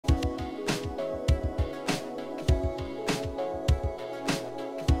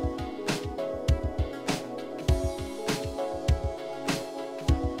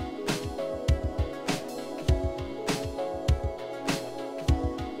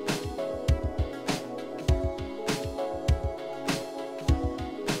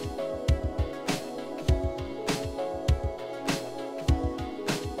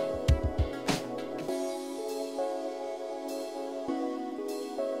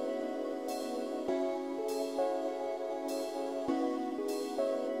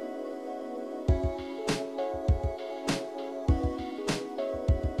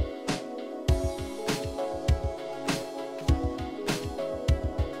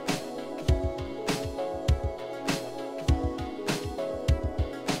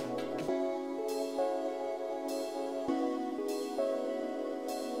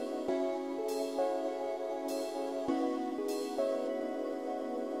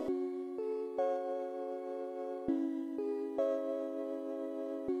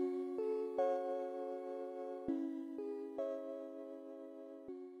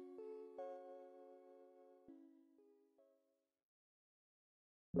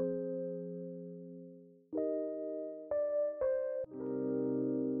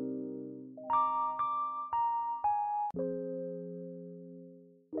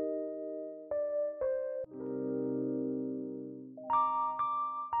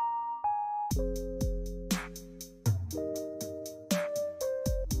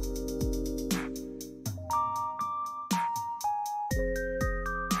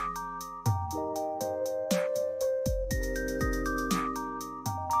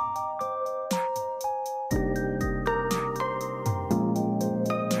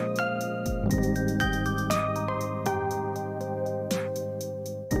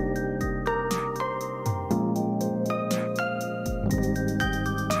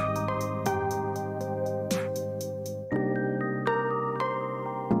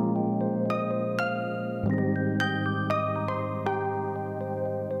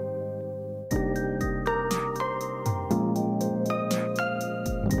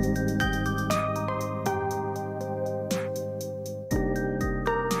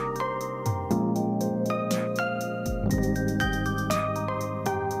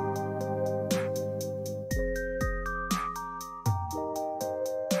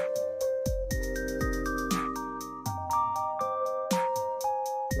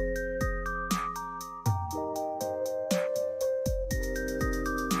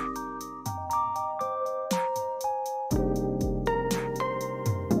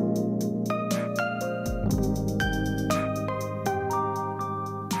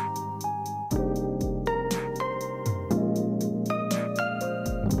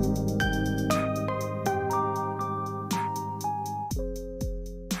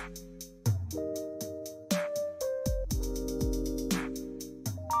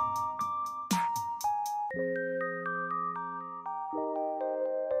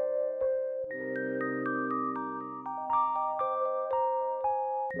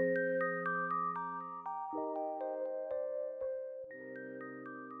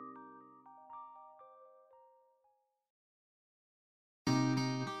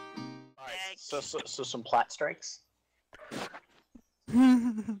So some plat strikes.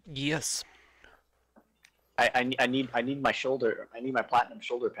 Yes. I need my shoulder. I need my platinum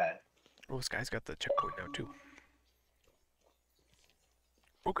shoulder pad. Oh, this guy's got the checkpoint now too.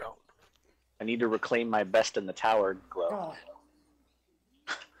 Oh god. I need to reclaim my best in the tower glow.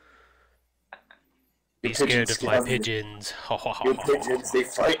 Be scared of my pigeons. Your pigeons, they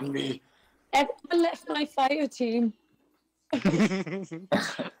frighten me. Everyone left my fire team.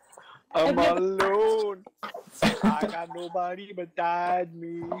 I'm alone. I got nobody beside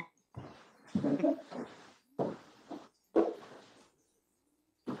me.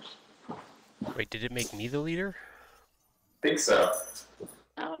 Wait, did it make me the leader? I think so.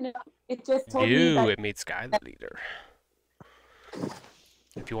 Oh no, it just told me No, that. it made Sky the leader.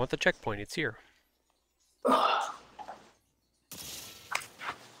 If you want the checkpoint, it's here. Do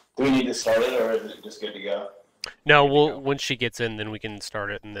we need to start it, or is it just good to go? No, we'll once she gets in, then we can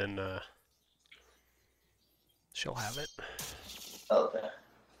start it, and then she'll have it. Okay.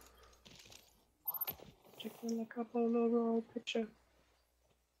 Taking a couple of picture.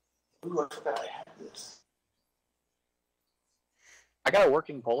 Ooh, I forgot I had this. I got a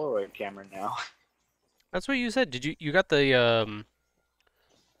working Polaroid camera now. That's what you said. Did you got the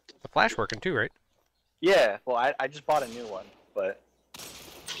flash working too, right? Yeah, well, I just bought a new one, but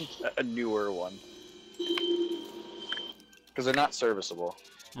a newer one. Because they're not serviceable.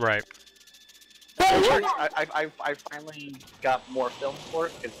 Right. I finally got more film for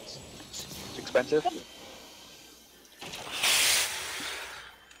it. It's expensive.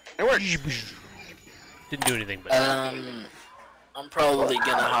 It works. Didn't do anything, but I'm probably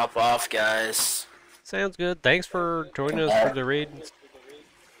gonna hop off, guys. sounds good. Thanks for joining us for the raid.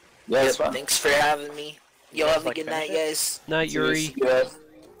 Yeah, it's fun. Thanks for having me. Y'all have a Like good night, finish it? guys. Night, Yuri. Yeah.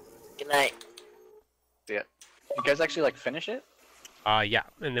 Good night. Yeah. You guys actually like finish it? Yeah,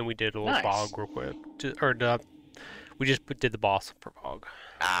 and then we did a little Nice. bog real quick. We just did the boss for bog.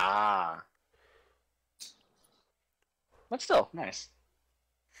 Ah. But still, nice.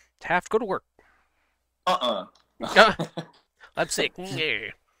 Taft, go to work. I'm sick. Yeah.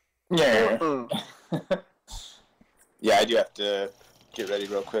 Yeah. Yeah, I do have to get ready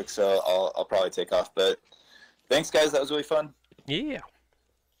real quick, so I'll probably take off. But thanks, guys. That was really fun. Yeah.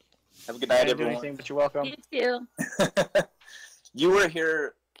 Have a good I night, didn't do everyone. anything, but you're welcome. You too. You were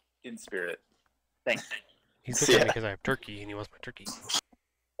here in spirit. Thanks. He's looking at me Yeah. because I have turkey and he wants my turkey.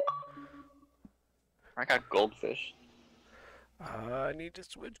 I got goldfish. I need to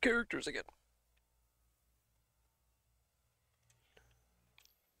switch characters again.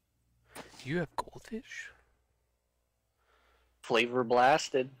 You have goldfish? Flavor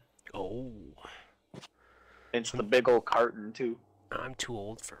blasted. Oh, It's the big old carton too. I'm too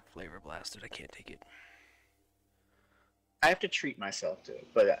old for Flavor Blasted. I can't take it. I have to treat myself to it,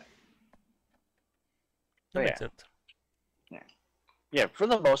 but That Oh, makes yeah. sense. yeah, for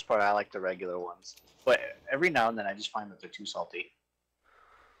the most part, I like the regular ones. But every now and then, I just find that they're too salty.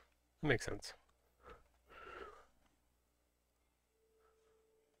 That makes sense.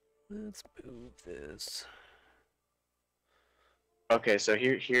 Let's move this. Okay, so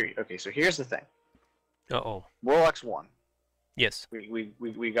here's the thing. Uh-oh. Warlocks won. Yes.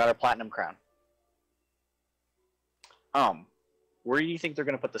 We got our platinum crown. Where do you think they're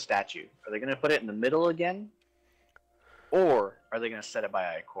gonna put the statue? Are they gonna put it in the middle again, or are they gonna set it by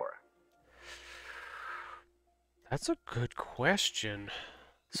Ikora? That's a good question.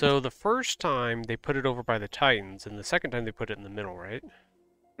 So the first time they put it over by the Titans, and the second time they put it in the middle, right?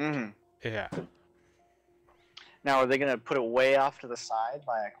 Mm-hmm. Yeah. Now, are they gonna put it way off to the side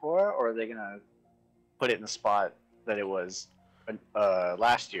by Ikora, or are they gonna put it in the spot that it was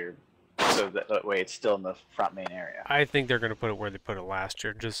last year, so that way it's still in the front main area? I think they're going to put it where they put it last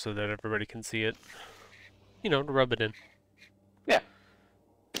year, just so that everybody can see it. You know, to rub it in. Yeah.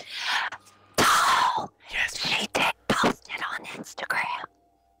 Yes. She did post it on Instagram.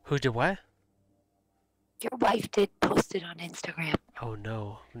 Who did what? Your wife did post it on Instagram. Oh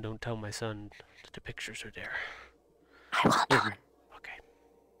no, don't tell my son that the pictures are there. I will not. Okay.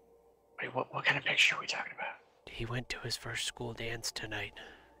 Wait, what kind of picture are we talking about? He went to his first school dance tonight.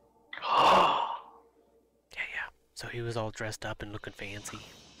 Oh, Yeah. So he was all dressed up and looking fancy.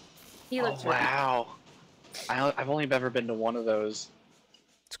 He looks wow! I've only ever been to one of those.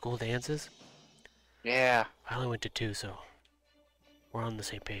 School dances? Yeah, I only went to 2, so we're on the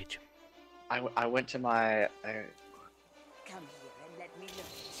same page. I went to my Come here and let me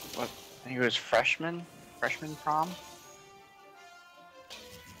look. I think it was freshman prom,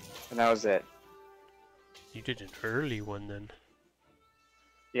 and that was it. You did an early one then.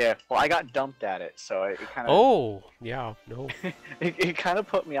 Yeah, well, I got dumped at it, so it kind of Oh, yeah, no, it kind of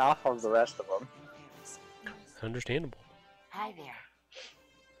put me off of the rest of them. understandable. Hi there.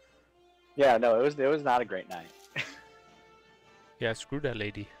 Yeah, no, it was not a great night. Yeah, screw that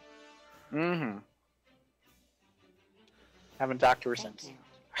lady. Mm-hmm. Haven't talked to her Thank since.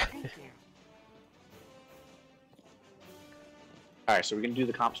 you. Thank you. All right, so we're gonna do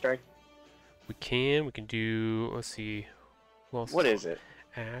the comp strike. We can do, let's see. Who else What on? is it?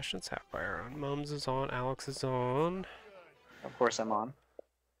 Ash and Sapphire on. Mums is on, Alex is on. Of course, I'm on.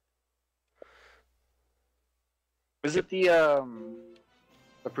 Was it the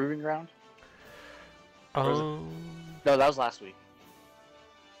proving ground? Or is it- No, that was last week.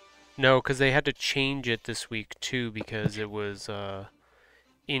 No, because they had to change it this week too because it was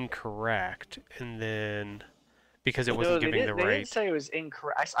incorrect, and then because it wasn't giving the They right. didn't say it was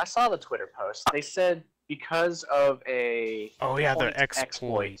incorrect. I saw the Twitter post. They said because of a Oh yeah, the point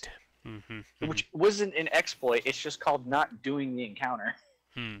exploit. Mm-hmm. which wasn't an exploit. It's just called not doing the encounter.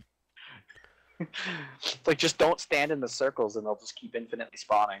 Like, just don't stand in the circles, and they'll just keep infinitely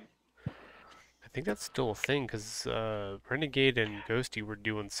spawning. I think that's still a thing because Renegade and Ghosty were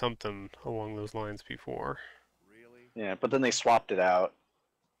doing something along those lines before. Yeah, but then they swapped it out.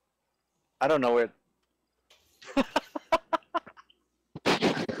 I don't know where.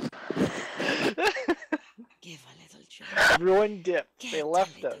 Give a little joy. Everyone dipped. They Get a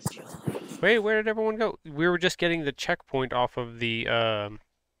left little us. joy. Wait, where did everyone go? We were just getting the checkpoint off of the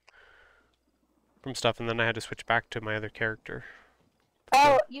from stuff, and then I had to switch back to my other character.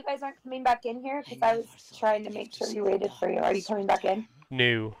 Oh, you guys aren't coming back in here? Because I was trying to make sure you waited for you. Are you coming back in?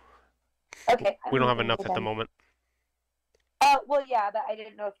 No, Okay. we don't have I'm enough at the then. moment. Oh, well, yeah, but I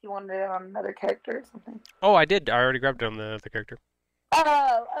didn't know if you wanted it on another character or something. Oh, I did. I already grabbed it on the other character.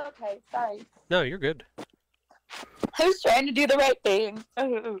 Oh, okay. Sorry. No, you're good. I was trying to do the right thing.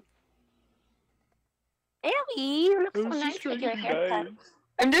 Ellie, you look so nice with your haircut.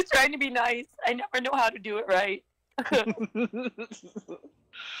 I'm just trying to be nice. I never know how to do it right.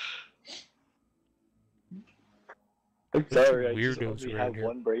 I'm sorry, I Weirdos just only around have here.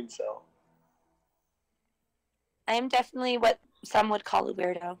 one brain cell. I am definitely what some would call a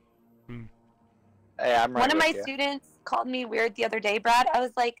weirdo. Hey, I'm right One of my with you. students called me weird the other day, Brad. I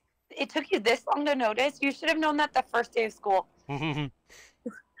was like, it took you this long to notice? You should have known that the first day of school.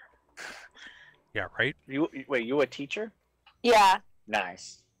 Yeah, right? Wait, you a teacher? Yeah,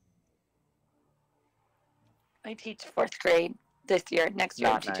 Nice. I teach 4th grade this year. Next year,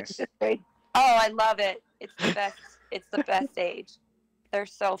 I'm Not teaching nice. 5th grade. Oh, I love it. It's the best. It's the best age. They're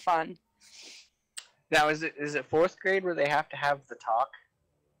so fun. Now, is it 4th grade where they have to have the talk?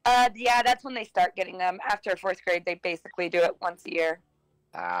 Yeah, that's when they start getting them. After 4th grade, they basically do it once a year.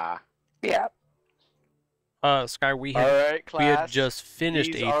 Ah. Yeah. Sky, we All had right, class. just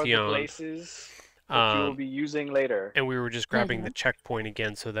finished These are the Atheon, places that you will be using later. and we were just grabbing the checkpoint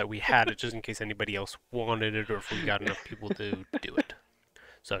again so that we had it just in case anybody else wanted it or if we got enough people to do it.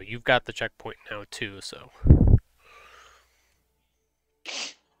 So you've got the checkpoint now too, so.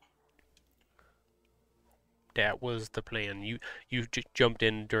 That was the plan. You jumped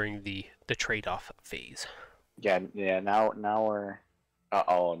in during the trade-off phase. Yeah. Now we're.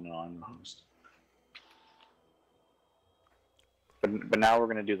 Oh no, I'm the host. But now we're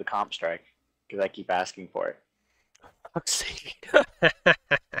gonna do the comp strike because I keep asking for it. Fuck's sake.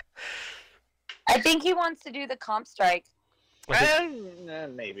 I think he wants to do the comp strike. I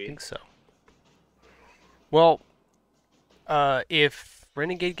Maybe. think so. Well, if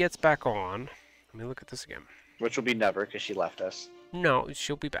Renegade gets back on, let me look at this again. Which will be never because she left us. No,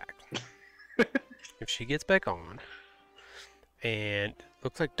 she'll be back. If she gets back on, and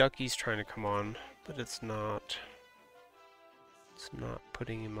looks like Ducky's trying to come on, but it's not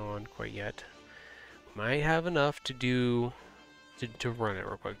putting him on quite yet. Might have enough to do to run it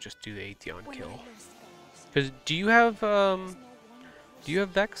real quick. Just do the Atheon kill. Because do you have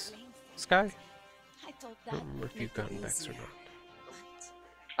Vex, Sky? I don't remember if you've gotten Vex or not.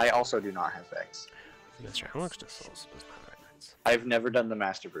 I also do not have Vex. Mr. Alex doesn't have Vex. I've never done the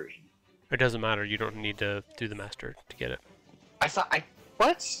master version. It doesn't matter. You don't need to do the master to get it.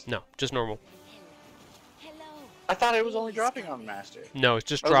 What? No, just normal. I thought it was only dropping on the master. No, it's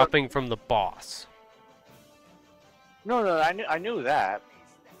just dropping from the boss. No, I knew that.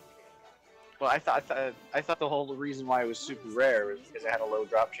 Well, I thought the whole reason why it was super rare was because it had a low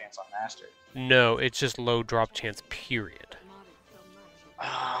drop chance on master. No, it's just low drop chance, period.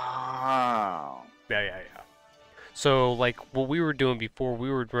 Oh. Yeah. So, like, what we were doing before,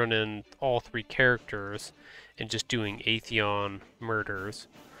 we were running all 3 characters and just doing Atheon murders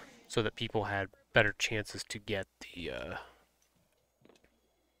so that people had better chances to get the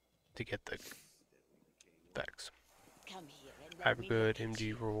Vex. I have a good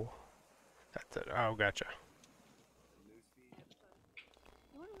MG rule. That's it. Oh, gotcha.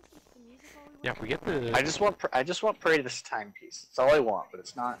 Yeah, we get the. I just want Prey this timepiece. That's all I want, but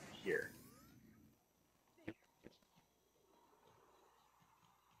it's not here.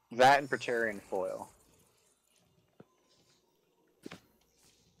 That and Praetorian foil.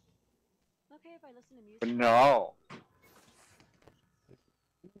 But no.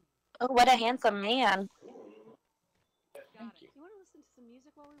 Oh, what a handsome man. Thank you. You want to listen to some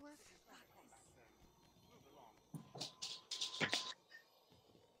music while we work?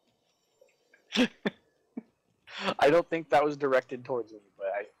 I don't think that was directed towards me, but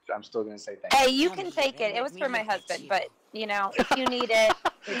I'm still gonna say thank you. Hey, you can take it. It was for my husband, but, you know, if you need it,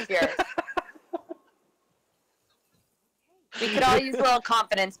 it's yours. We could all use a little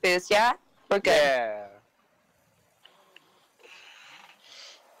confidence boost, yeah? We're good. Yeah.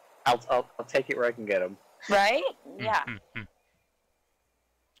 I'll take it where I can get them. Right? Yeah.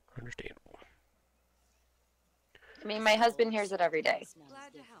 Understandable. I mean, my husband hears it every day.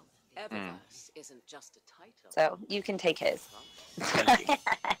 Glad to help. Eververse isn't just a title. So you can take his. Thank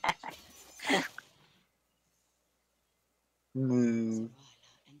you. Mm.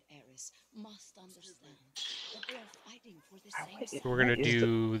 We're gonna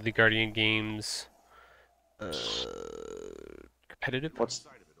do the Guardian Games competitive.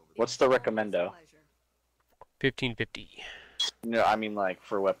 What's the recommendo? 1550. No, I mean like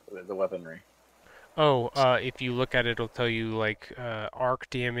for the weaponry. Oh, if you look at it, it'll tell you like arc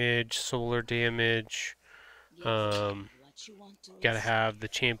damage, solar damage. Gotta have the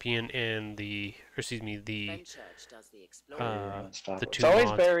champion and the two It's always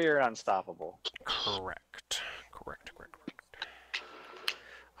mods. barrier and unstoppable. Correct.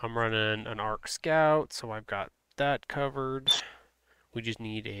 I'm running an arc scout, so I've got that covered. We just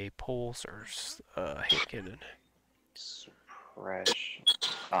need a pulse or hit cannon. Suppress.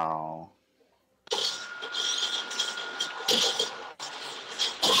 Oh.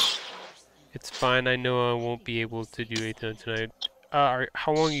 It's fine. I know I won't be able to do anything tonight.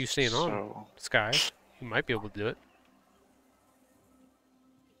 How long are you staying on, So, Sky? You might be able to do it.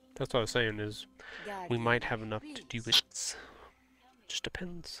 That's what I was saying is we might have enough to do it. Just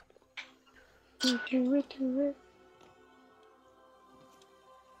depends. Thank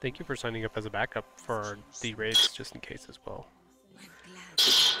you for signing up as a backup for the raids, just in case as well.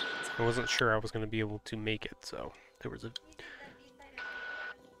 I wasn't sure I was going to be able to make it, so there was a...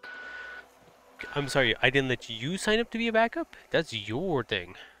 I'm sorry, I didn't let you sign up to be a backup? That's your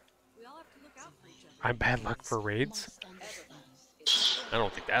thing. I'm bad luck for raids. I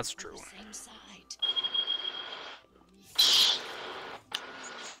don't think that's true. Same side.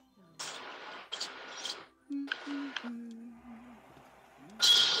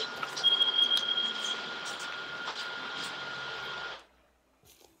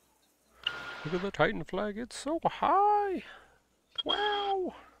 Look at the Titan flag, it's so high!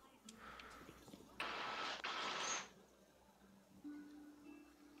 Wow!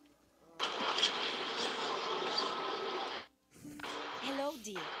 Hello,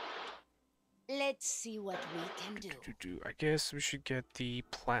 dear. Let's see what we can do. I guess we should get the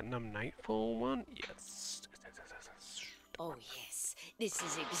Platinum Nightfall one? Yes. Oh, yes. This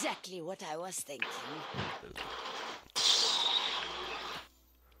is exactly what I was thinking.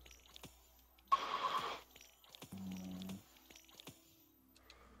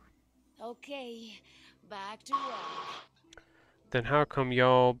 Okay, back to work. Then how come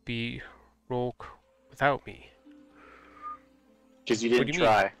y'all be roll without me? Because you What didn't do you mean?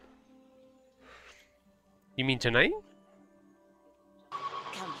 try. You mean tonight?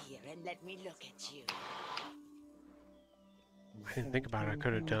 Come here and let me look at you. I didn't think about it. I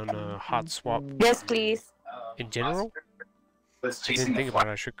could have done a hot swap Yes, please. in general. I chasing didn't the think about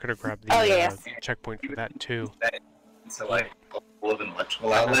it. I could have grabbed the Oh, yes. checkpoint for that too. So like live in electrical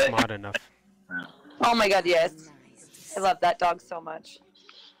That's outlet. mod enough. Oh my god, yes. Nice. I love that dog so much.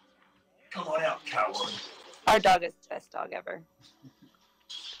 Come on out, coward. Our dog is the best dog ever.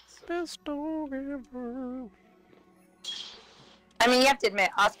 Best dog ever. I mean, you have to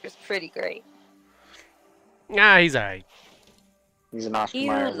admit, Oscar's pretty great. Nah, he's alright. He's an Oscar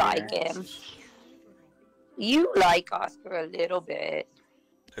You Mayer like winner. him. You like Oscar a little bit.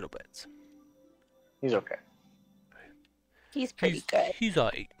 Little bits. He's okay. He's pretty good. He's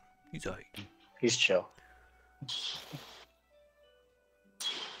alright. He's alright. He's chill.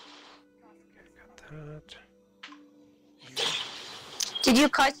 Got that. Did you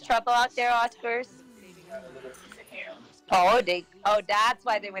cause trouble out there, Oscars? Oh, that's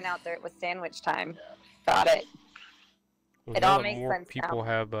why they went out there. It was sandwich time. Got it. Well, It now all that makes more sense now. people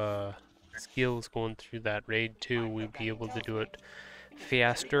have skills going through that raid too, we'll be able to do it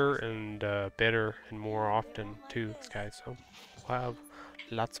faster and better and more often too, guys. So we'll have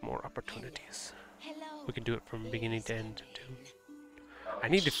lots more opportunities. Hello. We can do it from beginning to end too. I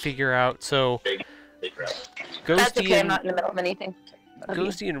need to figure out. So That's Ghosty okay. I'm and not in the middle of anything.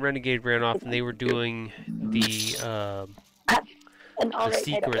 Ghosty and Renegade ran off, and they were doing the And all the right,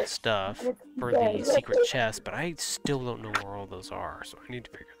 secret stuff for the secret chest, but I still don't know where all those are, so I need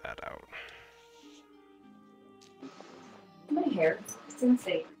to figure that out. My hair. It's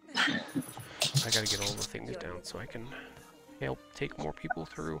insane. I gotta get all the things down so I can help take more people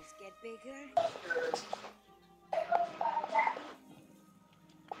through. Get bigger.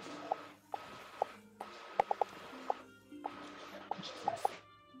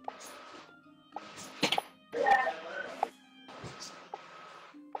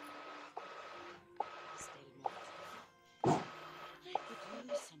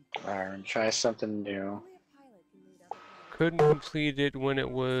 Alright, try something new. Couldn't complete it when I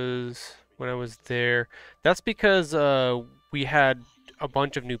was there. That's because we had a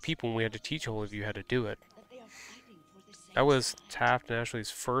bunch of new people and we had to teach all of you how to do it. That was Taft and Ashley's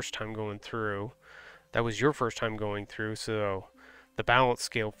first time going through. That was your first time going through, so the balance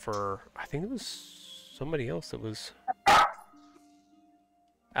scale for, I think it was somebody else that was...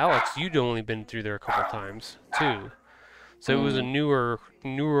 Alex, you'd only been through there a couple times, too. So it was a newer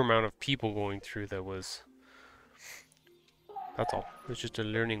amount of people going through that was... That's all. It was just a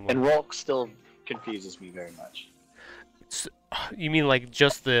learning one. And Rolk still confuses me very much. You mean like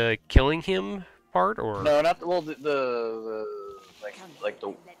just the killing him part, or? No, not the, well, the like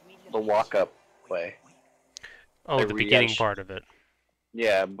the walk up way. Oh, like the where you beginning gotta part of it.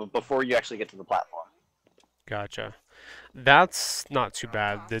 Yeah, but before you actually get to the platform. Gotcha. That's not too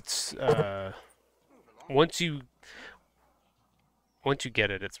bad. That's once you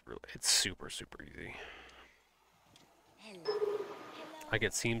get it, it's super easy. Like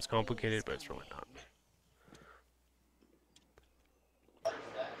it seems complicated, but it's really not.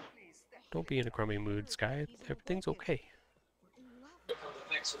 Don't be in a crummy mood, Sky. Everything's okay.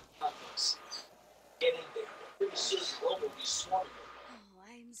 Oh,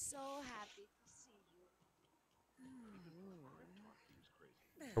 I'm so happy to see you.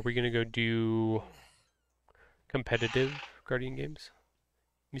 Are we gonna go do competitive Guardian games,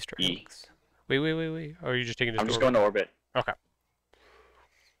 Mr. E. Alex? Wait. Or are you just taking this? I'm just to going to orbit. Okay.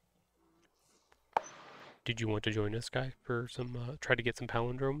 Did you want to join us, Guy, for some try to get some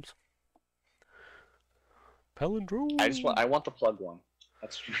palindromes? Palindrome. I want the plug one.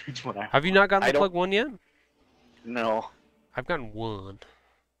 That's what I. Have you not gotten I the don't- plug one yet? No. I've gotten one.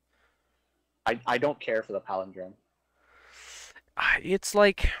 I don't care for the palindrome. It's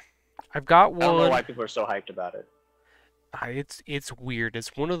like I've got I don't know why one. people are so hyped about it. It's weird.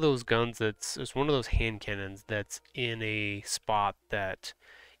 It's one of those guns it's one of those hand cannons that's in a spot that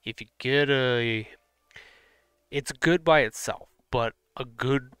if you get it's good by itself, but a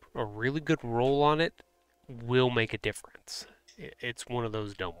really good roll on it will make a difference. It's one of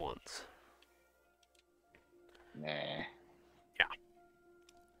those dumb ones. Nah. Yeah.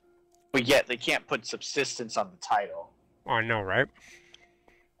 But yet they can't put subsistence on the title. I know, right?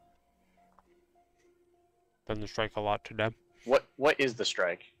 Doesn't strike a lot to them. What is the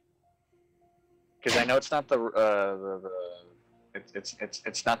strike? Because I know it's not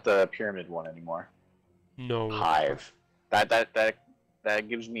it's not the pyramid one anymore. No. Hive. That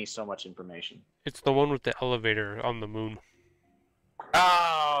gives me so much information. It's the one with the elevator on the moon.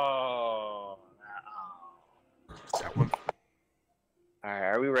 Oh. That one. All right,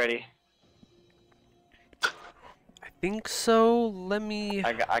 are we ready? I think so. Let me.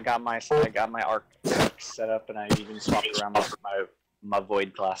 I got my arc set up, and I even swapped around my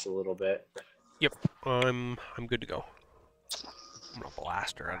void class a little bit. Yep. I'm good to go. I'm gonna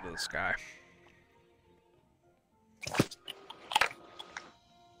blast her out of the sky.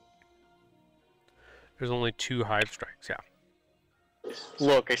 There's only 2 hive strikes. Yeah.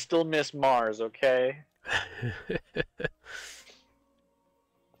 Look, I still miss Mars. Okay. Give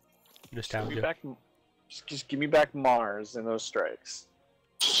me Nostalgia. back, just give me back Mars and those strikes.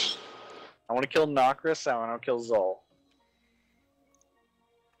 I want to kill Nokris. I want to kill Zol.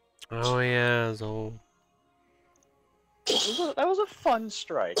 Oh yeah, Zol. That was a fun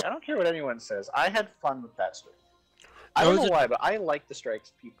strike. I don't care what anyone says. I had fun with that strike. I That don't was know why, but I like the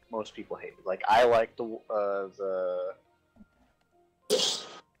strikes most people hated. Like I like the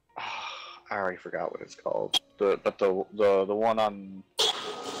I already forgot what it's called. The one on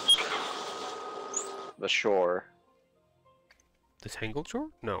the shore. The Tangled Shore?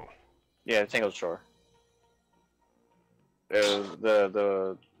 No. Yeah, the Tangled Shore.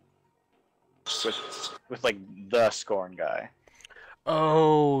 The with like the Scorn guy.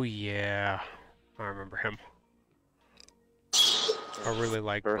 Oh yeah, I remember him. I really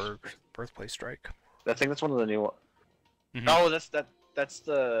like Birthplace Strike. I think that's one of the new ones. Mhm. Oh, that's the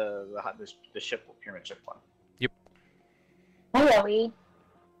ship pyramid ship one. Hey, Ellie.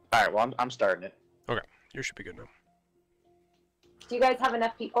 All right, well I'm starting it. You should be good now. Do you guys have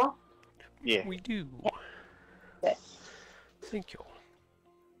enough people? Yeah. We do. Good. Thank you.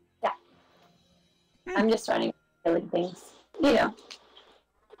 I'm just running silly things. You know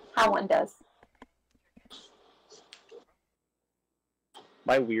how one does.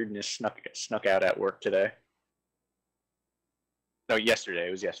 My weirdness snuck out at work today. No, yesterday.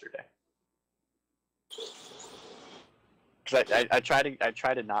 It was yesterday. Cause I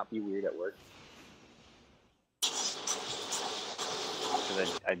try to not be weird at work.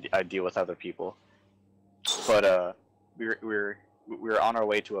 Cause I deal with other people. But we were on our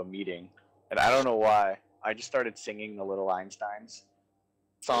way to a meeting, and I don't know why I just started singing the Little Einsteins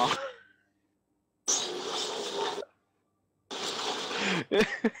song.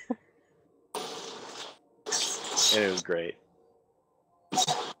 And it was great.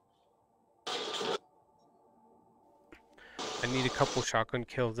 I need a couple shotgun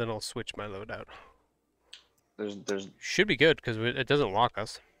kills, then I'll switch my loadout. There's. Should be good because it doesn't lock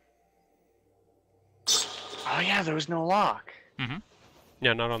us. Oh yeah, there was no lock.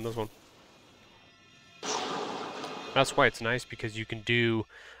 Yeah, not on this one. That's why it's nice because you can do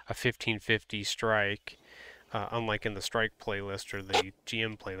a 1550 strike, unlike in the strike playlist or the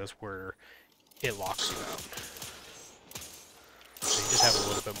GM playlist where it locks you out. So you just have a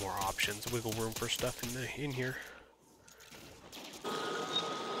little bit more options, wiggle room for stuff in here.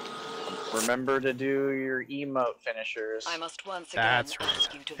 Remember to do your emote finishers. I must once again That's ask right.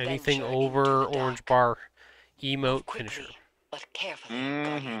 you to Anything venture over into the orange dark. bar, Move emote quickly, finisher. but carefully.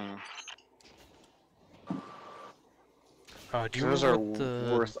 Mm-hmm. Do you Those are remember what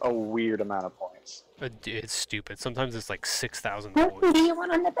the... worth a weird amount of points. It's stupid. Sometimes it's like 6,000 Who do points. you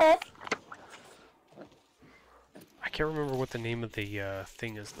want on the bed? I can't remember what the name of the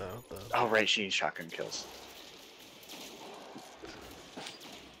thing is though. Oh right, she needs shotgun kills.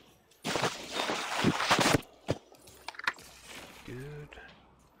 Good.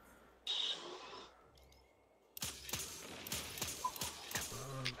 Come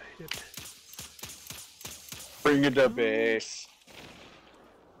on, hit. Bring it to base.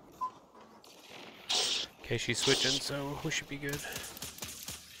 Okay, she's switching, so we should be good.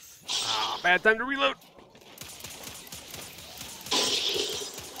 Ah, bad time to reload.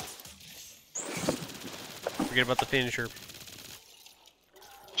 Forget about the finisher.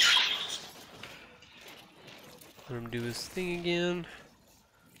 Let him do his thing again.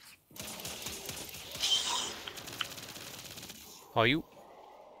 Oh, you.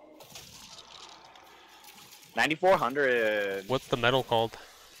 9,400. What's the medal called?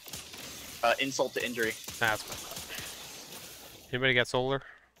 Insult to injury. That's what I thought. Anybody got solar?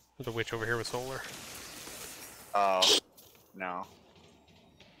 There's a witch over here with solar. Oh, no.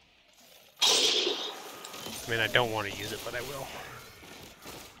 I mean, I don't want to use it, but I will.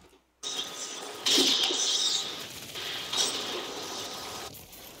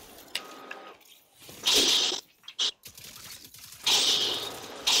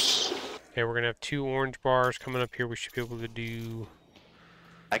 Okay, we're gonna have 2 orange bars coming up here. We should be able to do.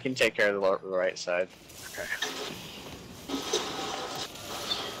 I can take care of the right side. Okay.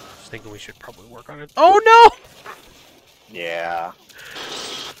 Just thinking we should probably work on it. Oh no! Yeah.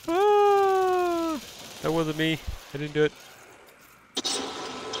 Ah, that wasn't me. I didn't do it.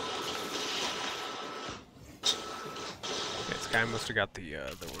 Okay, this guy must have got the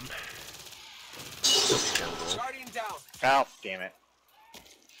other one. Oh, damn it.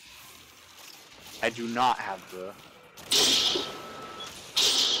 I do not have the...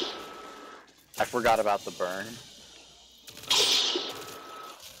 I forgot about the burn.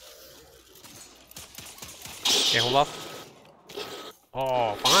 Okay, hold off.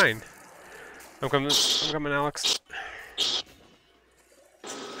 Oh, fine. I'm coming, Alex.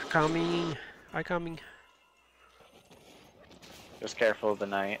 I'm coming. Just careful of the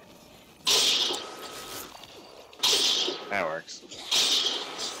knight. That works.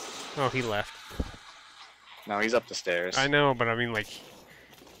 Oh, he left. No, he's up the stairs. I know, but I mean, like...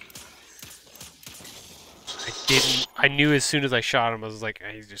 I knew as soon as I shot him, I was like,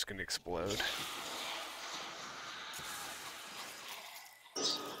 he's just gonna explode. I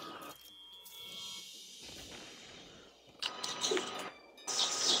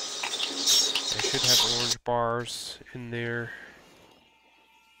should have orange bars in there.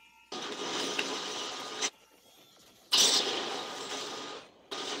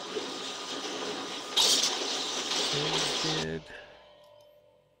 Did.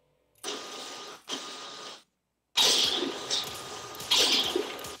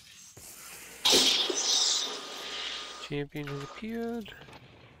 Champion has appeared.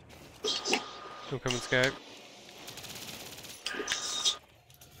 Don't come in, Skype.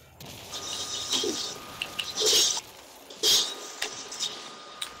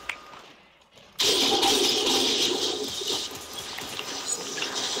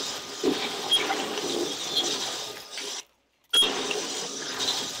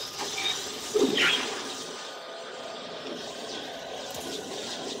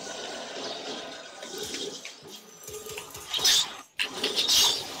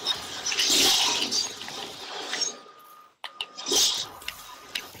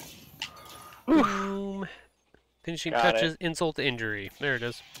 Boom. Finishing Got touches, insult to injury. There it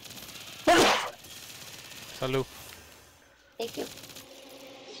is. Salud. Thank you.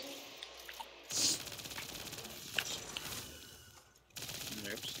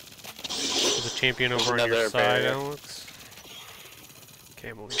 There's a champion over on your Another side, barrier. Alex. Okay,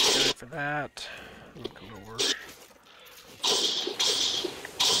 I'm only good for that. I'm gonna come over.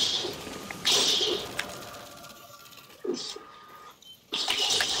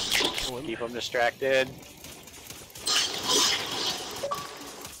 Keep him distracted.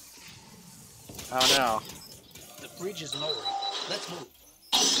 Oh no. The bridge is lowering. Let's move.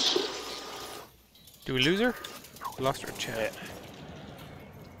 Do we lose her? We lost her in chat. Yeah.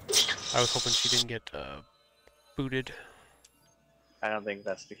 I was hoping she didn't get booted. I don't think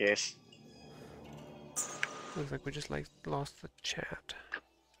that's the case. Looks like we just lost the chat.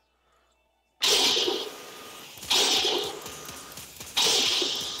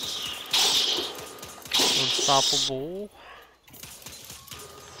 Unstoppable.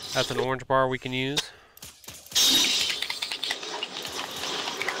 That's an orange bar we can use.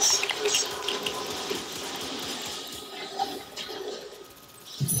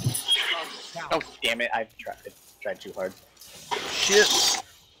 Oh, damn it. I tried too hard. Shit.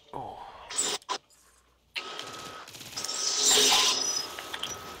 Oh.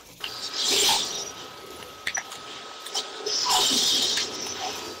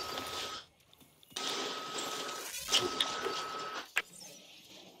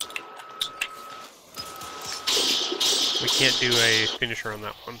 We can't do a finisher on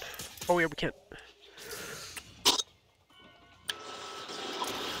that one. Oh yeah, we can.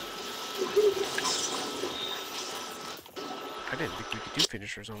 I didn't think we could do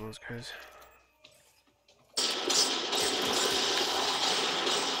finishers on those guys.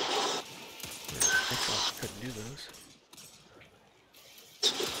 Yeah, I thought we couldn't do those.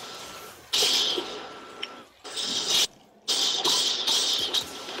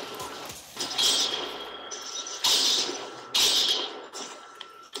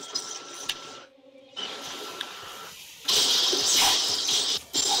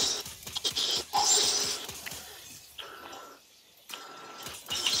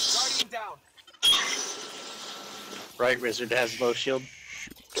 Right, Wizard has low shield.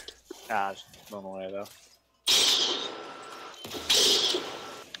 Ah, just blown away though.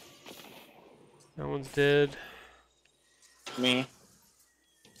 That one's dead. Me.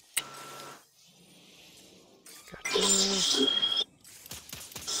 Gotcha.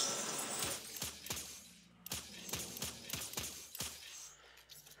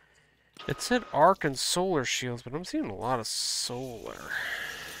 It said arc and solar shields, but I'm seeing a lot of solar.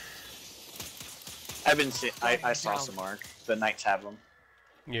 I've been seeing. I saw some arc. The knights have them.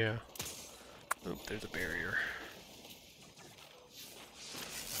 Yeah. Oh, there's a barrier.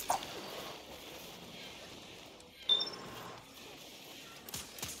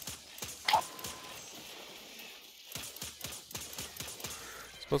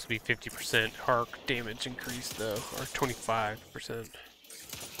 It's supposed to be 50% arc damage increase though, or 25%.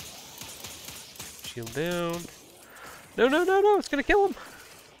 Shield down. No, no, no, no! It's gonna kill him.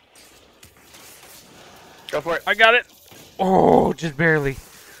 Go for it. I got it. Oh, just barely.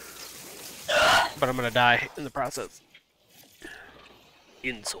 But I'm gonna die in the process.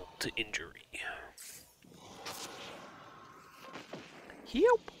 Insult to injury.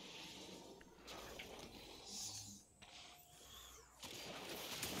 Help.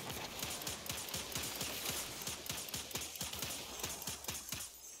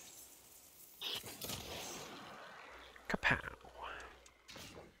 Kapow.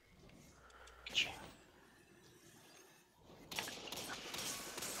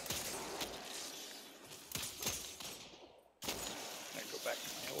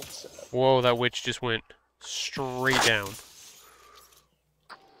 Whoa, that witch just went straight down.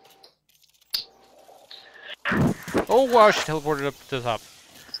 Oh wow, she teleported up to the top.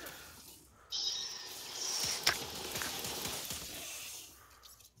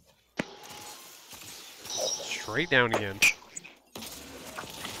 Straight down again.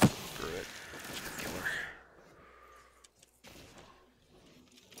 Screw it. Kill her.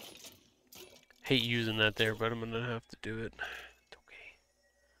 Hate using that there, but I'm gonna have to do it.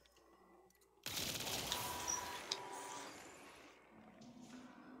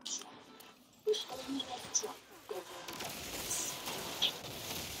 It's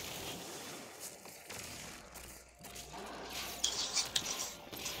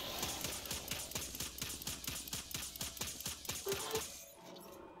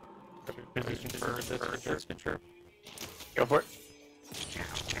Position for this adventure. Go for it.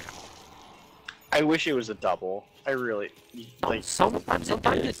 I wish it was a double. I really like. Sometimes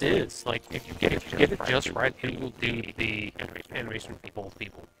it is. Like if you get it just right, it will do the animation for both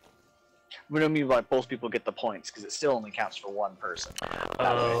people. What do I mean by both people get the points? Because it still only counts for one person.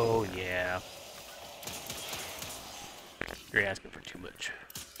 Oh yeah. You're asking for too much.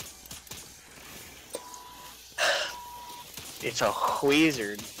 It's a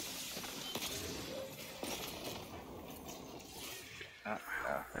wizard.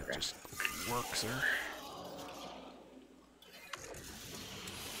 That just works her.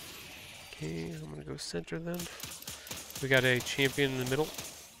 Okay, I'm gonna go center then. We got a champion in the middle.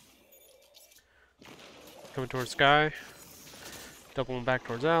 Coming towards Sky. Doubling back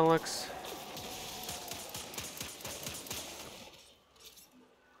towards Alex.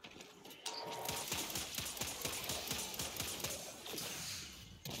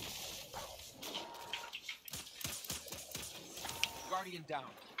 Guardian down.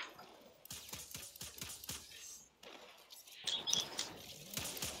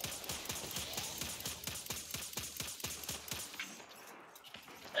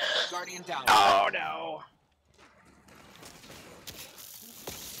 Guardian down. Oh no.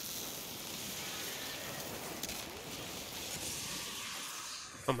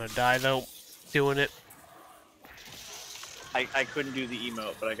 I'm gonna die though, doing it. I couldn't do the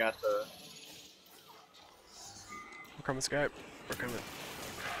emote, but I got the. We're coming, Sky. We're coming.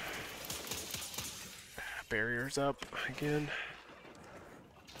 Barriers up again.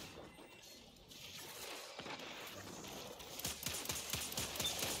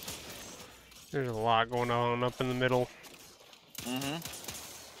 There's a lot going on up in the middle. Mm-hmm.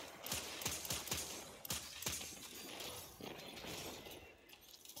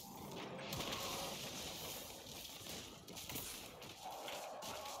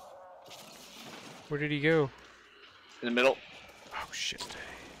 Where did he go? In the middle. Oh shit.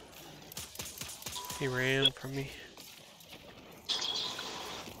 He ran from me.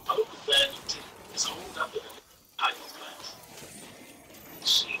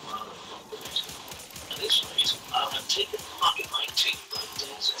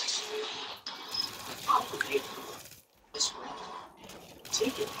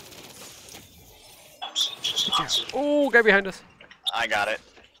 Oh, guy behind us. I got it.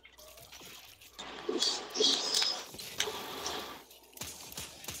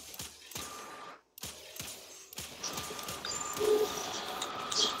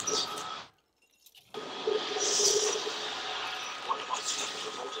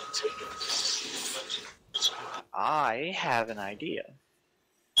 I have an idea.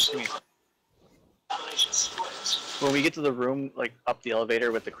 When we get to the room, like up the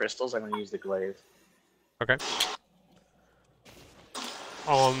elevator with the crystals, I'm gonna use the glaive. Okay.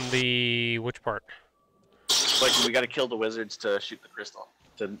 On the which part? Like we gotta kill the wizards to shoot the crystal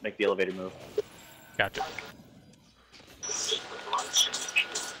to make the elevator move. Gotcha. Because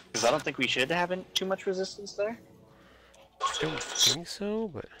I don't think we should have too much resistance there. I don't think so,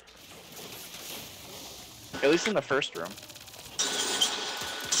 but At least in the first room.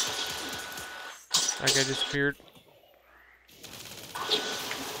 that guy disappeared.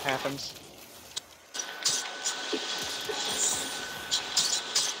 Happens.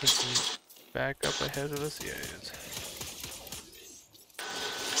 Is he back up ahead of us? Yeah, he is.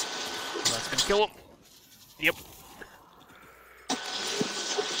 That's gonna kill him. Yep.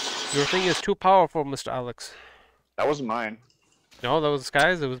 Your thing is too powerful, Mr. Alex. That wasn't mine. No, that was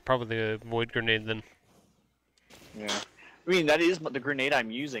Sky's. It was probably the void grenade then. Yeah. I mean, that is the grenade I'm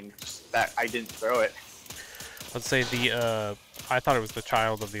using. Just that I didn't throw it. Let's say the, I thought it was the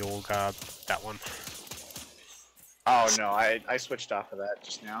child of the old god. That one. Oh no, I switched off of that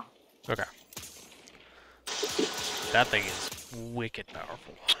just now. Okay. That thing is wicked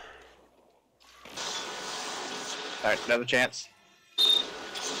powerful. Alright, another chance.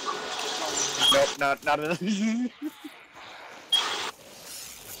 Nope, not another.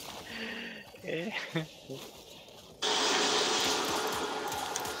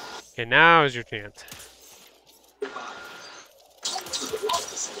 Okay, now is your chance.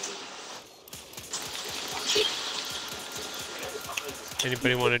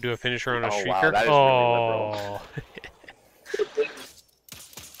 Anybody want to do a finisher on a Oh, shrieker? wow, that is really liberal.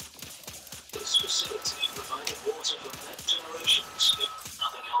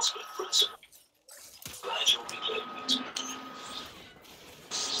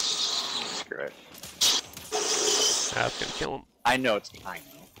 Screw it. That's gonna kill him. I know it's. I know.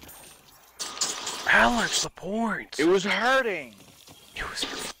 Alex, the points. It was hurting. It was.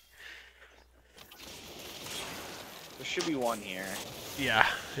 There should be one here. Yeah,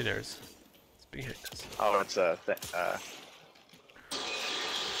 it is. It's behind us. Oh, it's a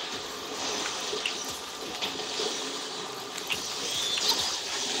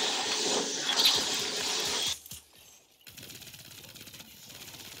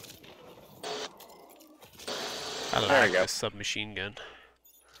I There like we go. this submachine gun.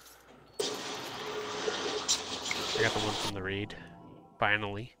 I got the one from the raid.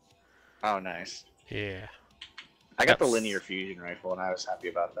 Finally. Oh, nice. Yeah. I got the That's- linear fusion rifle, and I was happy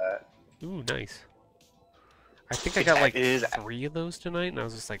about that. Ooh, nice. I think I got like It is- 3 of those tonight, and I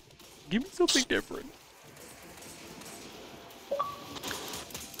was just like, give me something different.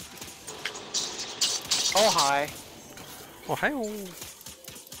 Oh, hi. Oh, hi. Oh.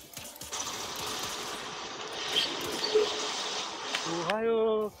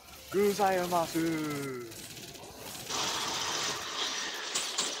 Ohayo gozaimasu.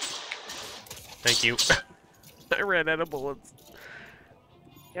 Thank you. I ran out of bullets.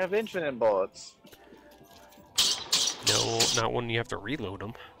 You have infinite bullets. No, not when you have to reload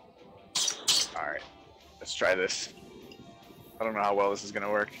them. Alright, let's try this. I don't know how well this is gonna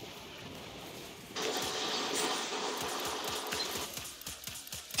work.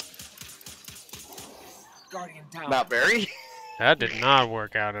 Guardian down. Not very. That did not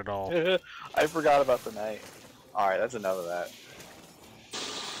work out at all. I forgot about the knight. Alright, that's enough of that.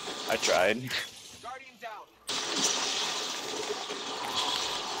 I tried. Guardian down.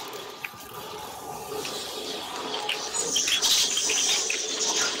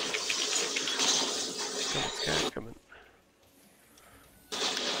 Come on, Sky, coming.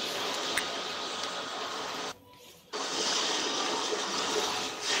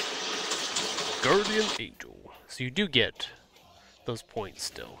 Guardian Angel. So you do get those points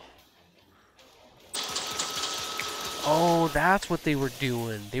still. Oh, that's what they were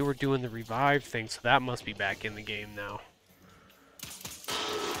doing. They were doing the revive thing, so that must be back in the game now.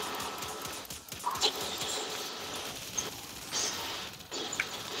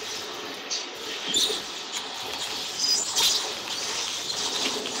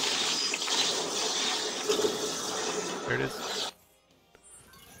 There it is.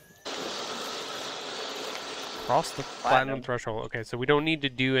 Cross the platinum threshold. Okay, so we don't need to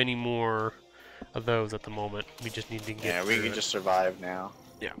do any more of those at the moment. We just need to get Yeah, we through can it. just survive now.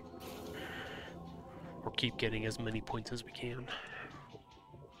 Yeah. Or keep getting as many points as we can.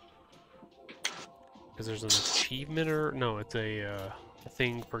 Because there's an achievement or... No, it's a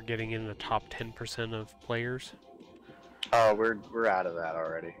thing for getting in the top 10% of players. Oh, we're out of that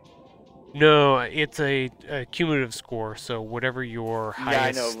already. No, it's a cumulative score. So whatever your Yeah, I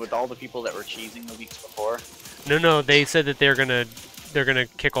highest. know. With all the people that were cheesing the weeks before. No, they said that they're gonna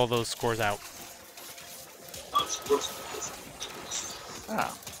kick all those scores out.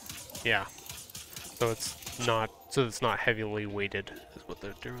 Oh. Yeah. So it's not heavily weighted, is what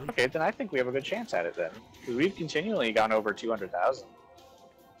they're doing. Okay, then I think we have a good chance at it then. 'Cause we've continually gone over 200,000.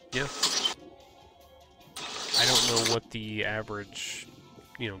 Yeah. I don't know what the average,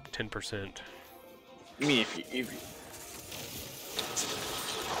 10%. I mean, if you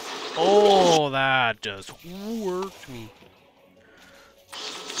Oh, that just worked me.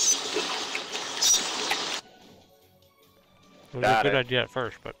 It was a Got good it. idea at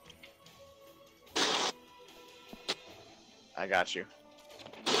first, but I got you.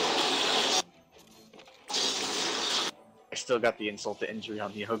 I still got the insult to injury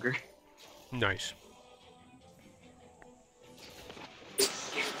on the ogre. nice.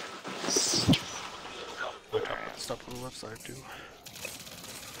 Watch out for the stuff on the left side too.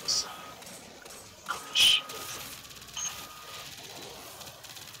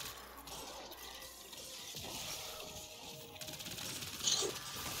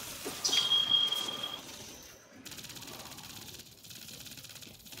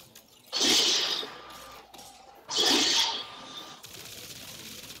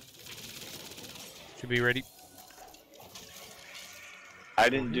 Should be ready. I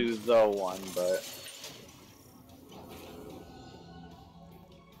didn't do the one, but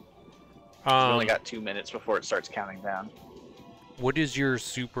we only got 2 minutes before it starts counting down. What does your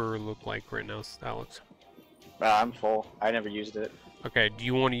super look like right now, Alex? I'm full. I never used it. Okay, do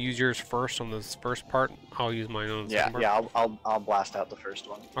you want to use yours first on this first part? I'll use mine on the Yeah, second part. yeah. I'll blast out the first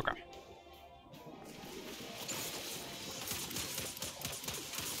one. Okay.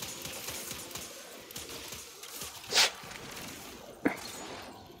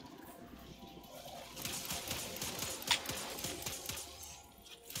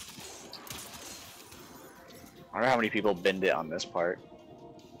 I wonder how many people bend it on this part.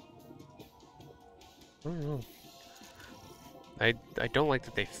 I don't know. I don't like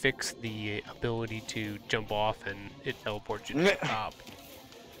that they fixed the ability to jump off and it teleports you to the top.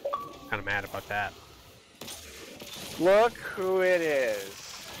 Kind of mad about that. Look who it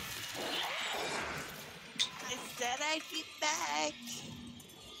is. I said I'd be back.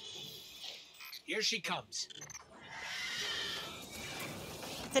 Here she comes.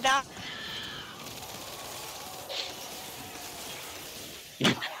 Ta-da!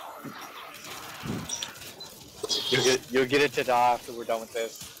 You'll get it to die after we're done with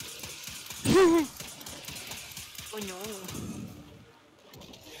this. Oh no.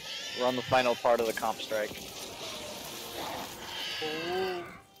 We're on the final part of the comp strike. Oh.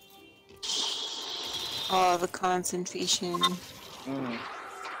 Oh, the concentration.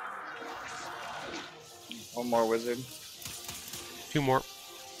 One more wizard. 2 more.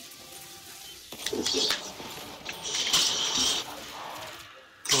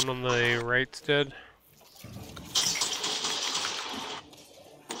 One on the right's dead.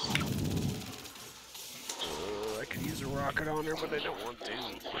 I could use a rocket on her, but I don't want to.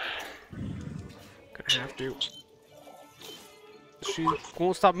 Gonna have to. She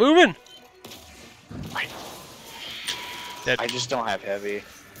won't stop moving! Dead. I just don't have heavy.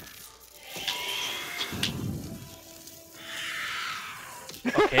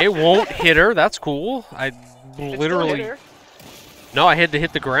 Okay, won't hit her. That's cool. I literally. No, I had to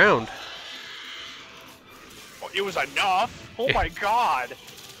hit the ground. Oh, it was enough. Oh my god.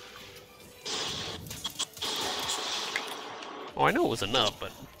 Oh, I know it was enough,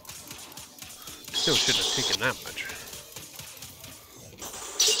 but still shouldn't have taken that much.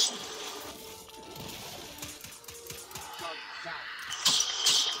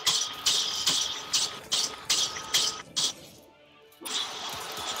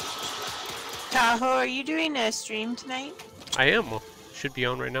 Tahoe, are you doing a stream tonight? I am. Should be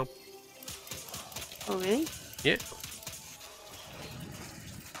on right now. Oh, really? Yeah.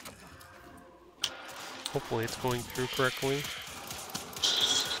 Hopefully it's going through correctly.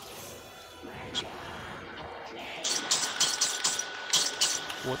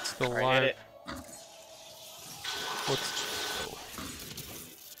 What's the Alright, hit live? it. What's...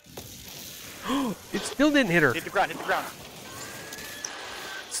 Oh. It still didn't hit her. Hit the ground, hit the ground.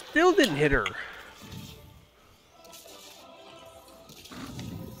 Still didn't hit her.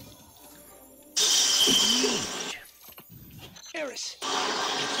 Eris.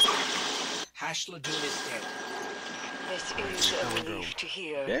 Hash Ladoon is dead. This is a relief to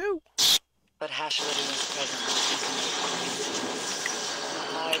hear, No. but Hashladun's presence is no coincidence.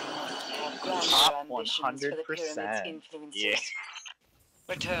 I want to have grander Top ambitions for the pyramid's 100%. influences. Yeah.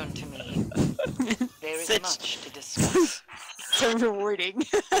 Return to me. There is Such- much to discuss. So rewarding.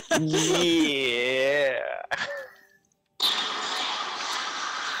 Yeah.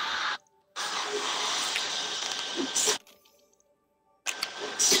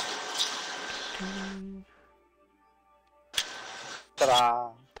 Ta-da.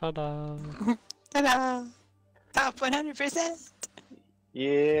 Ta-da! Ta-da! Top 100%.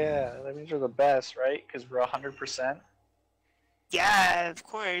 Yeah, that means we're the best, right? Because we're 100%. Yeah, of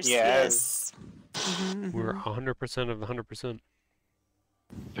course. Yes. Yes. Mhm, We're mhm. 100% of the 100%.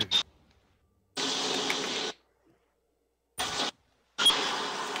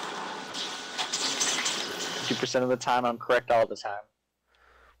 2% of the time, I'm correct all the time.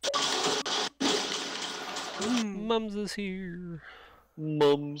 Mums is here.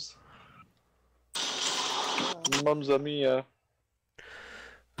 Mums. Mum's mia.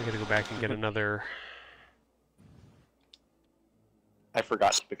 I gotta go back and get another. I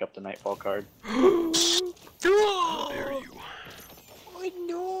forgot to pick up the Nightfall card. How dare you? Oh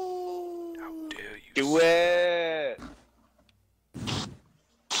no! How dare you? Do it!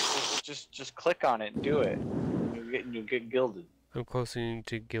 Just click on it and do it. You'll get gilded. I'm closing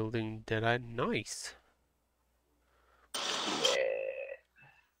to gilding Deadeye. Nice.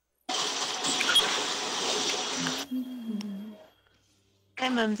 Hi,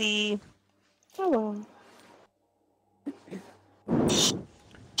 Mumsy. Hello.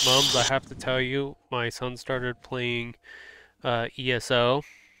 Mums, I have to tell you, my son started playing ESO.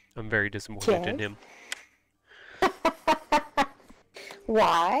 I'm very disappointed in him.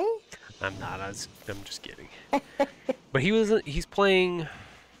 Why? I'm not. I'm just kidding. But he's playing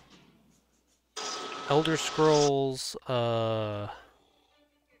Elder Scrolls.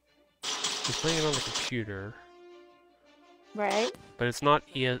 He's playing it on the computer. Right. But it's not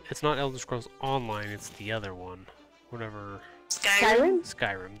Elder Scrolls Online. It's the other one. Whatever. Skyrim?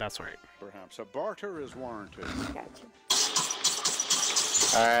 Skyrim. That's right. Perhaps a barter is warranted. Gotcha.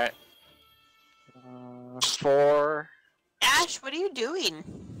 All right. 4. Ash, what are you doing?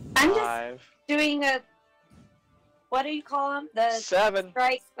 I'm just 5. doing what do you call them? The 7.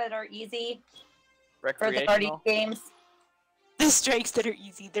 strikes that are easy for the party Recreational. games. The strikes that are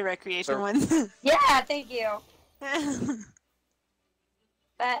easy, the recreational ones. Yeah, thank you.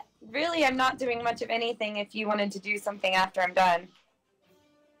 But really, I'm not doing much of anything if you wanted to do something after I'm done.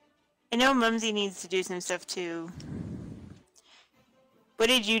 I know Mumsy needs to do some stuff too. What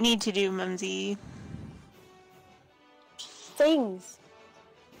did you need to do, Mumsy? Things.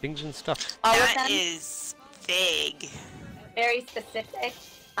 Things and stuff. All of That them? is vague. Very specific.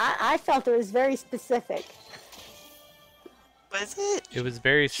 I felt it was very specific. Was it? It was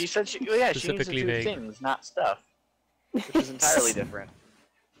very She said she needs to specifically do vague. things, not stuff. Which is entirely different.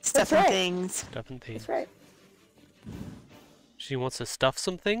 Stuff That's and right. things. Stuff and things. That's right. She wants to stuff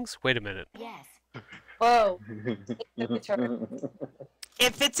some things? Wait a minute. Yes. Whoa.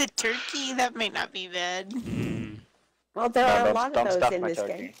 If it's a turkey, that might not be bad. Mm. Well, there No, are a don't- lot don't of stuff those in my this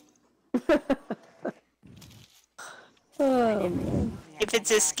turkey. game. Oh, man. If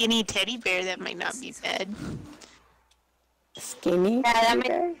it's a skinny teddy bear, that might not be bad. Skinny. Yeah, that teddy might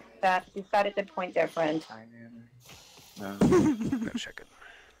bear? that. You've got a good point there, friend. No. Gotta check it.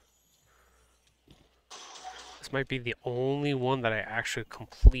 This might be the only one that I actually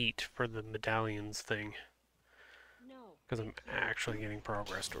complete for the medallions thing. No. Because I'm actually getting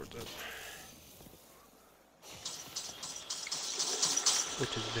progress towards it.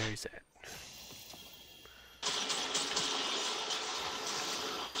 Which is very sad.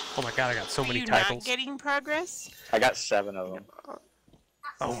 Oh my god, I got so Are many you titles. not getting progress? I got 7 of them.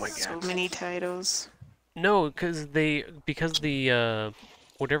 Oh my So god. many titles. No, because the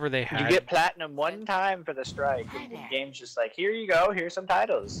whatever they had. You get platinum one time for the strike, and the game's just like, here you go, here's some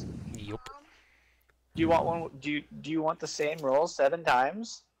titles. Yup. Do you want one? Do you want the same roll 7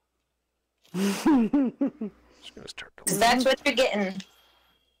 times? Just gonna start to That's what you're getting.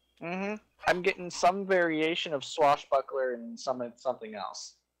 Mm-hmm. I'm getting some variation of swashbuckler and something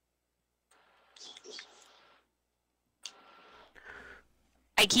else.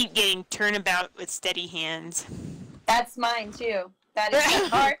 I keep getting turnabout with steady hands. That's mine too. That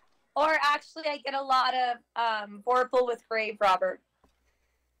is or actually, I get a lot of Vorpal with Grave Robber.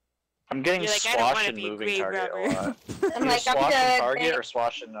 I'm getting You're like, I don't swash wanna and be moving grave target robber. a lot. I'm Either like, I'm swash and good. target thank- or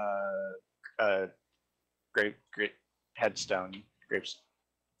swash and headstone,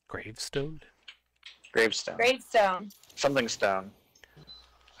 Gravestone? gravestone, Gravestone. something stone.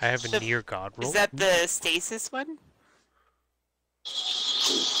 I have a So, near god roll. Is that the stasis one?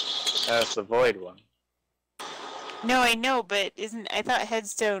 That's the void one. No, I know, but I thought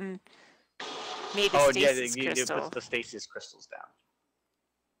headstone made a Oh yeah, stasis it crystal. puts the stasis crystals down.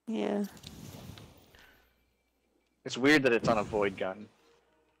 Yeah. It's weird that it's on a void gun.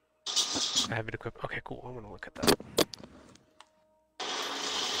 I have it equipped. Okay, cool. I'm gonna look at that.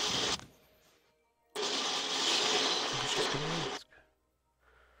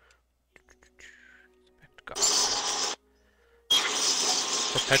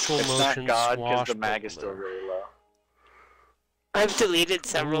 Perpetual It's motion, not God because the mag swashbuckler. is still really low. I've deleted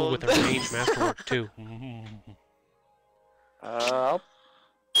several Ooh, with of a those. range masterwork too. I'll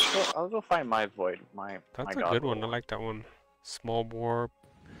go find my void. My That's my a God good one. I roll. like that one. Small warp,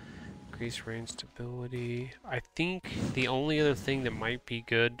 increase range stability. I think the only other thing that might be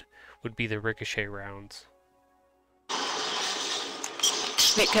good would be the ricochet rounds.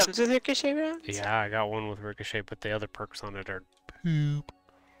 It comes with ricochet rounds? Yeah, I got one with ricochet, but the other perks on it are poop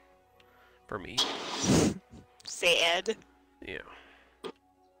for me. Sad. Yeah.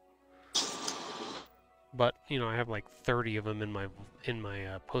 But you know, I have like 30 of them in my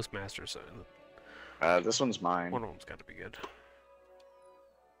postmaster, so This one's mine. one of them's got to be good.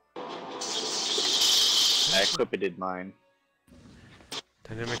 I equipped mine.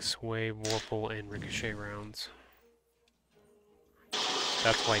 Dynamic sway, warple, and ricochet rounds.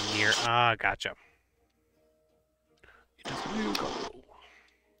 That's why near. Ah, gotcha. It is new go.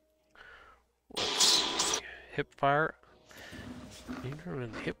 Let's see. Hipfire. You don't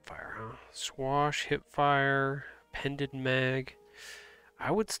have the hipfire, huh? Swash, hipfire, pendant mag.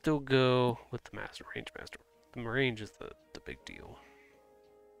 I would still go with the master range master. The range is the big deal.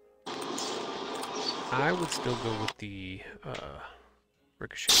 I would still go with the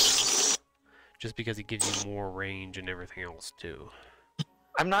ricochet, just because it gives you more range and everything else too.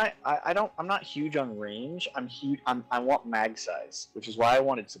 I'm not huge on range. I'm huge. I want mag size, which is why I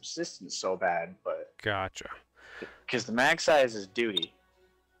wanted subsistence so bad. But Gotcha. because the mag size is duty.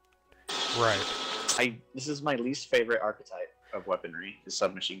 Right. This is my least favorite archetype of weaponry, is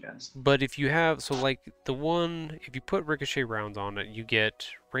submachine guns. But if you have, so like the one, if you put ricochet rounds on it, you get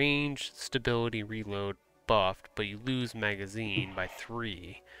range, stability, reload buffed, but you lose magazine by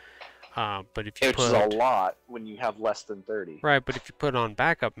 3. But if you Which is a lot when you have less than 30. Right, but if you put on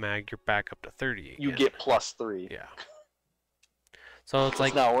backup mag, you're back up to 30 again. You get +3. Yeah. So it's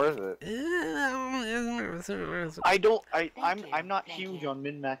like not worth it. I'm not huge on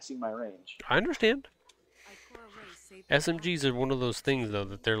min-maxing my range. I understand. SMGs are one of those things though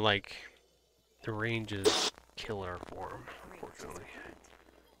that they're like, the range is killer for them, unfortunately.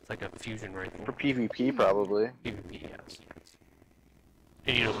 It's like a fusion rifle. For PvP, probably. PvP, yes.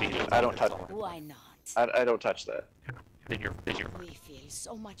 And you don't need it. Why not? I don't touch that. Then you're We feel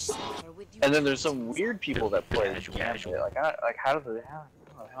so much safer with you. And then there's some weird people that play Casual. Gambit. Like how the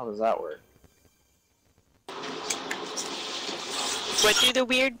hell does that work? What do the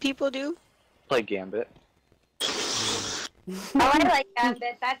weird people do? Play Gambit. Oh, I like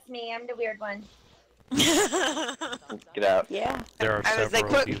Gambit. That's me. I'm the weird one. Get out. Yeah. There are I was like,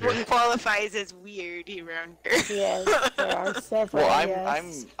 several what qualifies as weird around here? Yes, there are several. Well,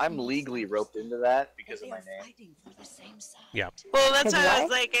 yes. I'm legally roped into that because of my name. Yeah. Well, that's Cause why I why?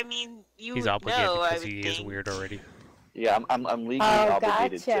 was like, I mean, you He's would obligated know, I because would he think. is weird already. Yeah, I'm legally Oh,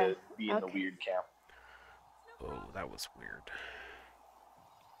 obligated gotcha. to be in the Okay. weird camp. Oh, that was weird.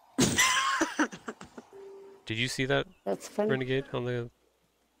 Did you see that, That's funny. Renegade, on the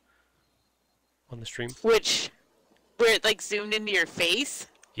stream? Which, where it like zoomed into your face?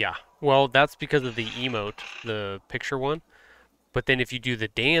 Yeah. Well, that's because of the emote, the picture one. But then if you do the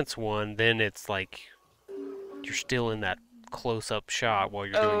dance one, then it's like you're still in that close-up shot while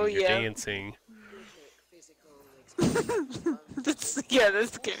you're doing your dancing. That's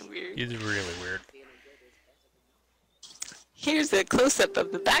kind of weird. It's really weird. Here's a close-up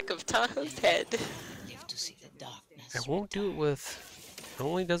of the back of Tahoe's head. I won't do it with... It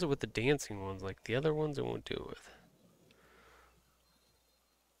only does it with the dancing ones. Like the other ones, it won't do it with.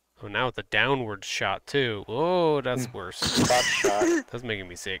 Oh, now with the downward shot too. Whoa, that's worse. That's making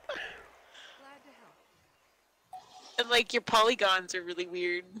me sick. And like your polygons are really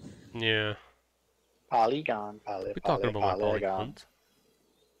weird. Yeah. Polygon, We're talking about my polygons.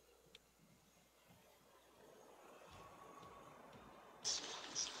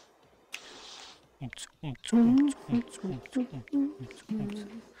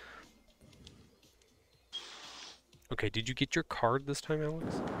 Okay, did you get your card this time,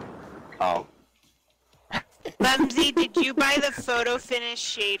 Alex? Oh. Bumsy, did you buy the photo finish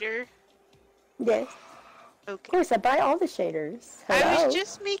shader? Yes. Okay. Of course, I buy all the shaders. I Hello. was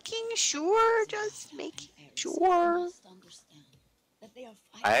just making sure, sure.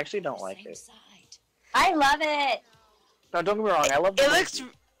 I actually don't like it. I love it. No, don't get me wrong. I love the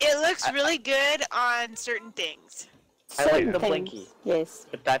It looks really good on certain things. I like Certain the things, blinky, yes.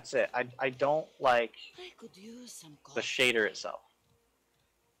 but that's it. I don't like I could use some the coffee. shader itself.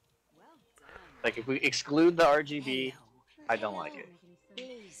 Like if we exclude the RGB, I don't like it.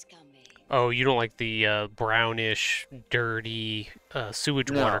 Please come in. Oh, you don't like the brownish, dirty sewage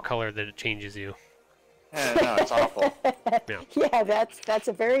No. water color that it changes you. No, it's awful. Yeah. Yeah, that's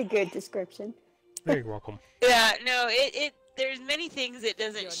a very good description. You're welcome. Yeah, no, there's many things it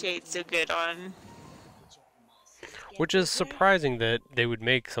doesn't shade so good on. Which is surprising that they would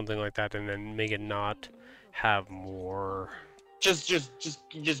make something like that and then make it not have more. Just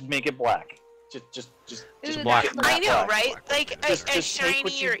make it black. Just black. I know, black. right? Like a Just take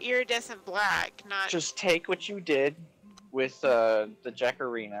what shiny you- or iridescent black, not. Just take what you did with the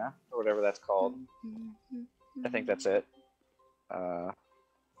Jacarina or whatever that's called. I think that's it. Or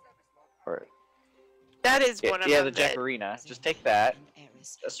That is one of yeah, them. the Jacarina. Just take that.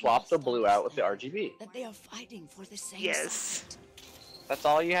 Swap the blue out with the RGB. That they are fighting for the same Yes. side. That's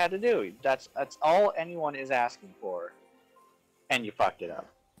all you had to do. That's all anyone is asking for. And you fucked it up.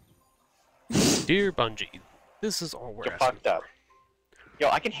 Dear Bungie, this is all we're You asking fucked up. Yo,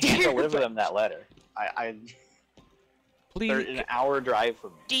 I can hand deliver them that letter. They're Please, an hour drive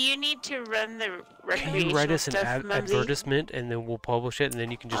from me. Do you need to run the can recreational you write us an stuff, Mumsy? advertisement and then we'll publish it and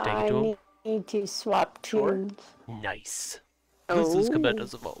then you can just take it to them? I need to swap Sure. tunes. Nice. This is Commander Oh.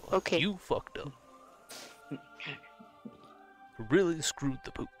 Zavala. Okay. You fucked up. Really screwed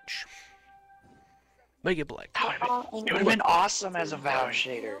the pooch. Make it black. It would have been awesome as a VOW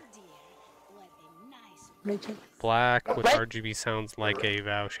shader. Black with What? RGB sounds like a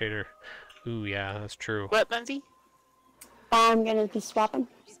VOW shader. Ooh, yeah, that's true. What, Mumsy? I'm gonna be swapping.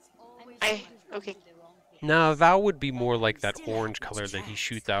 Okay. No, VOW would be more like that orange color that he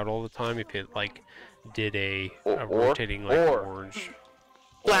shoots out all the time if it, like, did a rotating, like, or- orange.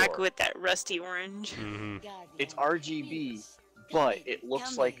 Black with that rusty orange. Mm-hmm. It's RGB, but it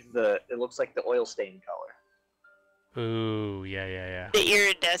looks like the oil stain color. Ooh, yeah, yeah, yeah. The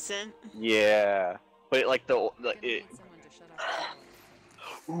iridescent. Yeah, but it, like it.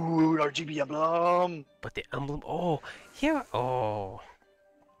 Ooh, RGB emblem. But the emblem, oh, yeah, oh.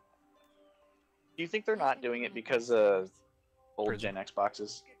 Do you think they're not doing it because of old Prism. gen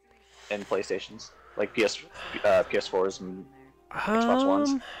Xboxes and PlayStations, like PS4s and Xbox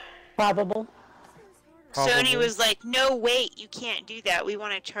Ones? Probable. Sony Probably. was like, no, wait, you can't do that. We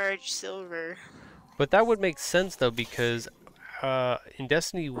want to charge silver. But that would make sense, though, because in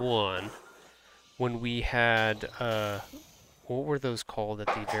Destiny 1, when we had, what were those called at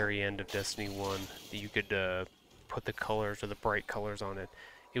the very end of Destiny 1? That you could put the colors or the bright colors on it.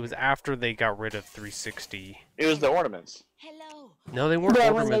 It was after they got rid of 360. It was the ornaments. Hello. No, they weren't Yeah,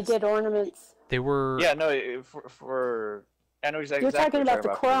 ornaments. when they did ornaments. They were Yeah, no, for I know exactly. You're talking what about the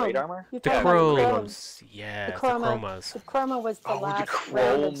you're chrome. raid armor. You're the talking about the chromes. Yeah, The the chroma. chromas. The chroma was the Oh, the last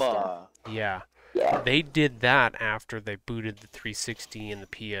round of stuff. chroma. Yeah. Yeah. They did that after they booted the 360 and the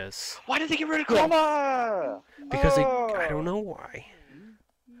PS. Why did they get rid of Yeah. chroma? Because Oh. I don't know why.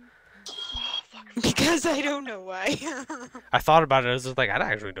 Because I don't know why. I thought about it. I was just like, I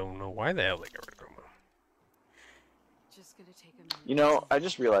actually don't know why the hell they got rid of chroma. Just gonna take a minute. You know, I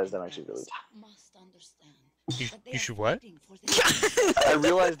just realized I'm actually really Must understand. You, that they you are should what? fighting for the tired. I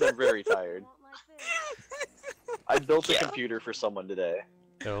realized I'm very tired. Won't like this. I built a computer for someone today.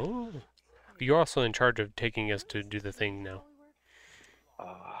 Oh. You're also in charge of taking us to do the thing now.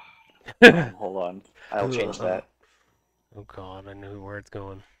 Hold on, I'll change that. Oh god, I know where it's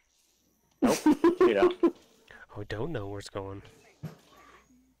going. You know. Oh, I don't know where it's going.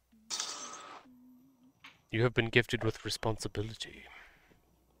 You have been gifted with responsibility.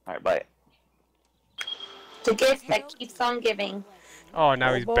 All right, bye. The gift that keeps on giving. Oh,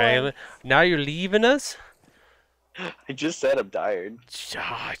 now Oh, he's boy. bailing. Now you're leaving us? I just said I'm tired.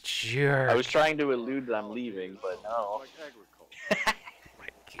 Ah, jerk. I was trying to elude that I'm leaving, but no.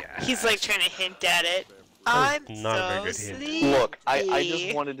 God. He's like trying to hint at it. That I'm was not a very so good hint. sleepy. Look, I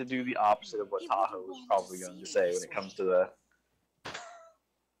just wanted to do the opposite of what Tahoe was probably going to say when it comes to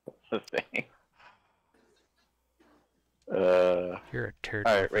the thing. You're a turd.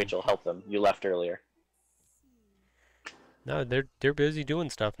 All my right, friend. Rachel, help them. You left earlier. No, they're busy doing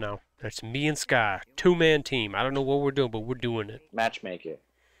stuff now. That's me and Sky, 2-man team. I don't know what we're doing, but we're doing it. Matchmake it.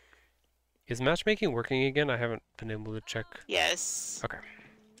 Is matchmaking working again? I haven't been able to check. Yes. Okay.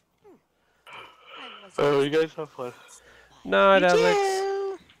 Oh, you guys have fun. Night, You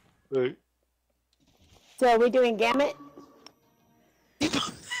Alex. do. Right. So are we doing Gamut?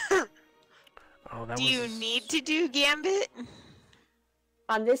 Oh, that Do was. you need to do Gambit?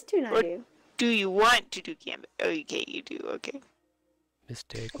 On this tune I What? do. Do you want to do Gambit? Okay, you do. Okay.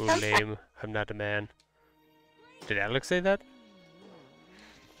 Mistake or lame. I'm not a man. Did Alex say that?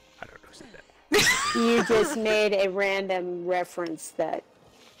 I don't know who said that. You just made a random reference that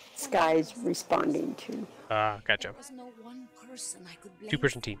Sky's responding to. Gotcha. There was no one person I could blame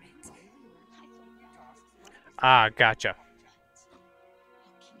Two-person for team. it. Gotcha.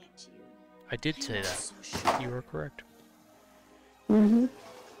 Looking at you, I did I say was that. so sure You were correct. Mm-hmm. it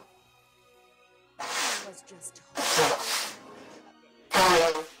was just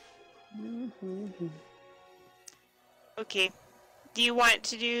Mm-hmm. Okay. Do you want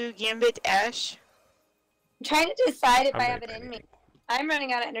to do Gambit Ash? I'm trying to decide if I'm I ready have it for in me. anything. I'm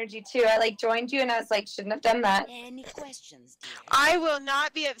running out of energy too. I like joined you and I was like, shouldn't have done that. any questions, dear? I will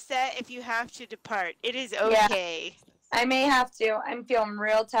not be upset if you have to depart. It is Yeah. okay. I may have to. I'm feeling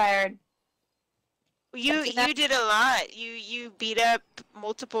real tired. You did a lot. You beat up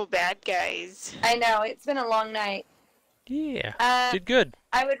multiple bad guys. I know, it's been a long night. Yeah. Did good.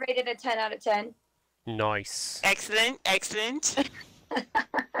 I would rate it a 10 out of 10. Nice. Excellent, excellent.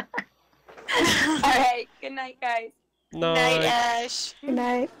 Alright, good night, guys. Night, Ash. Good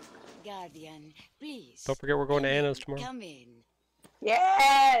night. Guardian, please. Don't forget we're going to Anna's tomorrow. Come in.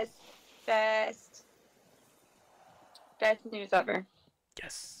 Yes! Best news ever.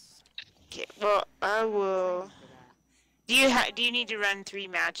 Yes. Okay, well, I will. Do you need to run 3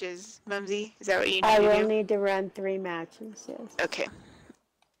 matches, Mumsy? Is that what you need I to will do? need to run 3 matches, yes. Okay.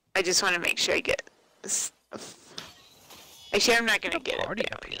 I just want to make sure I get this stuff. Actually, I'm not gonna get it. Party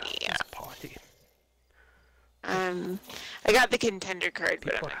up here. Yeah. It's a party. I got the contender card,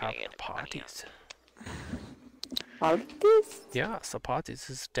 but People I'm not gonna have get it. parties. Parties? Yeah, so parties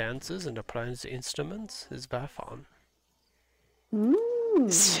is dances and applying the instruments is very fun.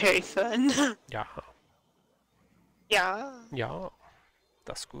 It's very fun. Yeah. Yeah. Yeah.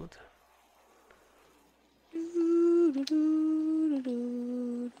 That's good.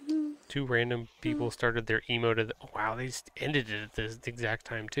 Two random people started their emote at oh, wow, they just ended it at the exact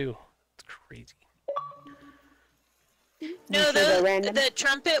time too. It's crazy. No, they're random? the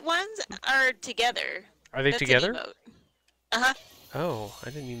trumpet ones are together. Are they That's an together? emote. Uh-huh. Oh, I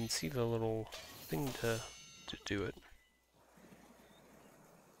didn't even see the little thing to do it.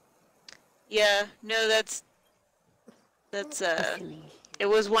 Yeah, no, that's it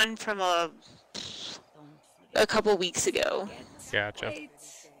was one from a couple weeks ago. Gotcha.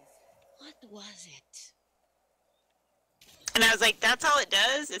 What was it? And I was like, that's all it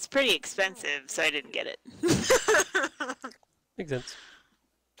does? It's pretty expensive, so I didn't get it. Makes sense.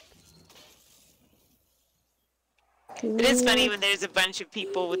 It is funny when there's a bunch of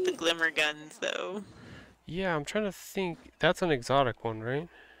people with the glimmer guns, though. Yeah, I'm trying to think. That's an exotic one, right?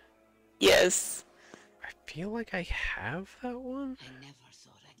 Yes. I feel like I have that one. I never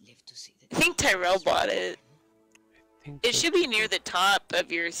thought I'd live to see the I think Tyrell bought it. I think It so. should be near the top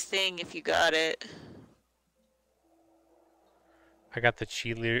of your thing if you got it. I got the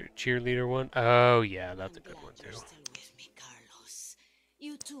cheerleader one. Oh yeah, that's a good one too. You're still with me, Carlos.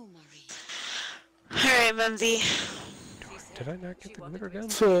 You too, Marie. Alright, Mumsy. Did I not get the glitter gun?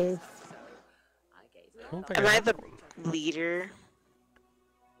 Cheers. I don't think Am I have the that one. leader?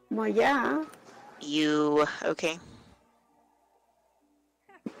 Well, yeah. You. Okay.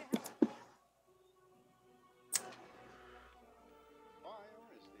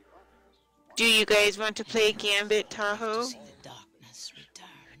 Do you guys want to play Gambit Tahoe? See the darkness return.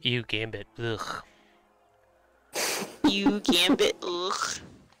 Ew, Gambit. Ugh. You Gambit. Ugh.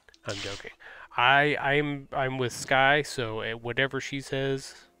 I'm joking. I'm with Sky, so whatever she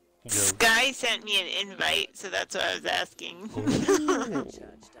says, go. Sky sent me an invite, so that's what I was asking. Oh. Church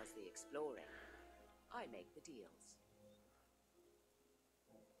does the exploring. I make the deals.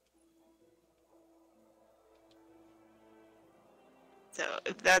 So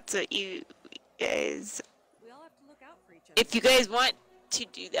if that's what you guys, We all have to look out for each other. if you guys want to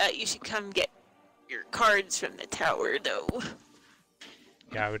do that, you should come get your cards from the tower, though.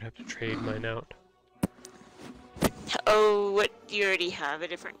 Yeah, I would have to trade mine out. Oh, what? You already have a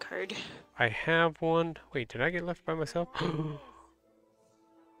different card. I have one. Wait, did I get left by myself? No,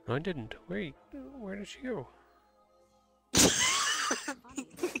 I didn't. Wait, where did she go?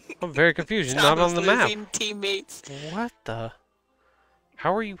 I'm very confused. She's not on the map. Losing teammates. What the?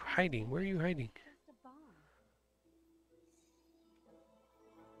 How are you hiding? Where are you hiding?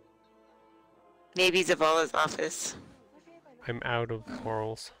 Maybe Zavala's office. I'm out of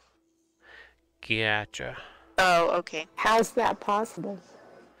morals. Gotcha. Oh, okay. How's that possible?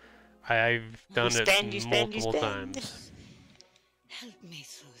 I've done You spend, you it spend, you multiple spend. times. Help me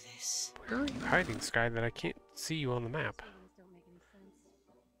through this. Where are you hiding, Sky, that I can't see you on the map? Don't make any sense.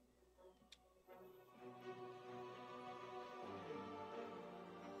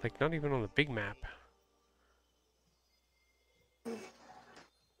 Like, not even on the big map.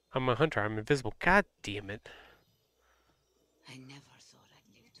 I'm a hunter. I'm invisible. God damn it. I never thought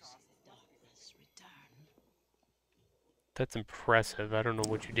I'd live to see the darkness return. That's impressive. I don't know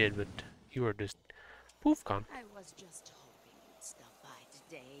what you did, but you are just poof gone. I was just hoping you'd stop by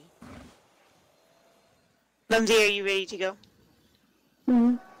today. Mumsy, are you ready to go?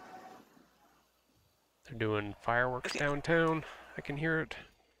 Mm-hmm. They're doing fireworks downtown. I can hear it.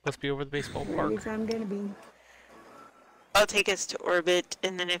 Must be over the baseball park. I'm gonna be. I'll take us to orbit,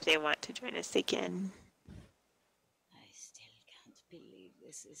 and then if they want to join us, they can. I still can't believe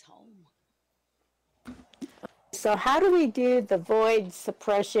this is home. So how do we do the void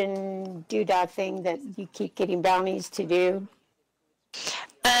suppression doodah thing that you keep getting bounties to do?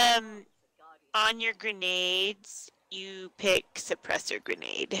 On your grenades, you pick suppressor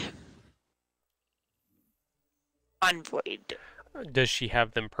grenade. On void. Does she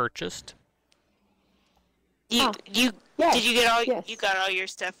have them purchased? You Yes, did you get all yes. you got all your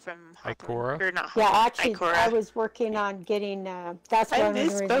stuff from Ikora? or not? Yeah, actually, Ikora. I was working on getting. That's one of the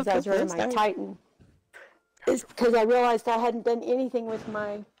reasons I was running my Titan. Is because I realized I hadn't done anything with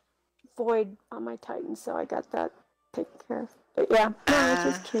my void on my Titan, so I got that taken care of. But yeah, no, I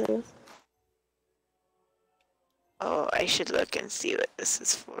was just curious. Oh, I should look and see what this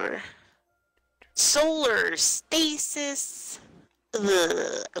is for. Solar stasis.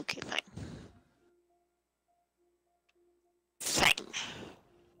 Ugh, okay, fine. Fine.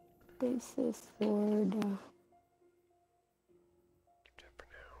 Basis sword.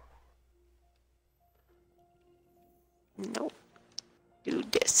 Nope. Do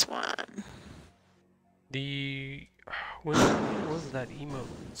this one. The when was that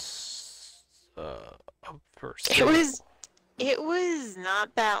emote? Up first. It was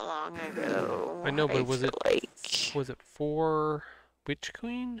not that long ago. I know, but was it like was it for Witch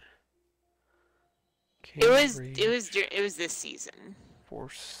Queen? it was this season.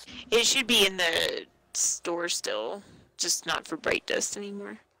 Force. It should be in the store still, just not for Bright Dust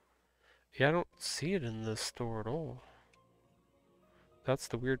anymore. Yeah, I don't see it in the store at all. That's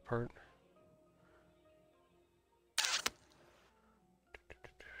the weird part.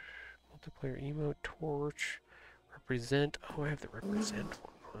 Multiplayer emote, torch, represent. Oh, I have the represent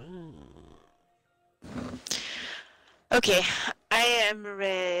one. Okay, I am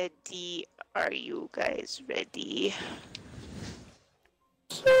ready. Are you guys ready?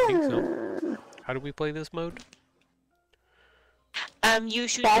 I think so. How do we play this mode? You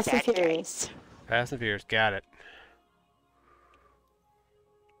shoot Fast the and bad Furious. guys. Fast and Furious, got it.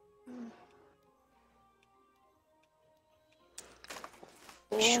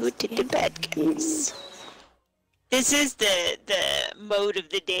 Shoot the bad guys. This is the mode of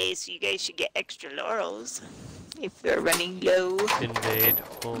the day, so you guys should get extra laurels if you're running low. Invade.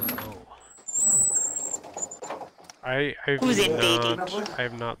 Oh no. Who's invading? I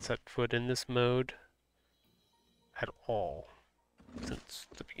have not set foot in this mode at all since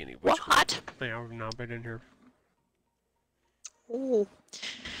the beginning. What? I've not been in here. Ooh.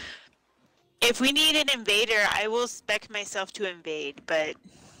 If we need an invader, I will spec myself to invade, but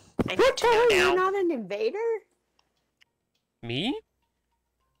I need to know now. You're not an invader? Me?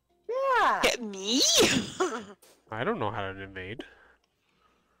 Yeah. Me? I don't know how to invade.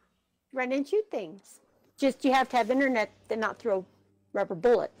 Run and shoot things. Just you have to have internet and not throw rubber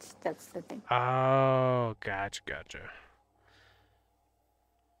bullets. That's the thing. Oh, gotcha.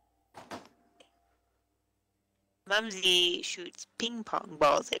 Mumsy shoots ping pong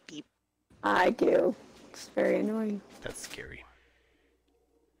balls at people. I do. It's very annoying. That's scary.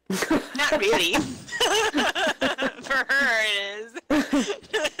 Not really. For her, it is.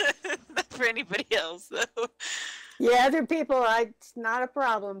 Not for anybody else, though. Yeah, other people, it's not a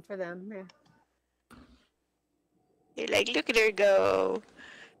problem for them. Yeah. They're like, look at her go.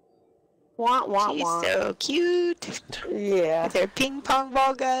 Wah, wah, She's wah. so cute. Yeah. With their ping pong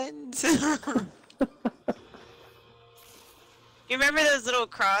ball guns. You remember those little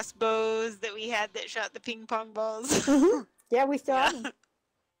crossbows that we had that shot the ping pong balls? Yeah, we still have them.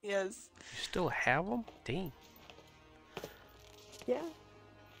 Yes. You still have them? Dang. Yeah.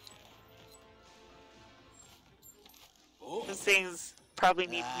 Those things probably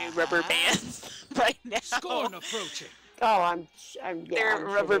need new rubber bands by now. Scorn approaching. Oh, I'm yeah, Their I'm sure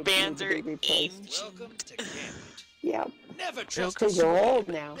rubber they need bands to are be replaced. Welcome to Gambit. Yeah. Never trust Because you're old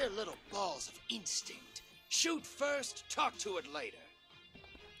now. They're little balls of instinct. Shoot first, talk to it later.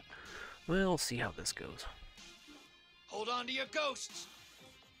 We'll see how this goes. Hold on to your ghosts.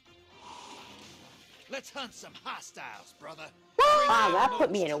 Let's hunt some hostiles, brother. Wow, that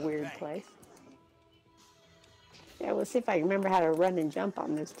put me in a weird place. Yeah, we'll see if I can remember how to run and jump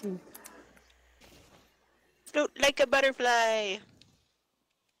on this too. Float like a butterfly.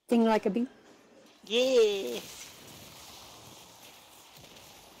 Sting like a bee. Yes.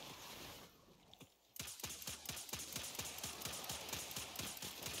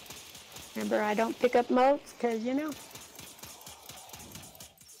 Remember, I don't pick up moats because, you know.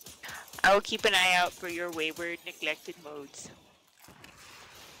 I will keep an eye out for your wayward, neglected modes.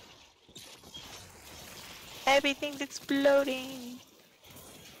 Everything's exploding.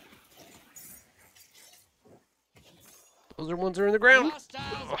 Those are ones that are in the ground.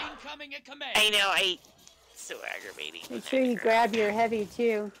 I know, so aggravating. Make sure you grab your heavy,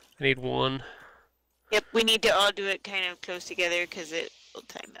 too. I need one. Yep, we need to all do it kind of close together because it will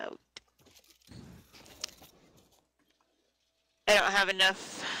time out. I don't have enough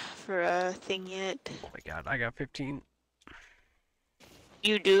for a thing yet. Oh my god, I got 15.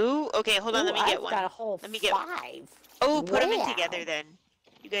 You do? Okay, hold on, Ooh, let me get I've one. got a whole Let me get 5. Oh, put them in Wow. together then.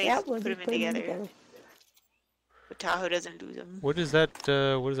 You guys Yep, put them in together. But Tahoe doesn't do them. What does that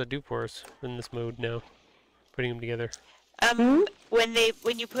do for us in this mode now? Putting them together.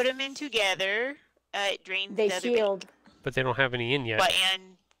 When you put them in together, it drains They the other shield. But they don't have any in yet. But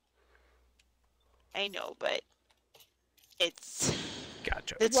I know, but it's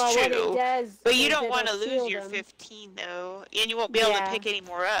Gotcha. That's Well, what true. it does But you is don't want to it'll lose shield your them. 15 though, and you won't be able to Yeah. pick any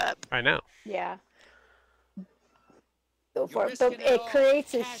more up. I know. Yeah. Go for it. But it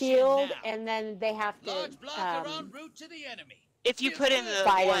creates a shield, and then they have to. If you put in the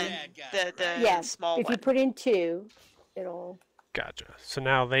Fight one, 'em. the Yeah. small If one. you put in 2, it'll. Gotcha. So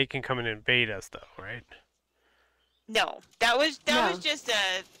now they can come and invade us, though, right? No, that was No. just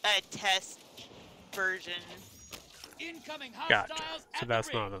a test version. Gotcha. So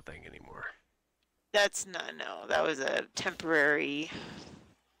that's not a thing anymore. That's not, no, that was a temporary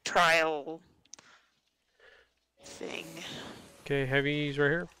trial thing. Okay, heavy's right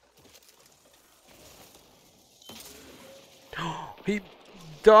here. He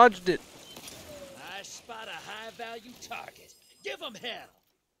dodged it. I spot a high-value target. Give him hell.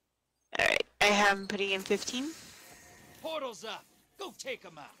 Alright, I have him putting in 15. Portal's up. Go take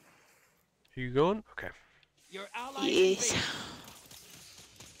him out. Are you going? Okay. Your allies Yes. invade.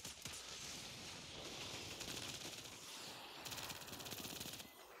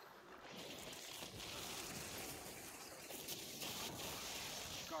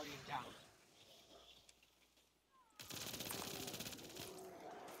 Guardian down.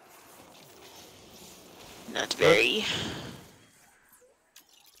 Not very.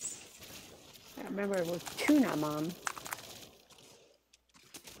 I remember it was tuna, Mom.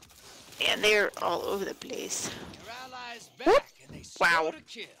 And they're all over the place. Your allies back, and they Wow. score to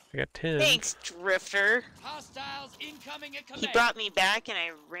kill. I got 10. Thanks, Drifter. Hostiles incoming at He command. brought me back and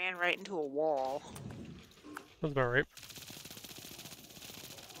I ran right into a wall. That's about right.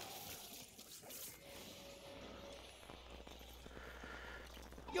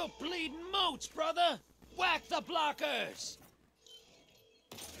 You're bleeding moats, brother. Whack the blockers.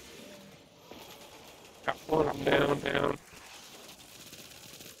 Got one down.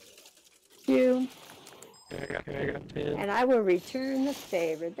 2. Okay, I got 10. And I will return the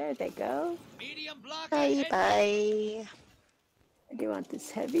favor. There they go. Medium blocker. Bye head- bye. I do want this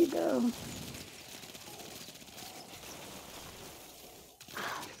heavy, though.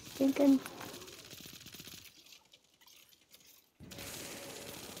 Thinking.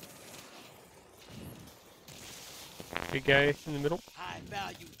 Big guy in the middle.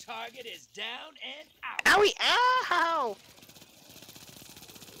 High-value target is down and out. Owie! Ow!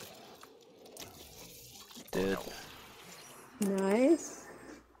 Dead. Nice.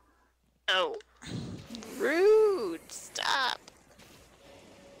 Oh. Rude. Stop.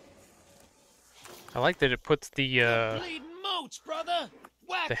 I like that it puts the Bleeding moats, brother.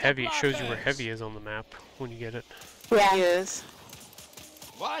 Whack the heavy. It shows you where blockers. heavy is on the map when you get it. Yeah. Yes.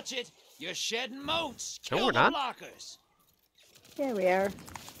 Watch it. You're shedding moats. No, Kill we're the not. blockers. There we are.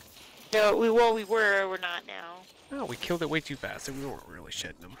 No, we were. We're not now. Oh, we killed it way too fast, and we weren't really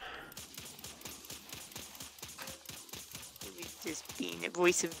shedding them. He was just being a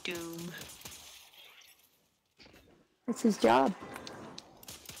voice of doom. That's his job.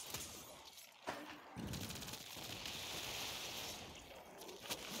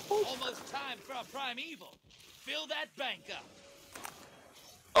 Almost time for a primeval. Fill that bank up.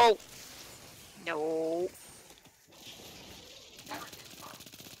 Oh. No.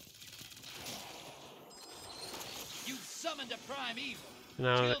 You summoned a primeval.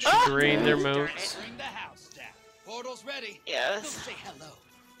 Now that Kill should the drain their darn moats. Bring the house down. Portal's ready. Go Yes. say hello.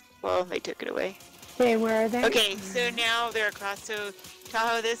 Well, they took it away. Okay, where are they? Okay, so now they're across. So,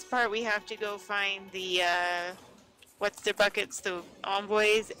 Tahoe, this part we have to go find the, what's their buckets? The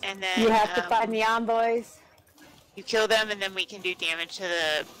envoys, and then... You have to find the envoys. You kill them, and then we can do damage to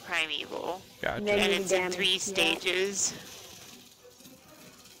the primeval. Gotcha. And it's in 3 stages.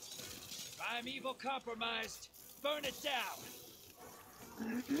 Primeval compromised. Burn it down.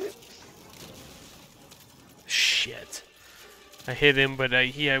 Shit. I hit him, but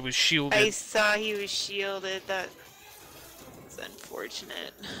I was shielded. I saw he was shielded. That's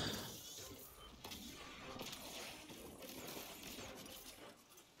unfortunate.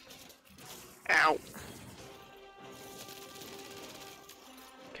 Ow.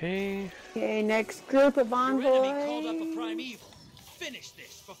 Okay. Okay, next group of Your enemy called up a envoys. primeval. Finish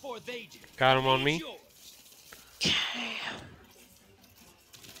this before they do. Got him on me. It's yours. Okay.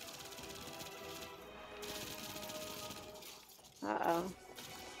 Uh-oh.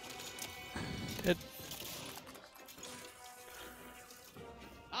 Dead.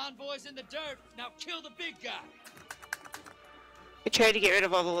 Envoys in the dirt. Now kill the big guy. I tried to get rid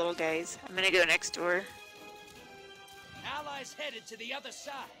of all the little guys. I'm gonna go next door. Allies headed to the other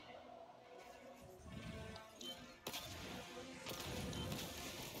side.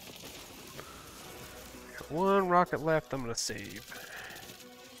 Got 1 rocket left. I'm gonna save.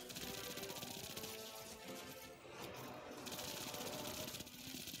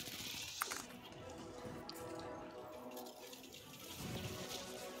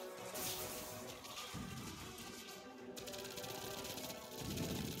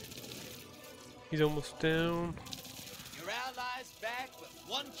 He's almost down. Your allies back with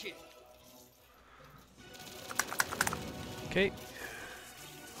 1 kill. Okay.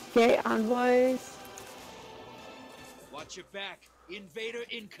 Okay, envoys. Watch your back. Invader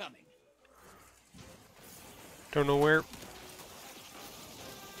incoming. Don't know where.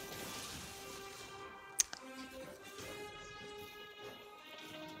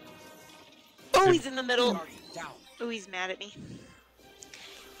 Oh, he's in the middle. Oh, he's mad at me.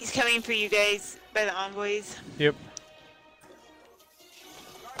 He's coming for you guys by the envoys. Yep.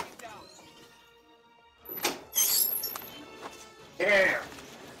 Hey,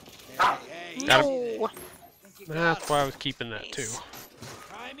 Got him. No. That's why I was keeping that Nice. too.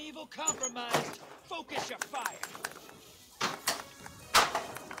 Primeval compromised. Focus your fire.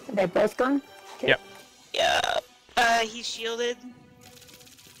 Are they both gone? Okay. Yep. Yeah. He's shielded.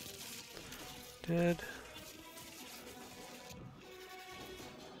 Dead.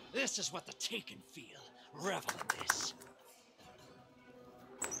 This is what the Taken feel. Revel in this.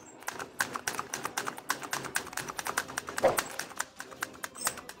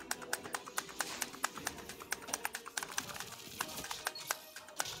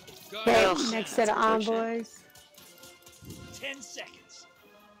 Okay, next set of envoys. 10 seconds.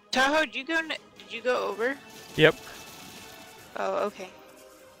 Tahoe, did you go over? Yep. Oh, okay.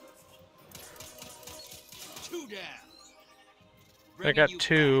 2 down. I got Bringing you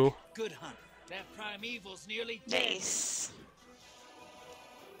 2. back. Good hunt. That primeval's nearly dead. Nice.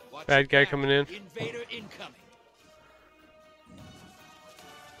 Watch Bad your guy back. coming in. Invader incoming.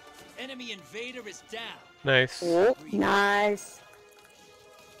 Enemy invader is down. Nice. Oh, nice.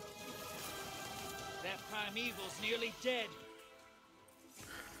 That primeval's nearly dead.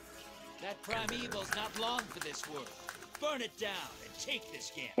 That primeval's not long for this world. Burn it down and take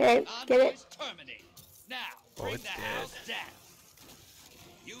this game. Okay, get it. Envoys terminated. Now, Oh, bring it's the dead. house down.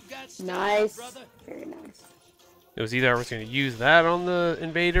 You got style, Nice. brother. Very nice. It was either I was going to use that on the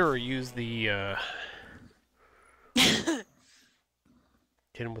invader or use the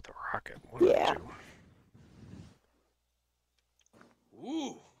hit him with a rocket. One of the Yeah. two.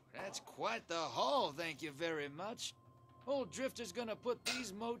 Ooh, that's quite the haul, thank you very much. Old Drifter's gonna put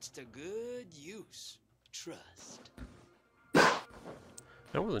these moats to good use. Trust. That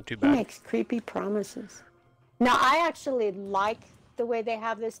wasn't too He bad. makes creepy promises. Now, I actually like the way they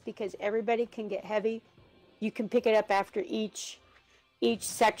have this because everybody can get heavy. You can pick it up after each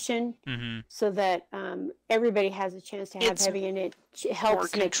section, so that everybody has a chance to have It's heavy, and it More helps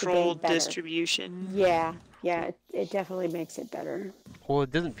make the game controlled better. distribution. Yeah, it definitely makes it better. Well,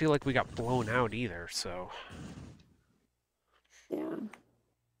 it doesn't feel like we got blown out either, so. Yeah.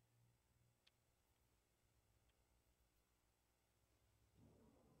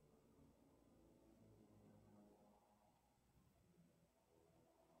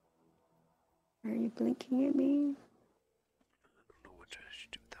 Are you blinking at me? I don't know what I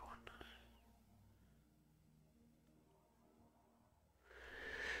should do with that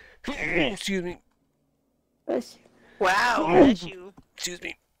one. Excuse me. Bless you. Wow, bless you. Excuse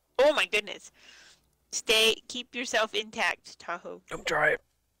me. Oh my goodness. Keep yourself intact, Tahoe. I'm trying.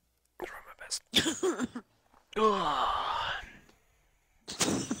 I'm trying my best. Ugh.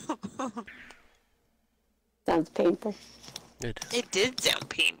 Sounds painful. It is. It did sound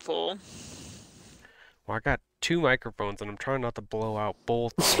painful. Well, I got 2 microphones, and I'm trying not to blow out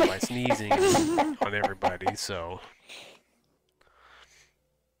both of them by sneezing on everybody, so...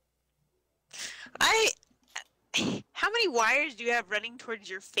 How many wires do you have running towards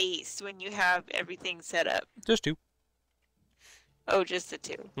your face when you have everything set up? Just 2. Oh, just the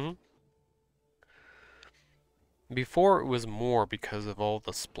 2. Mm-hmm. Before it was more because of all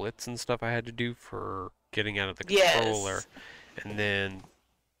the splits and stuff I had to do for getting out of the controller. And then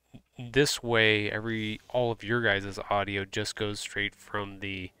this way, all of your guys' audio just goes straight from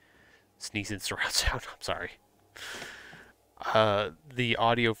the sneeze and surround sound. I'm sorry. The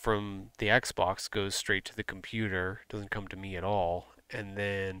audio from the Xbox goes straight to the computer, doesn't come to me at all. And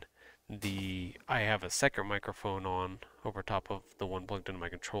then I have a second microphone on over top of the one plugged into my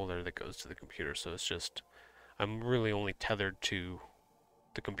controller that goes to the computer. So it's just, I'm really only tethered to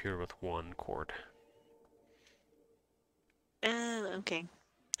the computer with one cord. Okay.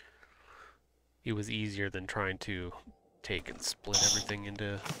 It was easier than trying to take and split everything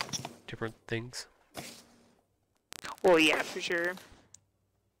into different things. Well, yeah, for sure.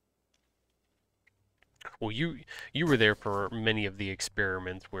 Well, you were there for many of the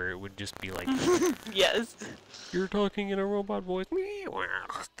experiments where it would just be like, yes. You're talking in a robot voice. You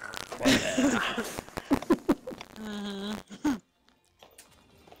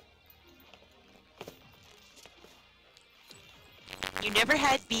never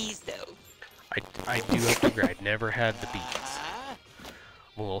had bees, though. I do have to agree, I never had the bees. I'm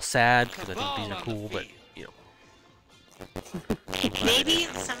a little sad because I think bees are cool, but, you know. Maybe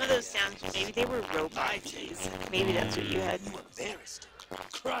some of those sounds, maybe they were robot bees. Maybe that's what you had. Embarrassed.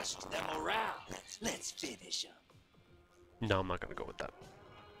 Crushed their morale. Let's finish them. No, I'm not going to go with that.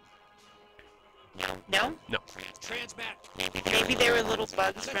 No? No. Maybe they were little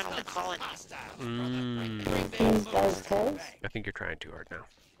bugs from the colony. I think you're trying too hard now.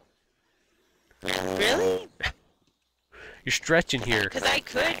 Really? You're stretching here. Because I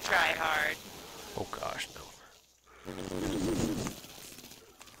could try hard. Oh gosh, no.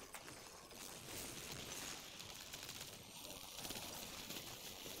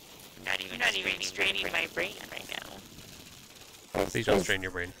 You're not even straining my brain right now. Please don't strain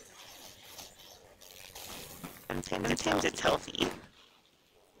your brain. Sometimes it's healthy.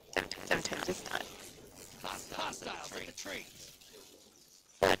 Sometimes it's not. Hostiles in the trees.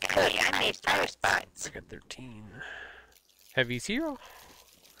 Look, I made 5 spots. I got 13. Heavy 0.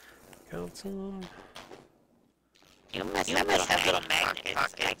 Count some. You must have little magnet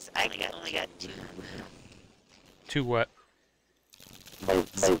pockets. I only got 2. 2 what?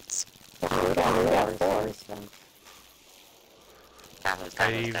 Boats.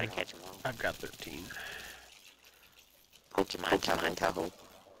 I've got 13. Pokemon Tahoe.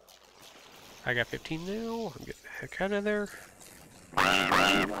 I got 15 now. I'm getting the heck out of there.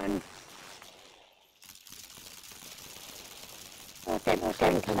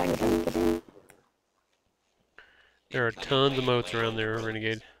 There are tons of moats around there,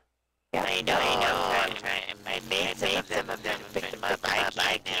 Renegade. I know. I'm trying. I made some of them to pick them up.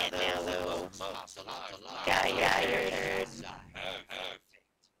 I can't now, though. Yeah, you're a nerd.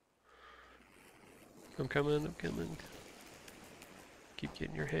 I'm coming. Keep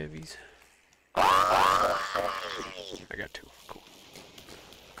getting your heavies. I got 2. Cool.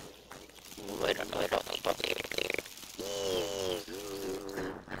 I don't know.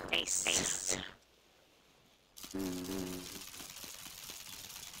 Nice.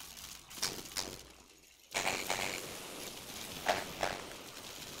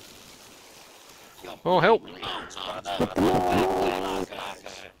 Oh, help!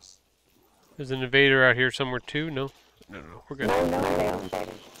 There's an invader out here somewhere too? No, we're good.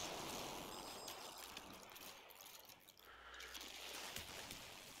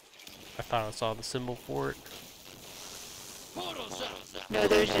 I thought I saw the symbol for it. No,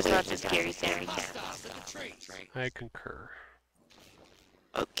 there's just lots of scary sounds. I concur.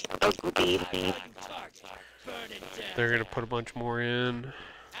 Okay. They're gonna put a bunch more in.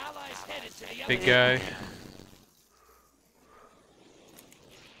 Big guy.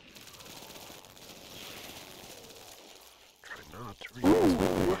 Try not to read this.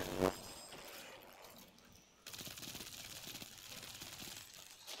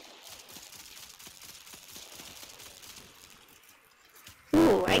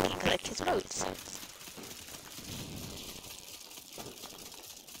 Ooh, I can collect his moats.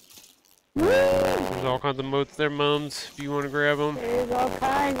 There's all kinds of moats there, Mums, if you want to grab them. There's all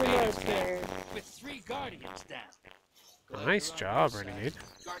kinds of moats there. With 3 guardians down. Nice job, Renegade.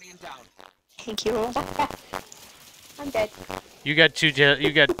 Guardian down. Thank you. I'm dead. You got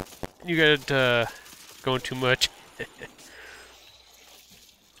going too much.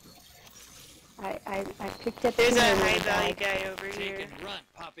 I picked up. There's two a and I high value died. guy over here. Take and run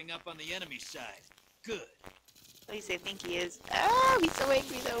popping up on the enemy side. Good. At least I think he is. Ah, he's so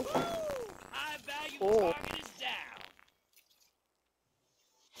angry though. High value Oh. target is down.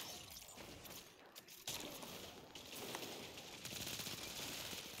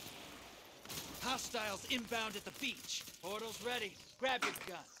 Hostiles inbound at the beach. Portal's ready. Grab your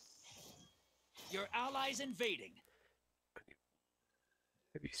gun. Your allies invading.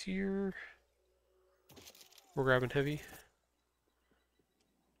 Heavy's here. We're grabbing heavy.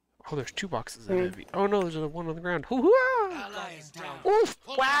 Oh, there's 2 boxes of heavy. Oh no, there's one on the ground. Hoo-hoo-ah! Allies down. Oof!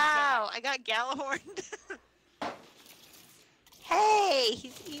 Wow! I got Galahorned. Hey,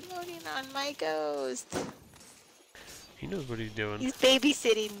 he's emoting on my ghost. He knows what he's doing. He's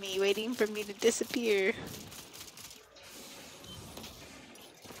babysitting me, waiting for me to disappear.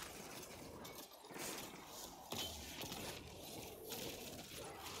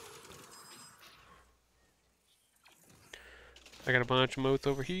 I got a bunch of motes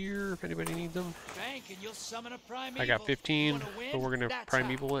over here if anybody needs them. Bank and you'll summon a primeval. I got 15, Wanna win? but we're gonna That's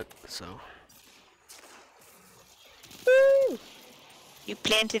primeval it, so. Woo! You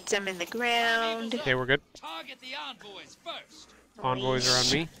planted some in the ground. Okay, we're good. Target the envoys first. Envoys are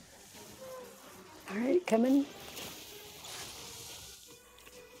on me. Alright, coming.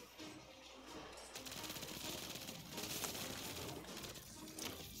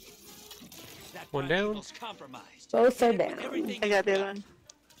 That One down. primeval's compromised. Both are Hit it with down. everything I got you've the other one.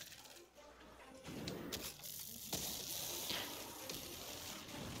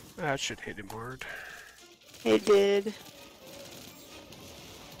 That should hit him hard. It did.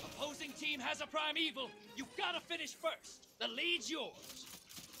 Opposing team has a primeval. You gotta finish first. The lead's yours.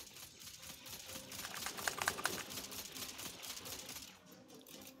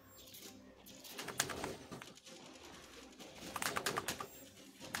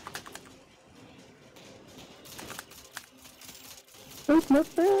 Where's my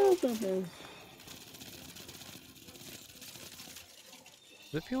brother?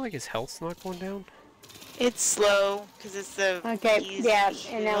 Does it feel like his health's not going down? It's slow because it's the Okay, yeah, you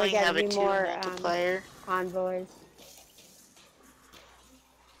and now we only gotta have a be 2 more multiplier. envoys.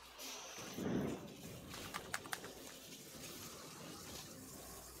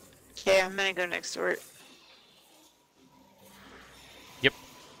 Okay, I'm gonna go next door. Yep.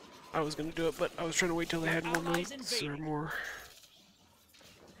 I was gonna do it, but I was trying to wait till they had more motes or more.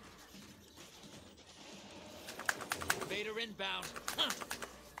 Vader inbound. Huh.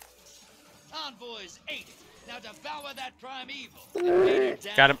 Envoys ate it. Now devour that primeval. Vader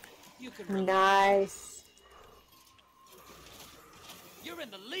down. Got him. You can relax. Nice. You're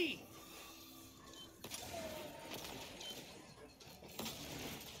in the lead.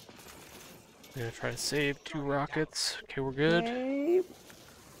 I'm gonna try to save 2 rockets. Okay, we're good. Okay.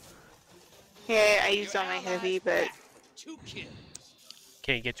 Okay, I used all my heavy, but 2 kills.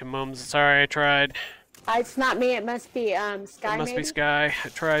 Can't get your mums. Sorry, I tried. It's not me, it must be Sky It must maybe? be Sky. I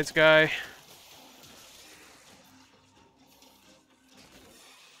tried Sky.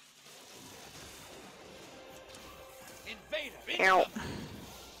 Invader ow. inbound.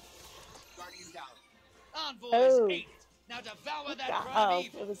 Envoys Oh. ate it. Now devour that Oh,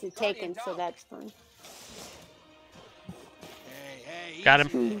 primeval. it was a taken, so that's fun. Hey, hey. Got easy.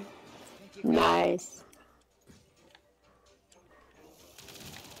 him. Nice.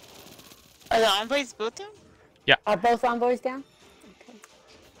 Are the envoys both down? Are both envoys down? Okay.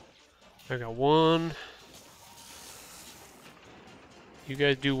 I got 1. You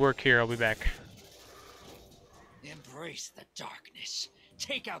guys do work here. I'll be back. Embrace the darkness.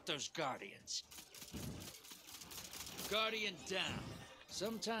 Take out those guardians. Guardian down.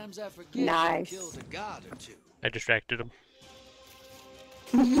 Sometimes I forget Nice. you killed a god or 2. I distracted him.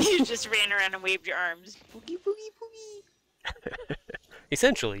 You just ran around and waved your arms. Boogie, boogie, boogie.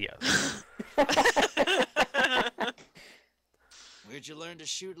 Essentially, yes. Where'd you learn to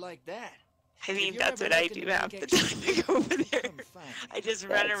shoot like that? I mean, If you're that's ever what I looking do to half make the time extra I go over there. come find me. I just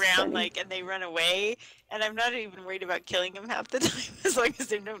run That's around funny. like, and they run away, and I'm not even worried about killing them half the time as long as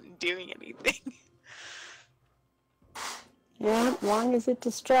they're not doing anything. Yeah, as long as it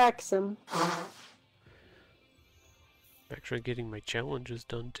distracts them. Actually getting my challenges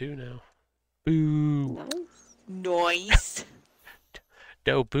done too now. Boo. Nice. Noise.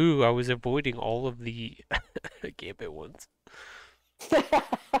 No, boo. I was avoiding all of the Gambit ones.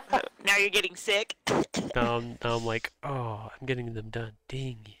 Now you're getting sick. Now I'm like, oh, I'm getting them done.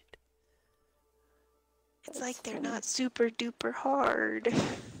 Dang it. It's like they're not super duper hard.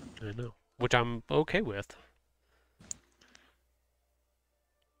 I know. Which I'm okay with.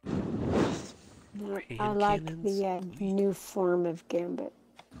 I like Hand the new form of Gambit.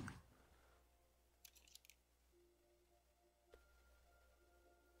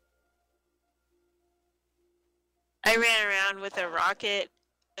 I ran around with a rocket,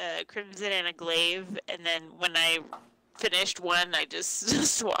 crimson, and a glaive, and then when I finished one, I just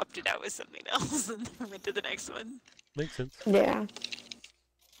swapped it out with something else and then went to the next one. Makes sense. Yeah.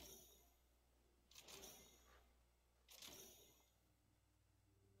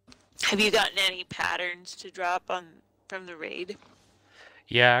 Have you gotten any patterns to drop from the raid?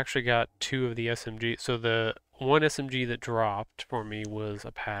 Yeah, I actually got 2 of the SMG. So the one SMG that dropped for me was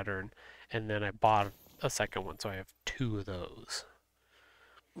a pattern, and then I bought a second one, so I have 2 of those.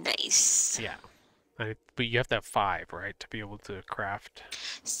 Nice. Yeah. But you have to have 5, right, to be able to craft?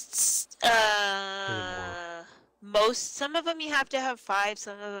 Some of them you have to have 5,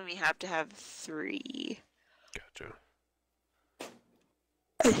 some of them you have to have 3. Gotcha.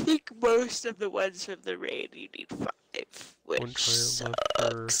 I think most of the ones from the raid you need 5, which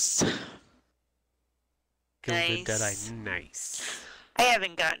sucks. Gilded Deadeye, nice. I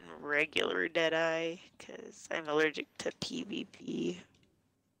haven't gotten regular Deadeye because I'm allergic to PvP.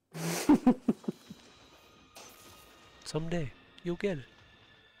 Someday you'll get it.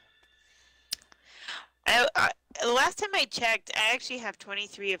 The last time I checked, I actually have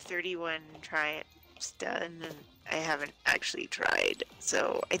 23 of 31 triumphs done, and I haven't actually tried.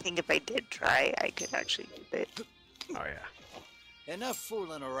 So I think if I did try, I could actually do it. Oh yeah. Enough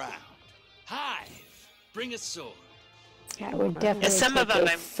fooling around. Hive, bring a sword. Yeah, we definitely. Some of them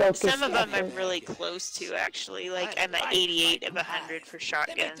I'm effort. really close to actually. Like I'm at 88 of 100 for They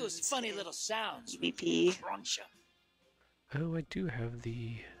shotguns. make those funny little sounds. PvP. Crunch 'em. Oh, I do have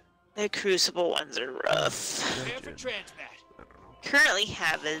the... The Crucible ones are rough. Prepare for transmat. Currently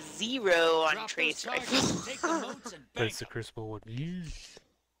have a 0 on Drop Trace those targets, Rifle. take the moats and But bang it's the Crucible one. Yes.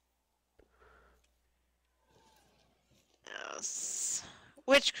 Yes.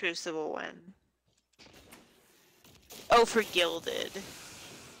 Which Crucible one? Oh, for Gilded.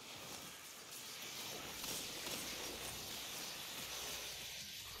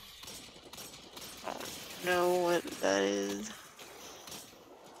 I don't know what that is.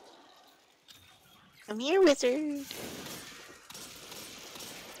 Come here, wizard.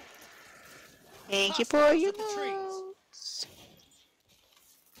 Thank you for your notes.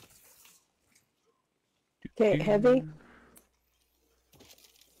 Okay, heavy.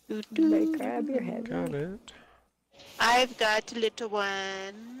 They grab your heavy. Got it. I've got a little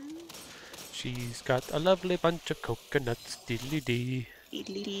one. She's got a lovely bunch of coconuts. Diddly dee.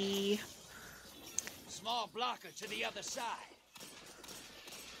 Diddly. Small blocker to the other side.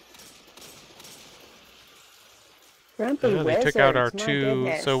 Grumpy They took out our wizards, my 2,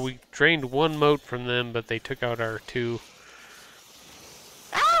 goodness. so we drained 1 moat from them, but they took out our 2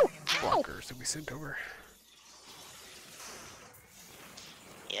 blockers that we sent over.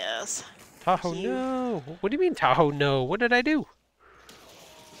 Yes. Tahoe, no! What do you mean, Tahoe, no? What did I do?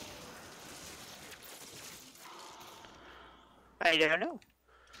 I don't know.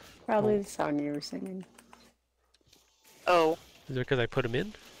 Probably the song you were singing. Oh. Is it because I put them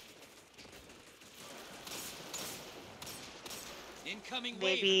in?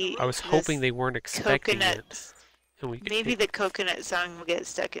 Maybe I was hoping they weren't expecting coconut. it. And we, Maybe the coconut song will get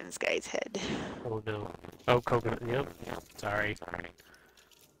stuck in Sky's head. Oh no. Oh, coconut, yep. Sorry.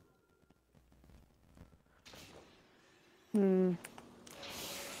 Hmm.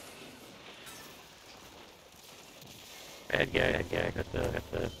 Bad guy, got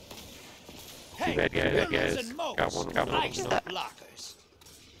the... Two bad guys. Got one. Blockers.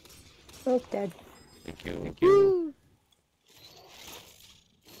 Both dead. Thank you.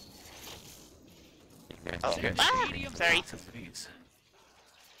 Oh, sorry.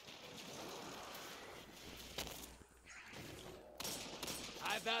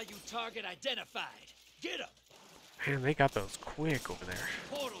 High value target identified. Get him. Man, they got those quick over there.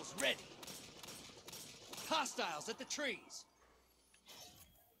 Portals ready. Hostiles at the trees.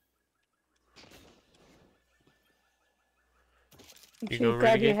 You Did going you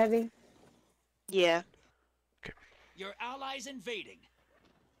grab ready your again? heavy? Yeah. Your allies invading.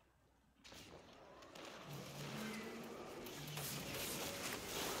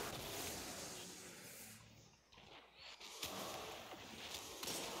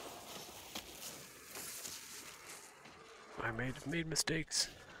 I made mistakes.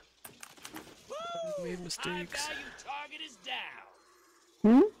 I made mistakes. High value target is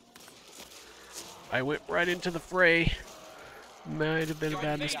down. I went right into the fray. Might have been a Your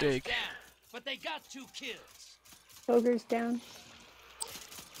bad invaders mistake. down, but they got 2 kills. Ogre's down.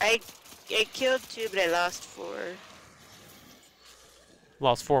 I killed 2, but I lost 4.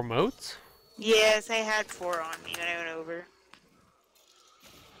 Lost 4 moats? Yes, I had 4 on me when I went over.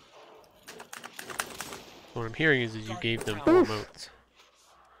 What I'm hearing is you gave them 4 moats.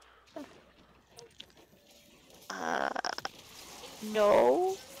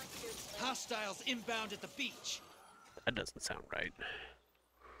 No. Hostiles inbound at the beach. That doesn't sound right.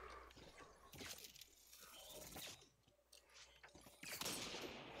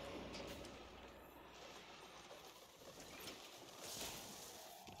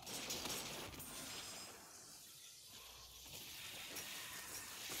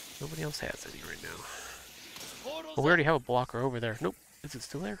 Nobody else has any right now. Portals Oh, we already have a blocker over there. Nope. Is it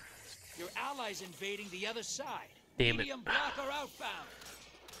still there? Your allies invading the other side. Damn it. Medium blocker outbound.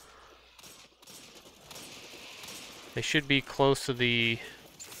 They should be close to the...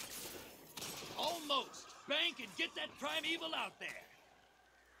 Almost. Bank and get that primeval out there.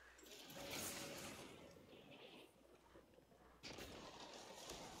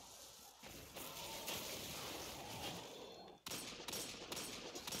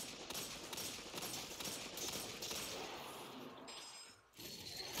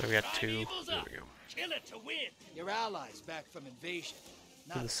 Oh, we got two. There we go. Kill it to win. Your allies back from invasion.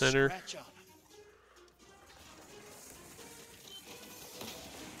 Not In the a center. scratch on 'em.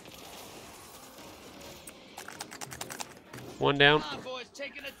 One down. Boys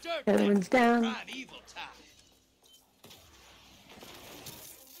taking a dirt The other one's down. primeval time.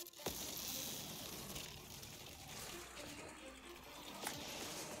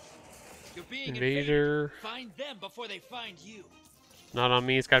 You're being Invader. Find them before they find you. Not on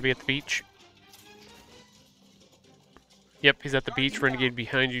me. It's got to be at the beach. Yep, he's at the beach. Renegade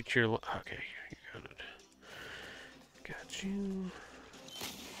behind you to your left. Okay, you got it. Got you.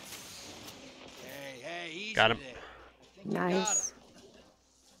 Hey, easy Got him. there. I think you got Nice. 'em.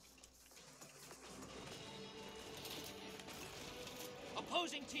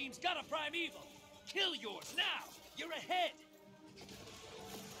 Opposing team's got a primeval. Kill yours now. You're ahead.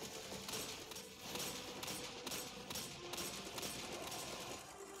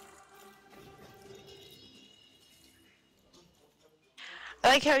 I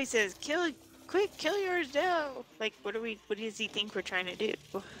like how he says, quick, kill yours now. Like, what does he think we're trying to do?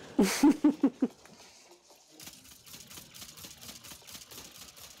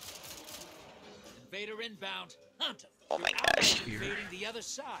 Invader inbound. Hunt 'em. Oh my Your allies gosh. invading the other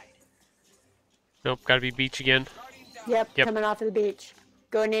side. Nope, got to be beach again. Yep, Yep. coming off of the beach.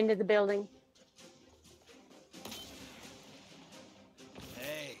 Going into the building.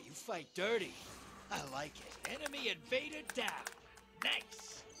 Hey, you fight dirty. I like it. Enemy invader down.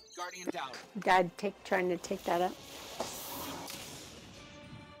 Nice. Guardian down. Dad trying to take that up.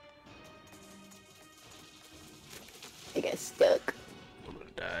 I got stuck. I'm gonna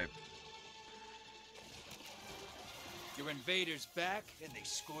die. Your invaders back, and they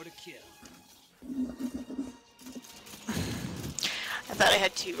scored a kill. I thought I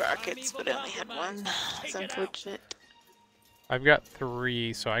had 2 rockets, but I only had 1. It's unfortunate. I've got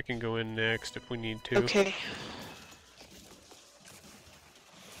 3, so I can go in next if we need to. Okay.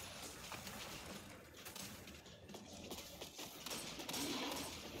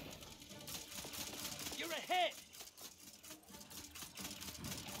 You're ahead.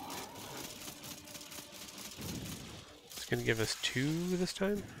 It's gonna give us 2 this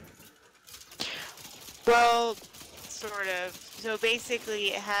time. Well, sort of. So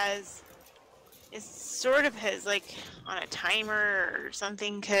basically it sort of has like on a timer or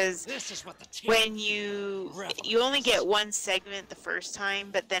something, because when you only get 1 segment the first time,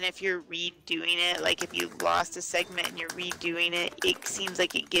 but then if you're redoing it, like if you lost a segment and you're redoing it, it seems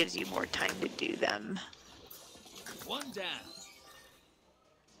like it gives you more time to do them. 1 down.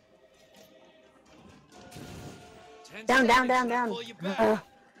 10 Down, down, seconds down, to down. pull you back.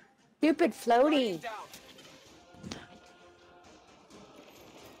 Stupid floaty.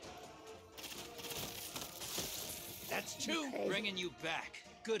 That's 2, bringing you back.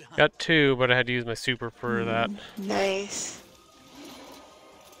 Good hunt. Got 2, but I had to use my super for that. Nice.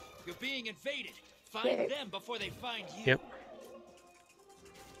 You're being invaded. Find them before they find you. Yep.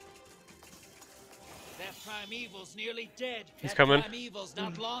 That primeval's nearly dead. He's that coming. Primeval's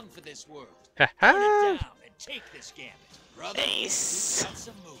not long for this world. Ha Burn it ha! down and take this gambit. Brother, Nice. you've got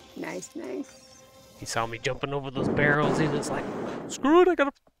some moves. Nice, nice. He saw me jumping over those barrels. He was like, "Screw it! I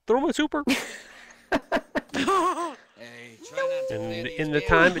gotta throw my super." Hey, try not to And play these in the games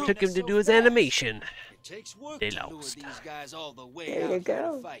time it took him to so do his fast. animation, It takes work they to lure lost. these guys all the way There out you here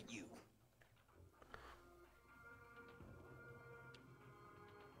go. to fight you.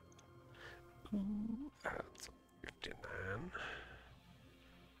 That's 59.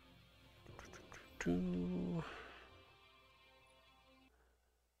 2.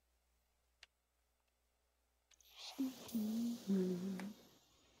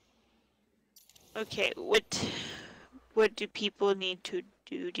 Okay, what do people need to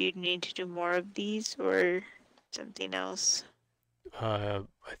do? Do you need to do more of these, or something else? I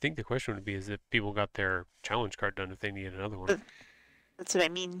think the question would be is if people got their challenge card done if they need another one. That's what I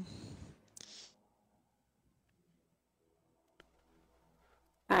mean.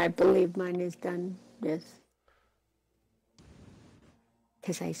 I believe mine is done, yes.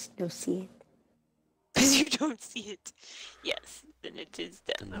 Because I still see it. Because you don't see it. Yes, then it is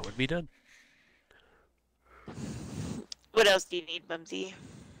done. And that would be done. What else do you need, Bumsy?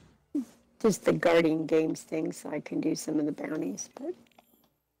 Just the guarding games thing so I can do some of the bounties, but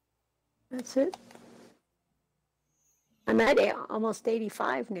that's it. I'm at almost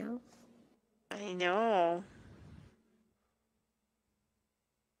 85 now. I know.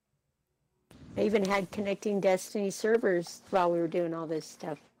 I even had connecting Destiny servers while we were doing all this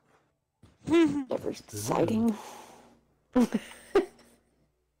stuff. Never exciting. All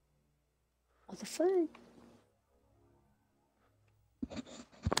the fun.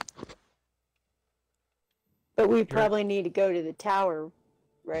 But we probably need to go to the tower,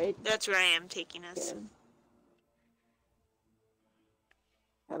 right? That's where I am taking us. Yeah.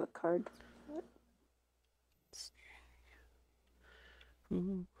 Have a card.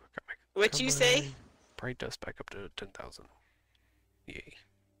 Ooh, What'd you say? Bright dust back up to 10,000. Yay.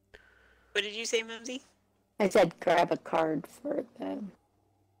 What did you say, Mumsy? I said grab a card for the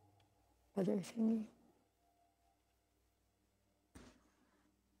other thingy.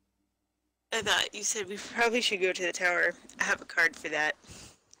 I thought you said we probably should go to the tower. I have a card for that.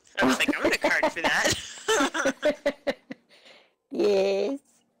 I was like, I want a card for that. Yes.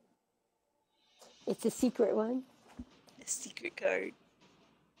 It's a secret one. A secret card.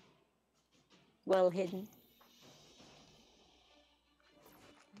 Well hidden.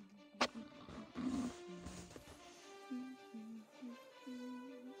 I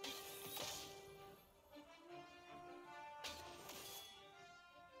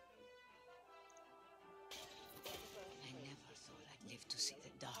never thought I'd live to see the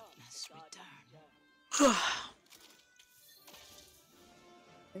darkness return.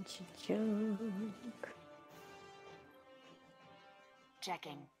 It's a joke.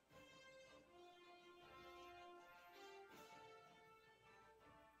 Checking.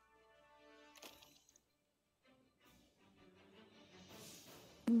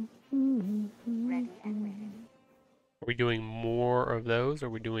 Ready and ready. Are we doing more of those or are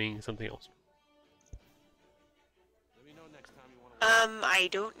we doing something else? I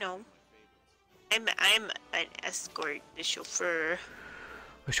don't know. I'm an escort, the chauffeur.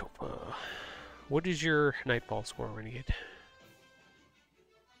 The chauffeur. What is your Nightball score, Renegade?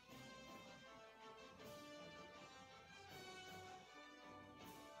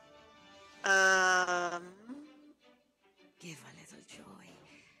 Give a little joy.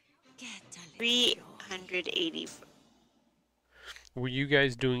 Get a little 380. Were you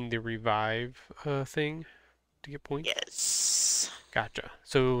guys doing the revive thing to get points? Yes. Gotcha.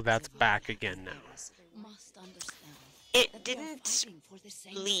 So that's back again now. Must understand. It didn't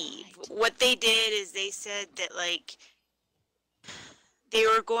leave. What they did is they said that, like, they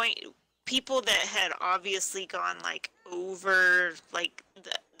were going... People that had obviously gone, like, over, like,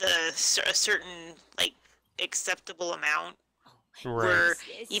 a certain, like, acceptable amount were,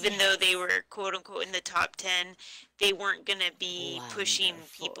 even though they were quote-unquote in the top 10, they weren't going to be pushing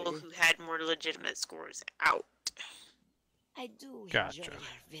people who had more legitimate scores out. I do Gotcha. enjoy your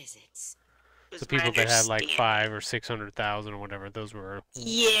visits. So people that had like 500 or 600,000 or whatever, those were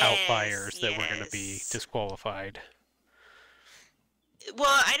outliers that were going to be disqualified.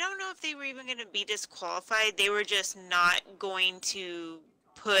 Well, I don't know if they were even going to be disqualified. They were just not going to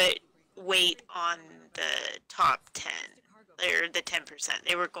put weight on the top 10 or the 10%.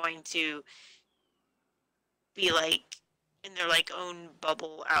 They were going to be like in their like own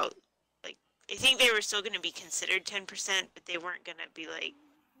bubble out. Like I think they were still going to be considered 10%, but they weren't going to be like,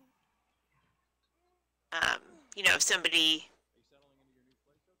 you know, if somebody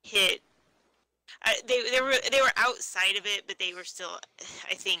hit. They were outside of it, but they were still,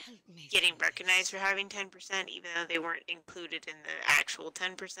 I think, getting recognized for having 10%, even though they weren't included in the actual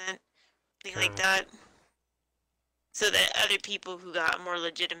 10%, thing like that. So that other people who got more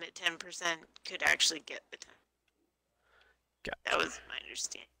legitimate 10% could actually get the 10. That was my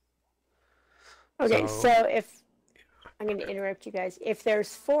understanding. Okay, so if I'm going to interrupt you guys, if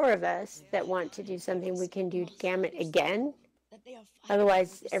there's 4 of us that want to do something, we can do Gamut again.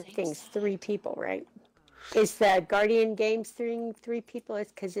 Otherwise, everything's 3 people, right? Is the Guardian Games 3 people?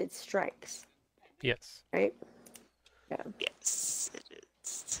 It's because it strikes. Yes. Right? Yeah. Yes, it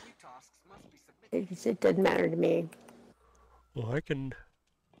is. It doesn't matter to me. Well,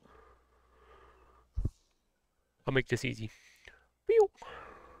 I'll make this easy.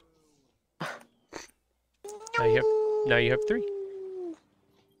 Now you have 3.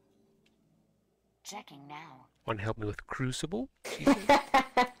 Checking now. Want to help me with Crucible?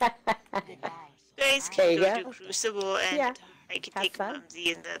 Guys can go to Crucible and I can take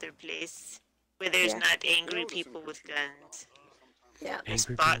Mumsy in the other place where there's not angry people with guns. Yeah. There's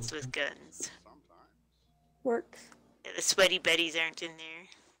bots with guns. Works. Yeah, the sweaty Betties aren't in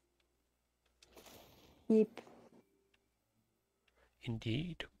there. Yep.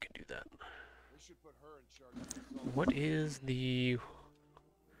 Indeed, we can do that. What is the...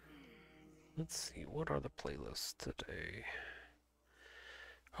 Let's see, what are the playlists today?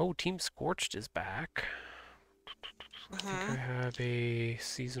 Oh, Team Scorched is back. I think I have a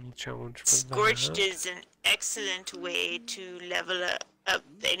seasonal challenge for Scorched that. is an excellent way to level up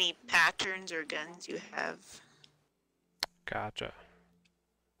any patterns or guns you have. Gotcha.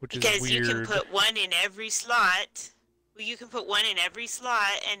 Which Because is weird. you can put one in every slot. Well, you can put one in every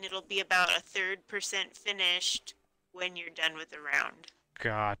slot, and it'll be about a 3% finished when you're done with the round.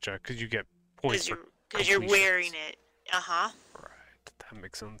 Gotcha, because you get points for Because you're wearing it. Right, that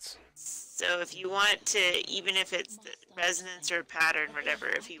makes sense. So if you want to, even if it's the resonance or pattern, whatever,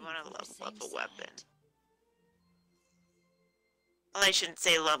 if you want to level up a weapon. Well, I shouldn't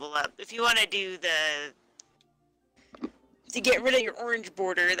say level up. If you want to do to get rid of your orange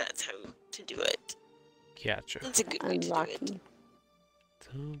border, that's how to do it. Gotcha. That's a good way to do it.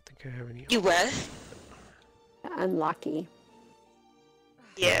 Don't think I have any. You what? Unlucky.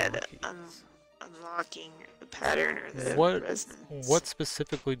 Yeah, the unlocking the pattern or the resonance. What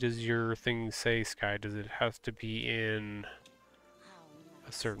specifically does your thing say, Sky? Does it have to be in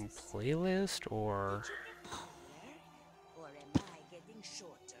a certain playlist or? Or am I getting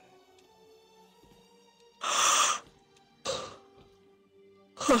shorter?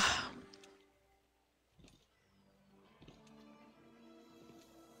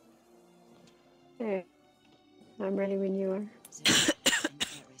 Hey, I'm ready when you are.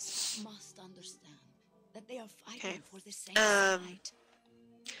 Must understand that they are fighting for the same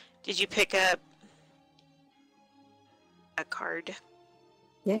Did you pick up a card?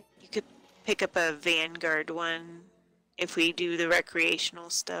 Yeah. You could pick up a Vanguard one if we do the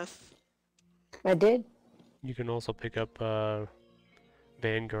recreational stuff. I did. You can also pick up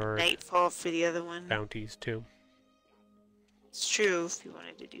Vanguard Nightfall for the other one. bounties too. It's true if you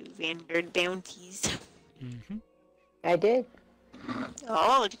wanted to do Vanguard bounties. Mm-hmm. I did.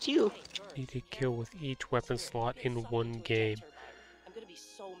 Oh, look at you. Need a kill with each weapon slot in one game. I'm gonna be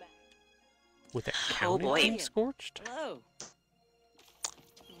so mad. With that counting boy. being Scorched? Hello.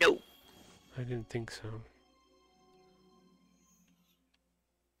 No. I didn't think so.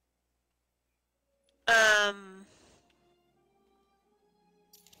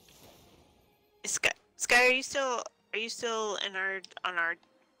 Sky, are you still on our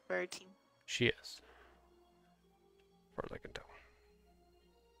team? She is. As far as I can tell.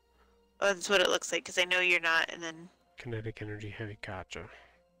 Oh, that's what it looks like, because I know you're not, and then... Kinetic energy heavy, gotcha.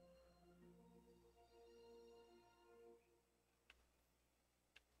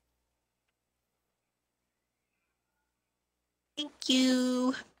 Thank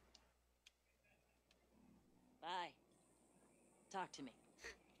you. Bye. Talk to me.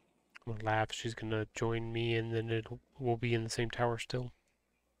 I'm gonna laugh. She's gonna join me, and then we'll be in the same tower still.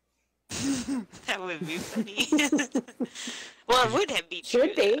 That would be funny. Well, it would have been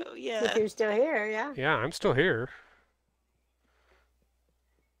Should true, be. though, yeah. If you're still here, yeah. Yeah, I'm still here.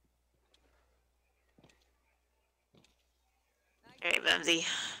 Alright, Bumsy.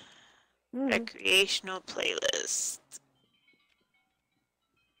 Recreational playlist.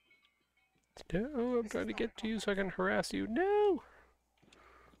 No, I'm trying to get to you so I can harass you. No!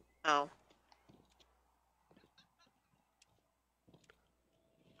 Oh.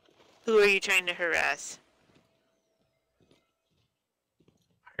 Who are you trying to harass?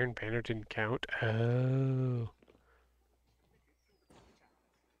 Iron Banner didn't count. Oh.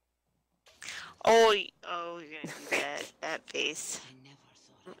 Oh, you're gonna do that face.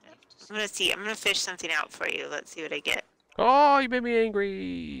 I'm gonna see. I'm gonna fish something out for you. Let's see what I get. Oh, you made me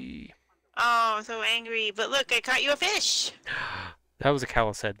angry. Oh, I'm so angry. But look, I caught you a fish. That was a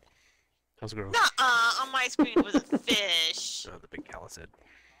callus head. That was gross. Nuh-uh, on my screen was a fish. Oh, the big callus head.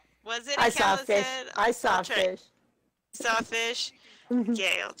 Was it I a saw a callus fish. head? I saw a I'll try. fish. Saw a fish?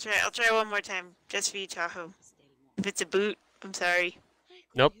 Okay, I'll try one more time, just for you, Tahoe. If it's a boot, I'm sorry.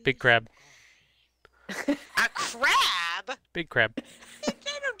 Nope, big crab. A crab? Big crab. I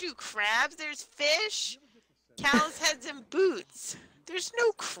don't do crabs. There's fish, callus heads, and boots. There's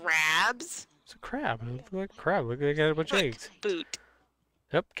no crabs. It's a crab. It looks like a crab. Look, they got a bunch of eggs. Boot.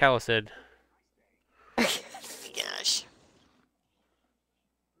 Yep, callus head. Gosh.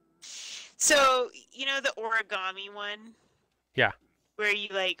 So, you know the origami one? Yeah. Where you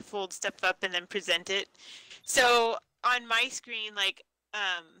like fold stuff up and then present it. So on my screen, like,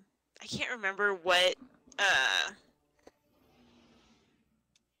 I can't remember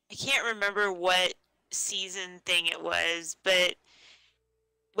what season thing it was, but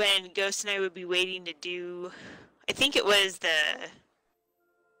when Ghost and I would be waiting to do, I think it was the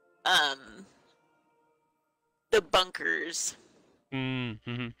bunkers.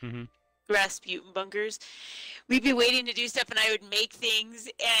 Rasputin bunkers. We'd be waiting to do stuff, and I would make things,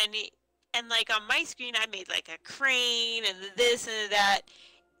 and like on my screen, I made like a crane and this and that,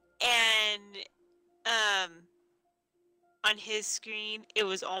 and on his screen, it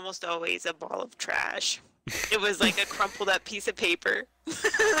was almost always a ball of trash. It was like a crumpled up piece of paper.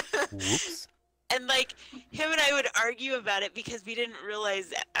 Whoops. And like him and I would argue about it because we didn't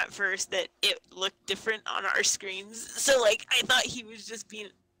realize at first that it looked different on our screens. So like I thought he was just being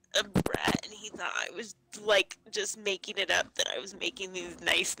a brat, and he thought I was like just making it up that I was making these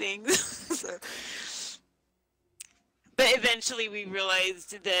nice things. So, but eventually we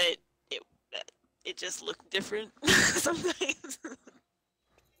realized that it just looked different sometimes.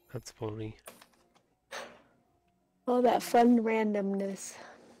 That's funny. All that fun randomness.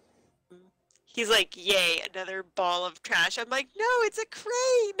 He's like, yay, another ball of trash. I'm like, no, it's a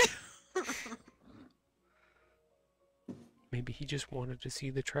crane. Maybe he just wanted to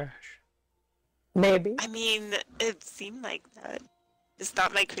see the trash. Maybe. I mean, it seemed like that. Just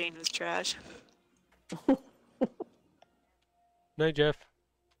thought my crane was trash. Night, Jeff.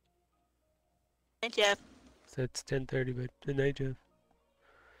 Hi, Jeff. So it's 10:30, but good night, Jeff.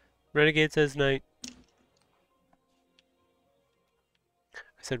 Renegade says night.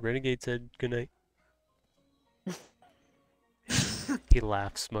 I said Renegade said good night. He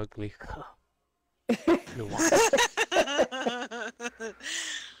laughed smugly. No wonder.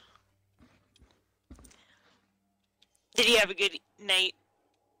 Did he have a good night?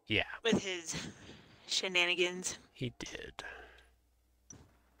 Yeah. With his shenanigans? He did.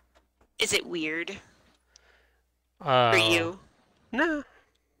 Is it weird? For you? No.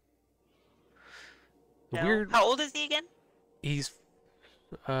 No? Weird. How old is he again? He's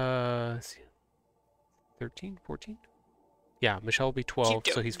 13, 14? Yeah, Michelle will be 12,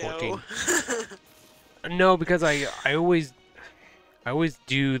 so he's 14. No, because I always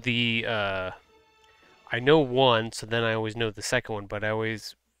do the I know one, so then I always know the second one, but I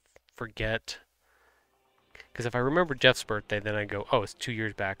always forget. Because if I remember Jeff's birthday, then I go, oh, it's 2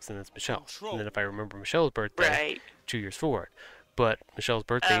 years back, so then it's Michelle's. And then if I remember Michelle's birthday, 2 years forward. But Michelle's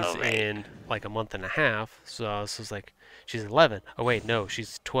birthday's in like a month and a half, so it's like, she's 11. Oh wait, no,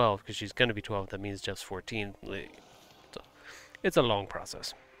 she's 12, because she's going to be 12. That means Jeff's 14. So it's a long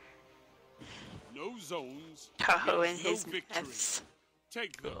process. No zones. Tahoe and his mess.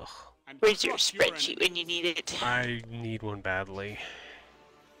 Take them. Where's your spreadsheet when you need it? I need one badly.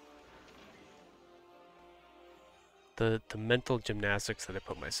 The mental gymnastics that I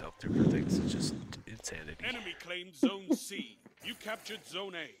put myself through for things is just insanity. Enemy claimed Zone C. You captured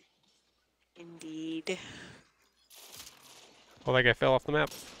Zone A. Indeed. Oh, that guy fell off the map.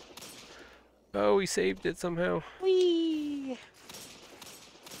 Oh, he saved it somehow. Whee!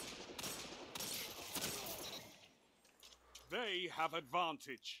 They have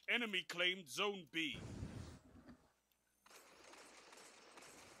advantage. Enemy claimed Zone B.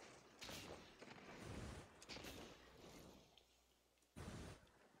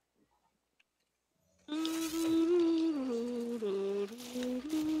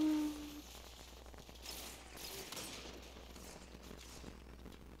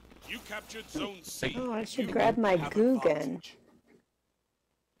 You captured Zone C. Oh, I should grab my goo gun.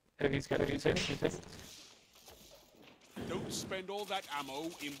 He's got it. Don't spend all that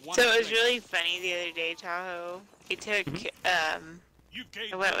ammo in one So it was place. really funny the other day, Tahoe. I took, I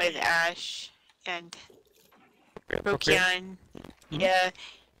went with Ash and Pokemon, yeah,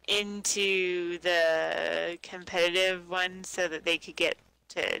 into the competitive one so that they could get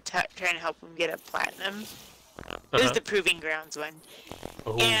to try and help them get a platinum. It was the Proving Grounds one.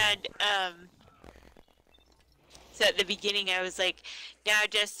 Oh. And, so at the beginning I was like, now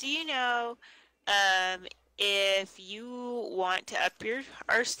just so you know, if you want to up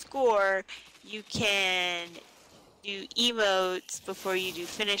our score, you can do emotes before you do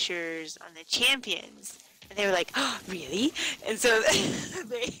finishers on the champions. And they were like, oh, really? And so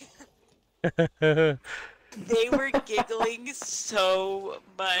they were giggling so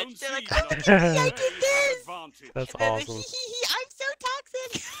much. They're like, oh, I did this! That's And then awesome. I'm so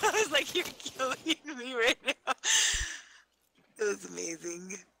toxic! I was like, you're killing me right now. It was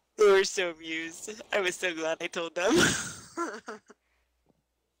amazing. They were so amused. I was so glad I told them.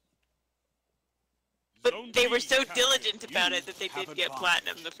 about it that they did get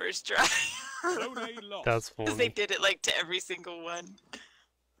platinum the first try. That's Because they funny. did it like to every single one.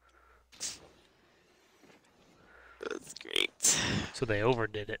 That's great. So they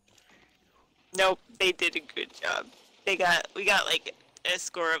overdid it. Nope, they did a good job. We got like a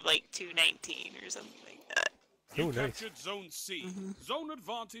score of like 219 or something like that. You Oh, nice. captured Zone C. Zone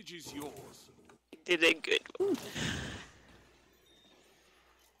advantage is yours. We did a good one.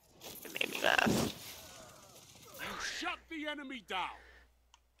 It made me laugh. You shut the enemy down.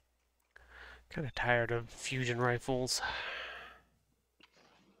 Kind of tired of fusion rifles.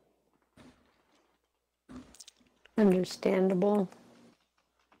 Understandable.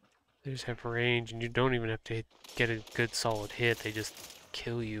 They just have range, and you don't even have to get a good solid hit. They just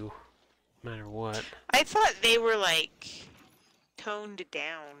kill you, no matter what. I thought they were like toned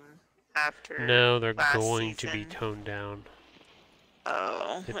down after. No, they're last going to be season. toned down.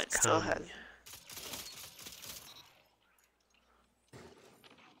 Oh, It's it still has. coming.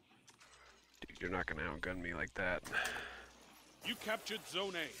 Dude, you're not gonna outgun me like that. You captured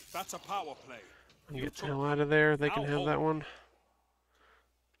Zone A. That's a power play. You Get the took hell out of there. They can Now have hold. that one.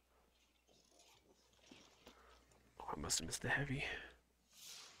 Oh, I must have missed the heavy.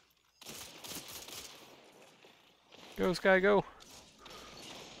 Go, Sky, go.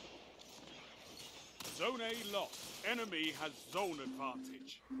 Zone A lost. Enemy has zone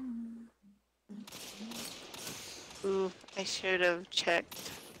advantage. Ooh, I should have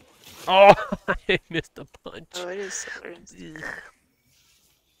checked. Oh, I missed a punch. Oh, it is silver.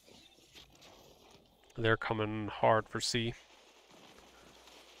 They're coming hard for C.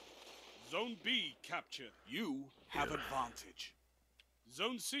 Zone B captured. You have advantage.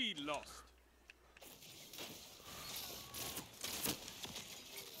 Zone C lost.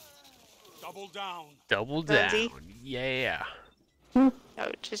 Double down. Double down. Lindsay? Yeah. Oh,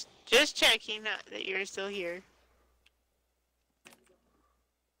 just checking that you're still here.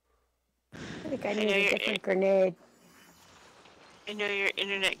 I think I I need know a you're- different grenade. I know your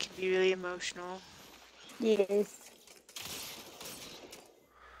internet can be really emotional. Yes.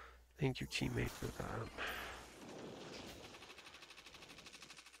 Thank you, teammate, for that.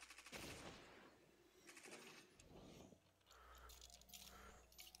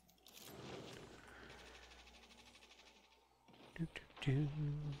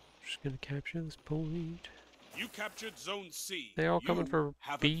 Just gonna capture this point. You captured Zone C. They all You coming for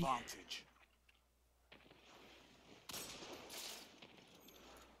have B? advantage.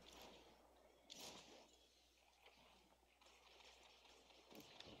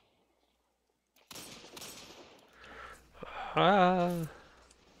 Ah,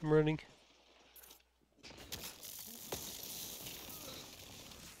 I'm running.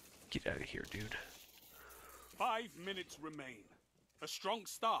 Get out of here, dude. 5 minutes remain. A strong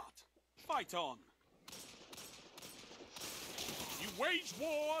start. Fight on. You wage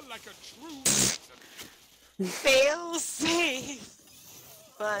war like a true citizen. Fail safe.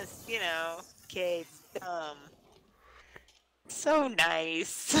 Plus, you know, okay, it's dumb. So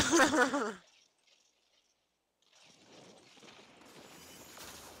nice.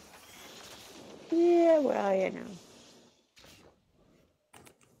 Yeah, well, you know.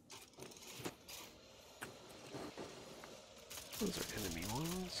 Those are enemy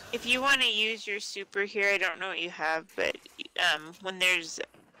ones. If you want to use your super here, I don't know what you have, but when there's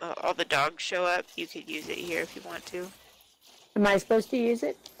all the dogs show up, you could use it here if you want to. Am I supposed to use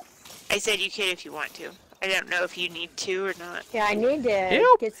it? I said you could if you want to. I don't know if you need to or not. Yeah, I need to Yep.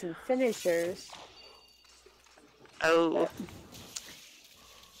 get some finishers. Oh.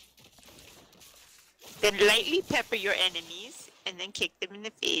 Then lightly pepper your enemies and then kick them in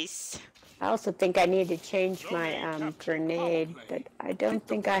the face. I also think I need to change my grenade, but I don't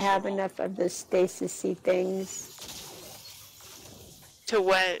think I have enough of the stasis-y things. To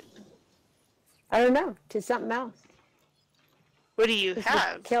what? I don't know, to something else. What do you Just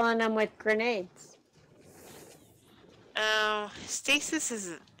have? killing them with grenades. Oh, stasis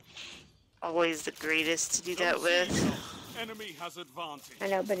isn't always the greatest to do that with. Enemy has advantage. I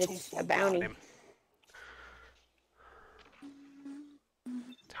know, but it's a bounty.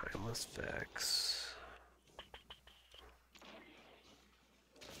 Timeless Vex.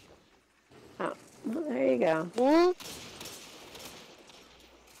 Oh, well, there you go. Whoop.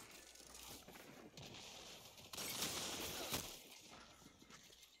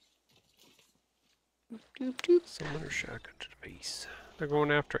 Summoner shotgun to the face. They're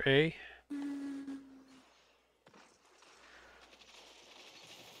going after A.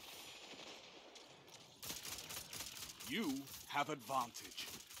 You have advantage.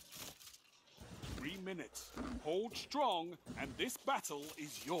 3 minutes. Hold strong, and this battle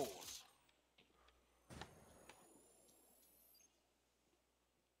is yours.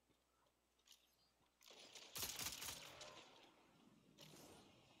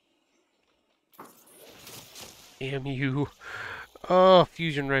 Damn you. Oh,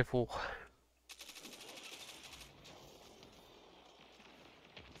 fusion rifle.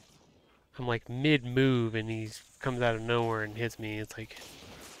 I'm like mid-move and he comes out of nowhere and hits me. It's like...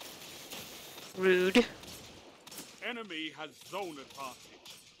 Rude. Enemy has zone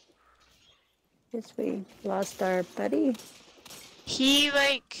advantage. Guess we lost our buddy. When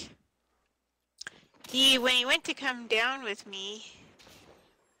he went to come down with me,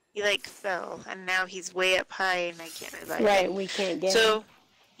 he fell, and now he's way up high and I can't revive him. Right, we can't get him. So,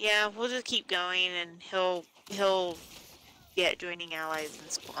 yeah, we'll just keep going and he'll get joining allies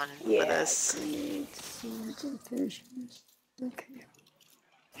and spawn with us. Okay.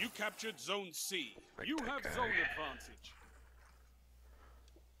 You captured Zone C. You have zone advantage.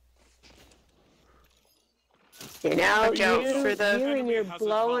 You know, Watch out for the... you and you're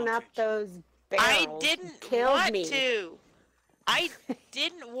blowing up those barrels. I didn't want to. I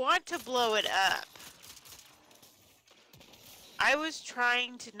didn't want to blow it up. I was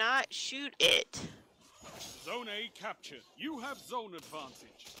trying to not shoot it. Zone A captured. You have zone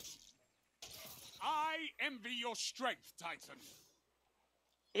advantage. I envy your strength, Titan.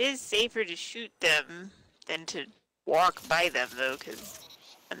 It is safer to shoot them than to walk by them, though, because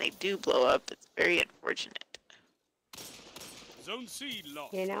when they do blow up, it's very unfortunate. Zone C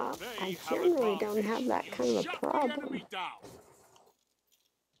lost. You know, I generally don't have that kind of a problem.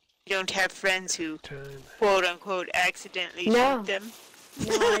 You don't have friends who, quote-unquote, accidentally No. shoot them?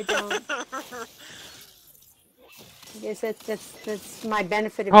 No, I don't. I guess that's my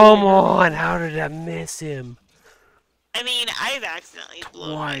benefit of Come being on, how did I miss him? I mean, I've accidentally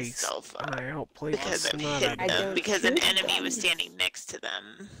blown myself up I outplayed because the I've snot hit out of them it. because an enemy was standing next to them.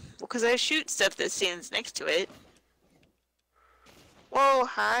 Well, because I shoot stuff that stands next to it. Whoa,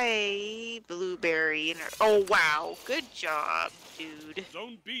 hi, Blueberry. Oh, wow. Good job, dude.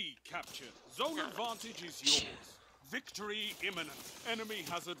 Zone B captured. Zone advantage is yours. Victory imminent. Enemy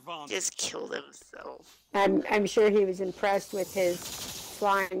has advantage. Just killed himself. I'm sure he was impressed with his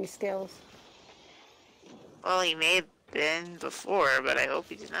flying skills. Well, he may have been before, but I hope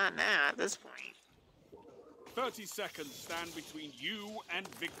he's not now at this point. 30 seconds stand between you and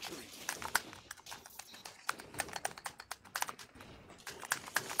victory.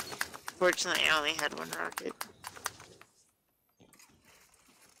 Fortunately, I only had one rocket.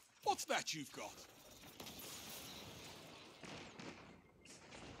 What's that you've got?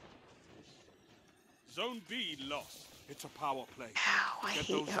 Zone B lost. It's a power play. Ow, I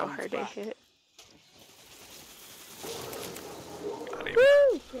hate how hard I hit.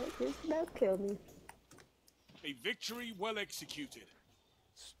 Woo! That just about killed me. A victory well executed.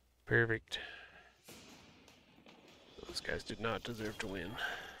 Perfect. Those guys did not deserve to win.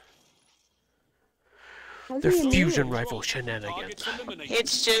 They're fusion rifle shenanigans.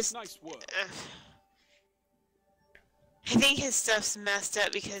 It's just... I think his stuff's messed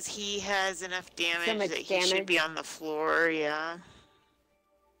up because he has enough damage that he should be on the floor, yeah.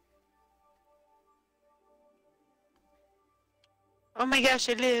 Oh my gosh,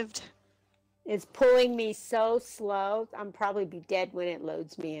 I lived. It's pulling me so slow. I'm probably be dead when it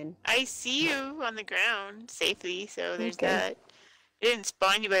loads me in. I see you on the ground safely, so there's Okay. that. It didn't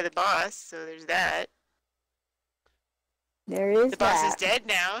spawn you by the boss, so there's that. There is The boss is that. dead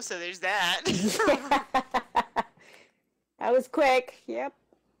now, so there's that. That was quick. Yep.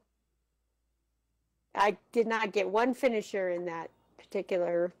 I did not get one finisher in that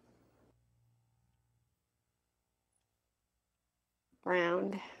particular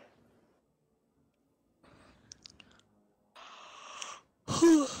round.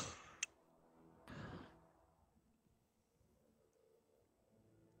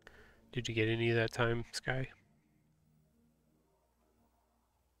 Did you get any of that time, Sky?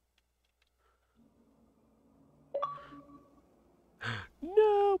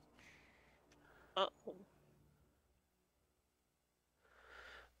 No. Uh-oh.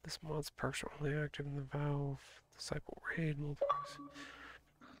 This mod's partially active in the Valve Disciple Raid.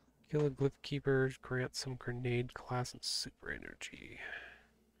 Kill a Glyph Keeper, grant some grenade class and super energy.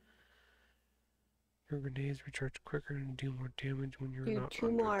 Your grenades recharge quicker and deal more damage when you're Do not two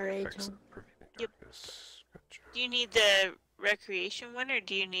under more, the effects Rachel. of prevailing darkness. Gotcha. Do you need the recreation one, or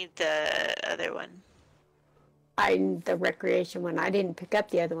do you need the other one? The recreation one. I didn't pick up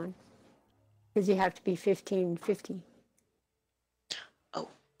the other one. Because you have to be 1550. Oh.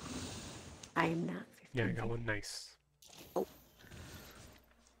 I am not 1550. Yeah, I got one. Nice. Oh.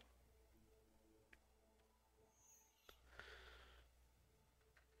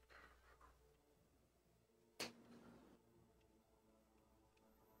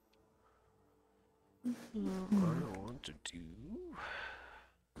 I want to do...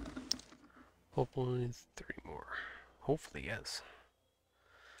 Hopefully 3 more. Hopefully, yes.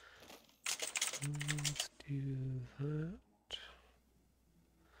 Let's do that.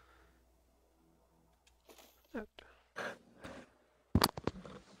 That.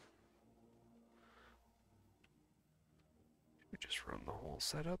 We just run the whole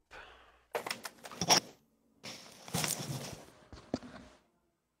setup.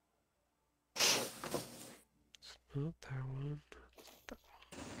 Not that one. That one.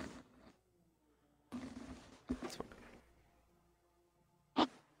 That's fine.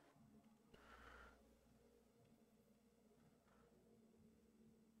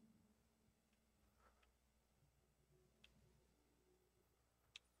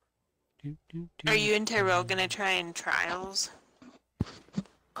 Are you and Tyrell gonna try and trials?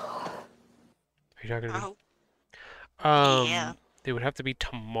 Are you talking to me? Oh. Yeah. It would have to be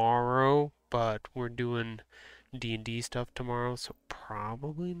tomorrow, but we're doing D&D stuff tomorrow, so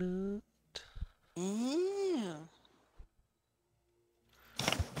probably not. Mm.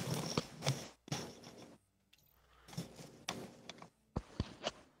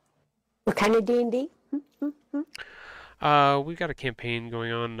 What kind of D&D? We got a campaign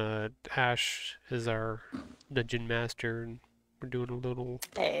going on. Ash is our dungeon master, and we're doing a little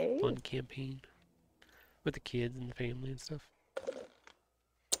fun campaign with the kids and the family and stuff.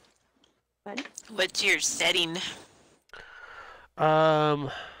 What's your setting?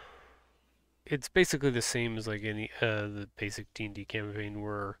 It's basically the same as like any the basic D&D campaign.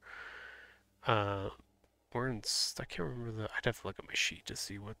 We're in. I can't remember the. I'd have to look at my sheet to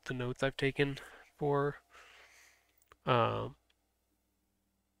see what the notes I've taken for.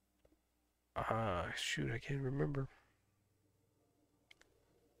 Shoot, I can't remember.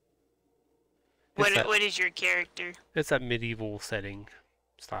 What is your character? It's that medieval setting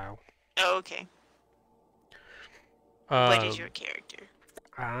style. Oh, okay. What is your character?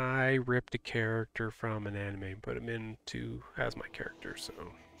 I ripped a character from an anime and put him into as my character, so.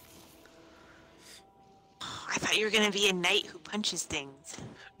 I thought you were gonna be a knight who punches things.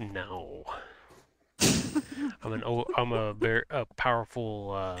 No. I'm a very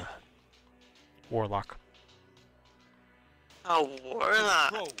powerful warlock. A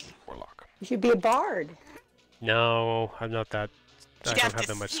warlock. Warlock. You should be a bard. No, I'm not that. I don't have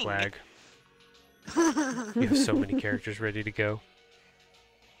that much swag. You have so many characters ready to go.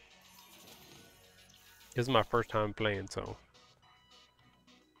 This is my first time playing, so.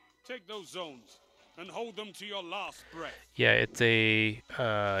 Take those zones and hold them to your last breath. Yeah, it's a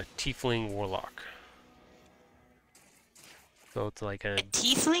tiefling warlock. So it's like a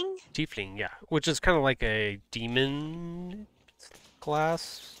tiefling? Tiefling, yeah. Which is kind of like a demon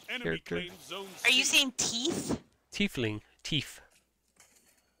class character. Are you saying teeth? Tiefling. Teeth.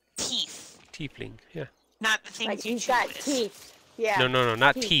 Teeth. Tiefling, yeah. Not the things like you he's got with. teeth. Yeah. No,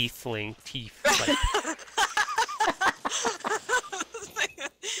 not tiefling. Teeth.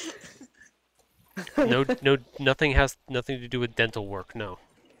 Like... no, nothing has nothing to do with dental work, no.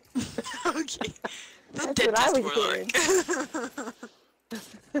 Okay. That's what I was hearing.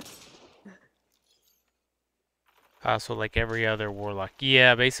 So like every other warlock.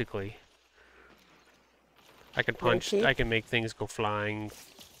 Yeah, basically. I can punch, I can make things go flying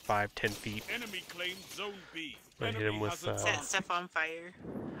 5-10 feet. Enemy claimed zone B. I hit him with set stuff on fire.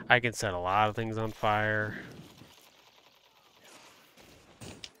 I can set a lot of things on fire.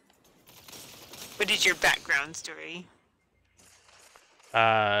 What is your background story?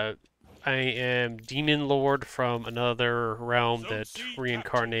 I am Demon Lord from another realm that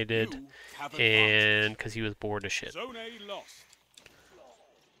reincarnated, and because he was bored of shit. Zone A lost.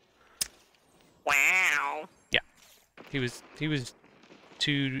 Wow. Yeah, he was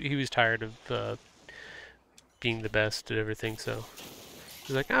tired of being the best at everything, so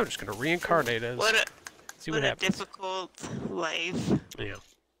he's like, I'm just gonna reincarnate as see what happens. A difficult life. Yeah.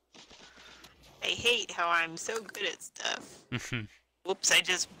 I hate how I'm so good at stuff. Whoops, I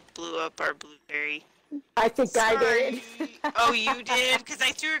just blew up our blueberry. I think I did. Oh, you did? Because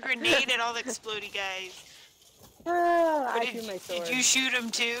I threw a grenade at all the explodey guys. Oh, I threw my sword. Did you shoot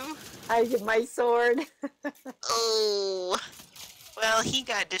him too? I did my sword. Oh. Well, he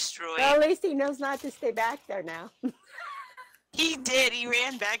got destroyed. Well, at least he knows not to stay back there now. He did. He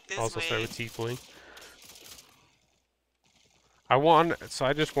ran back this Also way. started with tiefling. So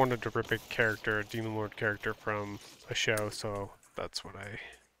I just wanted to rip a character, a Demon Lord character from a show, so that's what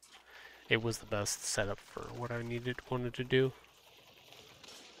it was the best setup for what I wanted to do.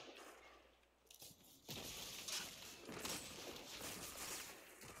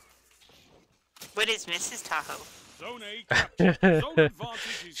 What is Mrs. Tahoe? Zone A captured. Zone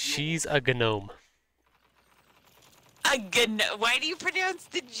advantage is She's a gnome. Why do you pronounce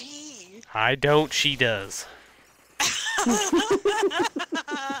the G? I don't. She does.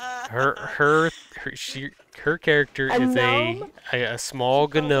 Her character is a small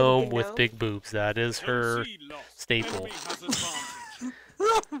gnome with big boobs. That is her staple.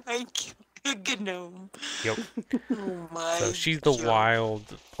 Oh my god, gnome. Yep. Oh my So she's the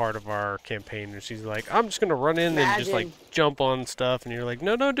wild part of our campaign, and she's like, I'm just gonna run in and just like jump on stuff, and you're like,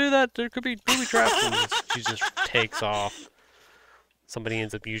 no, don't do that. There could be booby traps, and she just takes off. Somebody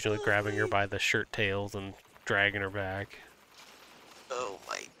ends up usually grabbing her by the shirt tails and dragging her back. Oh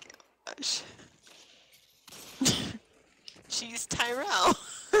my gosh. She's Tyrell.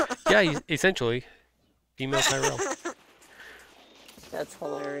 Yeah, essentially. Female Tyrell. That's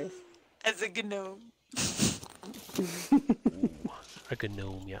hilarious. As a gnome. Ooh, a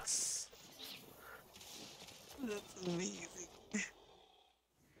gnome, yes. That's amazing.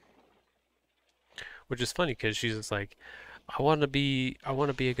 Which is funny because she's just like, I want to be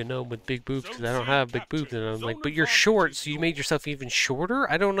a gnome with big boobs because I don't have big boobs, and I'm like, but you're short, so you made yourself even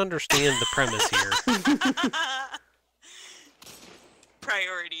shorter? I don't understand the premise here.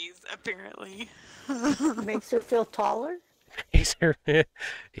 Priorities, apparently. Makes her feel taller?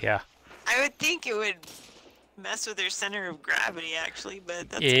 Yeah. I would think it would mess with her center of gravity, actually, but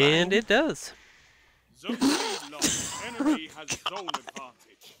that's And fine. it does. Zone C lost. Enemy has zone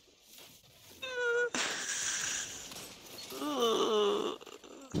advantage.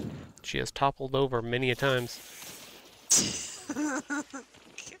 She has toppled over many a times. Gosh.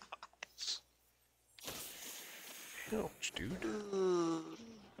 Ouch, dude.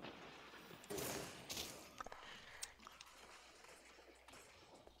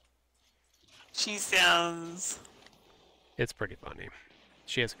 She sounds It's pretty funny.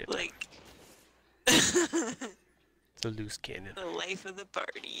 She has a good time. like It's a loose cannon. the life of the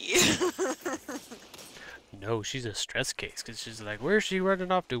party. No, she's a stress case because she's like, where's she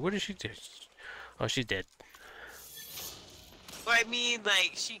running off to? What did she do? Oh, she's dead. Well, I mean,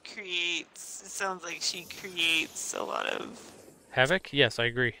 like, she creates, it sounds like she creates a lot of Havoc? Yes, I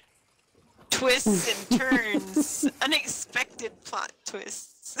agree. twists and turns, unexpected plot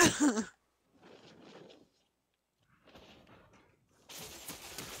twists.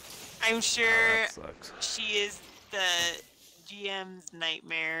 I'm sure she is the GM's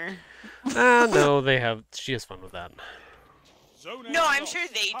nightmare. No, she has fun with that. No, I'm sure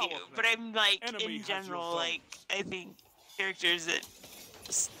they do, but I'm like, in general, like, I think characters that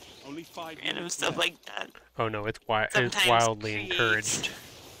Only 5 random stuff like that. Oh no, it's Sometimes wildly create- encouraged.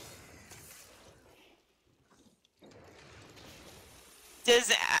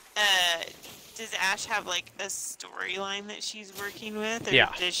 Does Ash have like a storyline that she's working with, or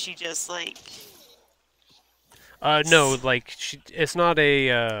Yeah. does she just like? No, like it's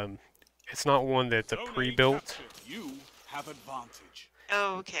not one that's a pre-built. You have advantage.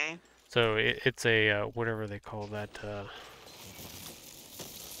 Oh, okay. So it's a whatever they call that. A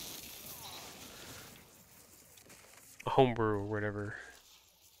homebrew or whatever.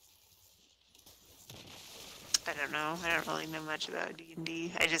 I don't know. I don't really know much about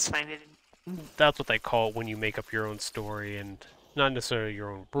D&D. I just find it. That's what they call it when you make up your own story and not necessarily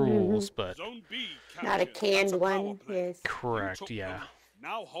your own rules, but Not a canned one, yes. correct, yeah.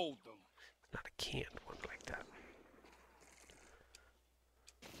 Now hold them. Not a canned one like that.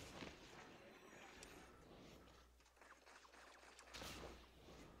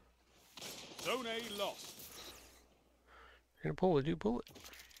 Zone A lost. You're gonna pull it, dude, pull it.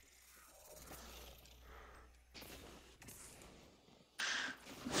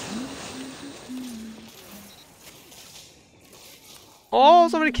 Oh,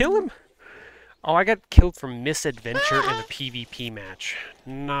 somebody kill him! Oh, I got killed from misadventure in a PvP match.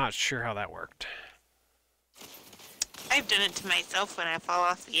 Not sure how that worked. I've done it to myself when I fall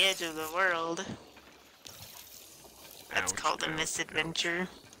off the edge of the world. That's called a misadventure.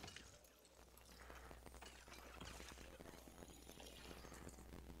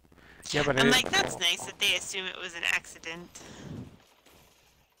 Yeah, but I'm like, that's nice that they assume it was an accident.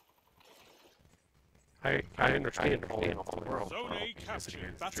 I understand all the world. Zone A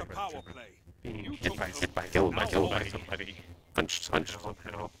captured. That's a power play. Being hit by somebody, punched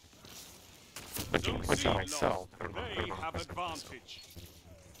somehow. Punching myself. I don't know. They have advantage.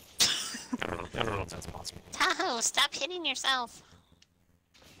 I don't know if that's possible. Tahoe, stop hitting yourself.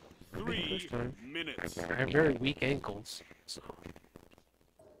 3 minutes. I have very weak ankles, so.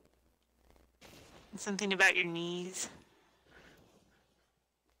 Something about your knees.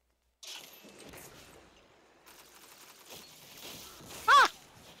 Ah!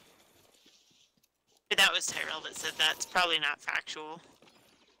 But that was Tyrell that said that. It's probably not factual.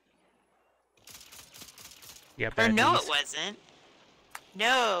 Yeah, Or bad no, knees. it wasn't.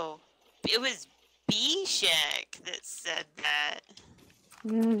 No, it was B-Shack that said that.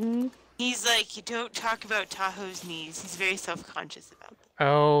 Mm-hmm. He's like, you don't talk about Tahoe's knees. He's very self-conscious about them.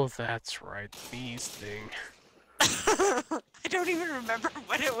 Oh, that's right, the knees thing. I don't even remember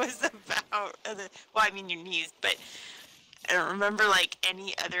what it was about. Well, I mean your knees, but I don't remember like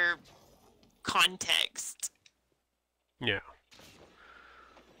any other context. Yeah.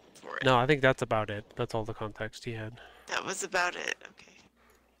 For it. No, I think that's about it. That's all the context he had. That was about it. Okay.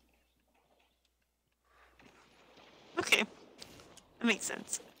 Okay. That makes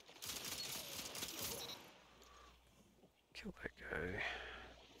sense. Kill that guy.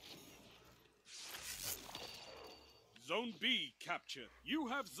 Zone B captured. You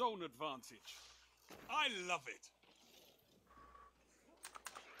have zone advantage. I love it.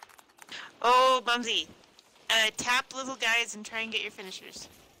 Oh, Bumsy. Tap little guys and try and get your finishers.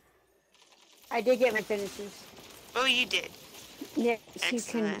 I did get my finishes. Oh, you did. Yes, you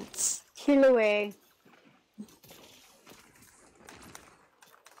can Excellent. kill away.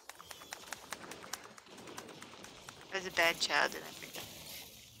 I was a bad child and I forgot.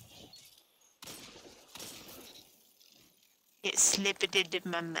 It slipped into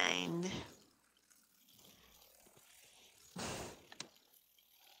my mind.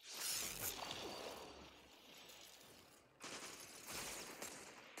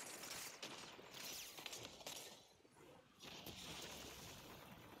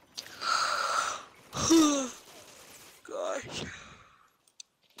 Gosh.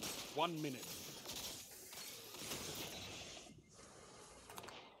 1 minute.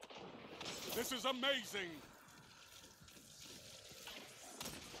 This is amazing.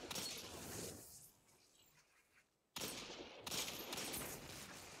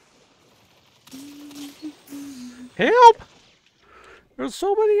 Help! There's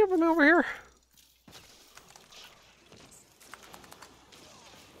so many of them over here.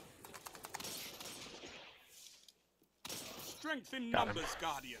 Strength in Got him. numbers,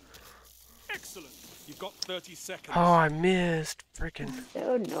 Guardian. Excellent. You've got 30 seconds. Oh, I missed. Freaking.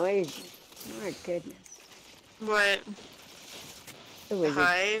 So noisy. My goodness. What? It was a-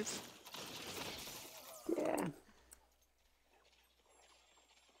 Hive? yeah.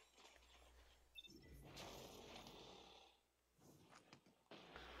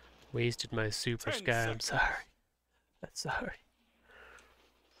 Wasted my super 10 sky. I'm seconds. sorry. I'm sorry.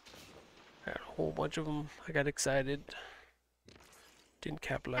 I had a whole bunch of them. I got excited. Didn't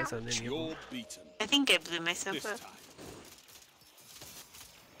capitalize on any of You're them. beaten. I think I blew myself This up. time.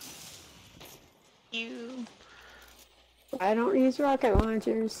 You. I don't use rocket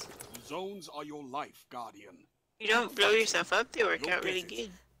launchers. Zones are your life, Guardian. You don't blow yourself up, they work You'll out get really it.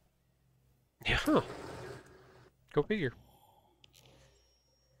 good. Yeah. Go figure.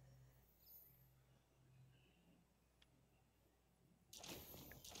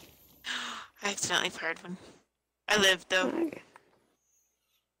 I accidentally fired one. I lived though.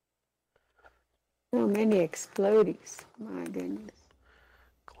 So many explodies. My goodness.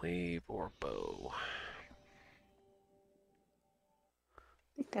 Glaive or bow.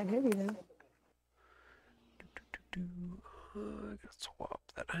 Not that heavy though. I gotta swap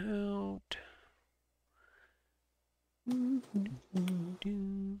that out.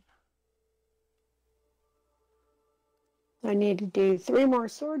 I need to do 3 more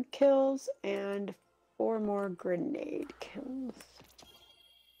sword kills and 4 more grenade kills.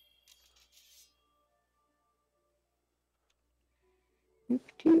 Doop,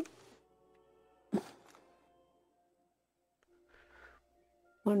 doop.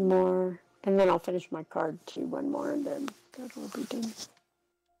 1 more, and then I'll finish my card too. 1 more, and then that will be done.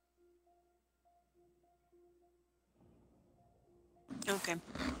 Okay.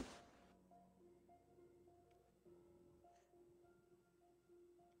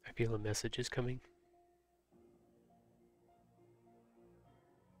 I feel a message is coming.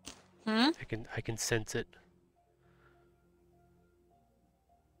 Hmm? I can sense it.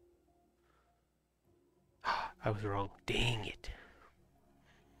 I was wrong. Dang it.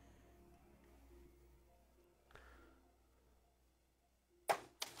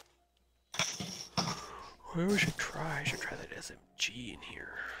 Where should try? I should try that SMG in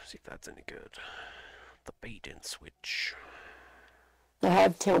here. See if that's any good. The bait and switch. I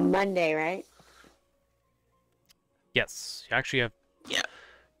have till Monday, right? Yes, you actually have. Yeah.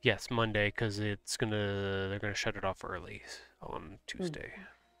 Yes, Monday, because they're gonna shut it off early on Tuesday.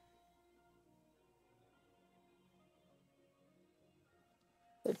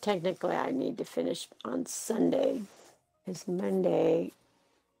 So technically, I need to finish on Sunday, because Monday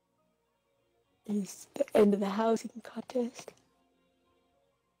is the end of the housing contest.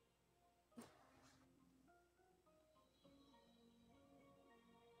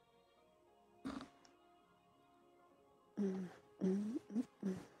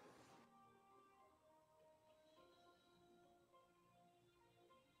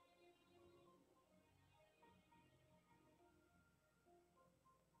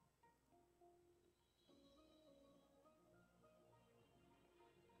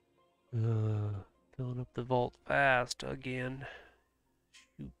 Filling up the vault fast again.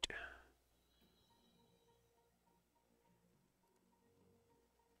 Shoot.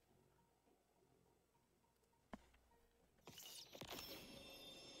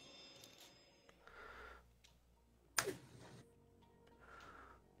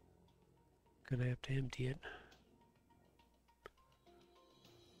 Gonna have to empty it.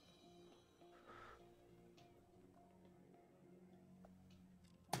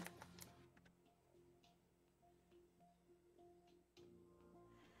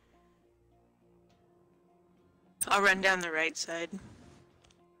 I'll run down the right side.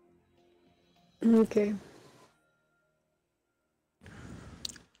 Okay.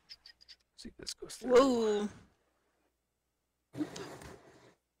 See if this goes through. Whoa.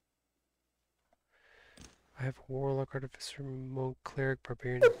 I have Warlock, Artificer, Monk, Cleric,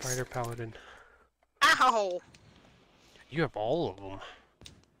 Barbarian, and Fighter, Paladin. Ow! You have all of them.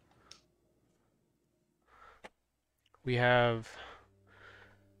 We have,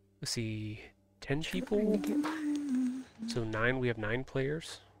 let's see, 10 people? So 9, we have 9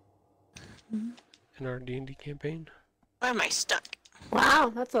 players in our D&D campaign. Why am I stuck?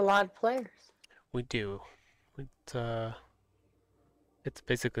 Wow, that's a lot of players. We do. It's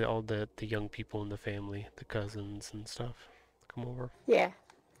basically all the young people in the family, the cousins and stuff come over. Yeah.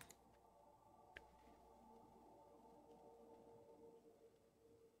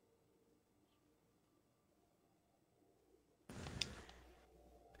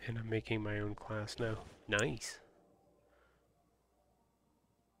 And I'm making my own class now. Nice.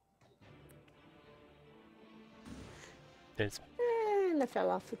 And I fell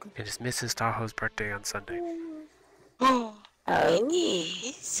off the cliff. it is Mrs. Tahoe's birthday on Sunday. Oh. Oh. It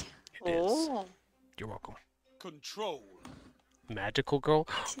is. It is. You're welcome. Control. Magical girl?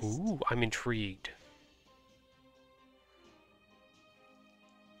 Ooh, I'm intrigued.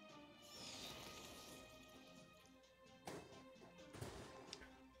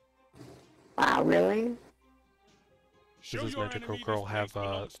 Wow, really? Does this magical girl have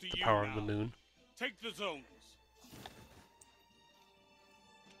the power of the moon? Take the zones.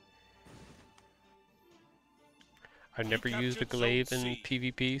 I've never used a glaive in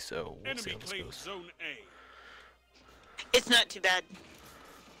PvP, so we'll see how this goes. Zone A. It's not too bad.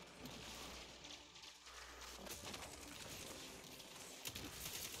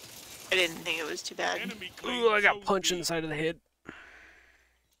 I didn't think it was too bad. Ooh, I got punched in the side of the head.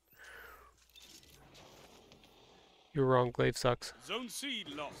 You're wrong, glaive sucks. Zone C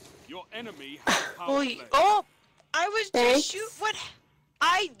lost. Your enemy has power play. Oh! I was just what?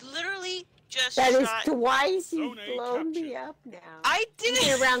 I literally just That is shot. twice you've blown me up now. I You've didn't.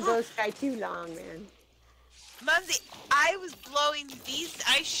 been around Ghost Guy too long, man. Mumsy, I was blowing these.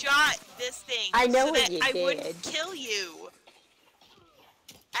 I shot this thing. I know so what that you I did. wouldn't kill you.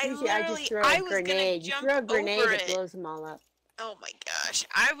 Usually I just throw a grenade. You throw a grenade, it blows them all up. Oh my gosh.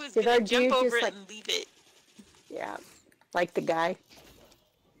 I was Did gonna our jump dude over just, it like- and leave it. Yeah, like the guy.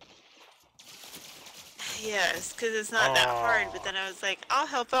 Yes, because it's not that hard. But then I was like, I'll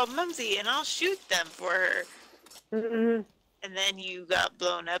help out Mumsy and I'll shoot them for her. Mm-mm. And then you got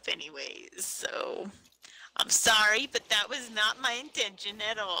blown up anyways. So I'm sorry, but that was not my intention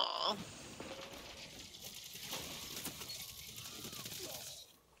at all.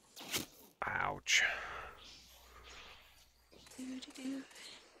 Ouch. I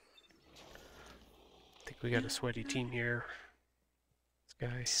think we got a sweaty team here. This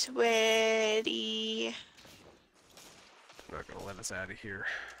guy. Sweaty. They're not gonna let us out of here.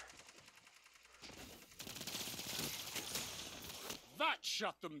 That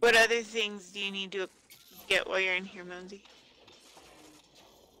shut them What down. other things do you need to get while you're in here, Mumsy?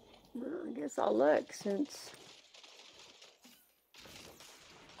 Well, I guess I'll look since...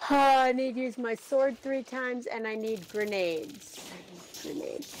 I need to use my sword 3 times and I need grenades. I need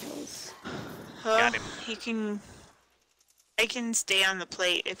grenade kills. Got him. You can... I can stay on the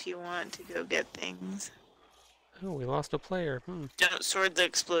plate if you want to go get things. Oh, we lost a player. Don't sword the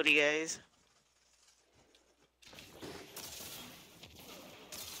explodey guys.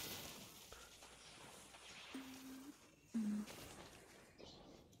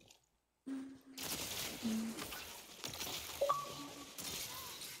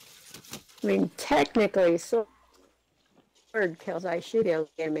 I mean, technically, sword kills, I should be able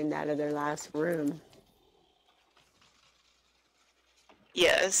to get them in that other last room.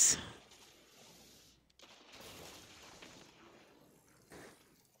 Yes.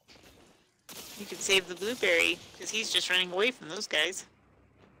 You can save the blueberry, because he's just running away from those guys.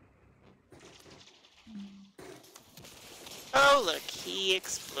 Oh, look, he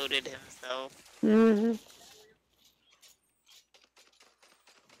exploded himself. Mm-hmm.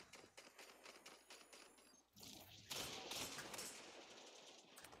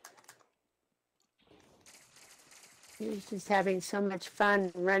 He was just having so much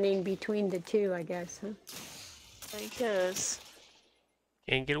fun running between the two, I guess, huh? I guess.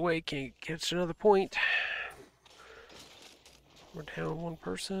 Can't get away, can't catch another point. We're down one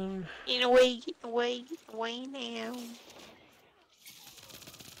person. Get away, get away, get away now.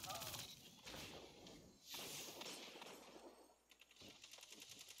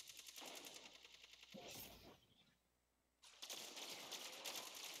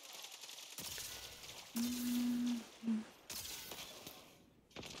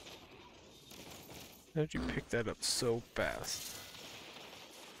 How'd you pick that up so fast?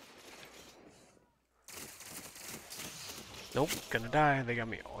 Nope, gonna die. They got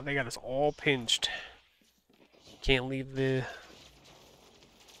me. They got us all pinched. Can't leave the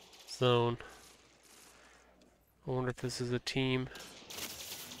zone. I wonder if this is a team.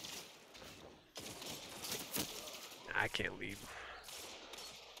 I can't leave.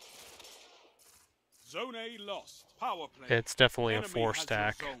 Zone A lost. Power play. It's definitely a Enemy 4 has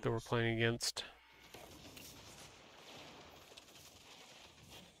stack your that we're zones. playing against.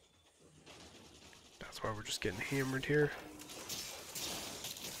 That's why we're just getting hammered here.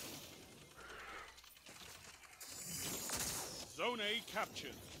 Zone A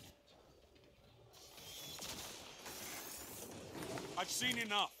captured. I've seen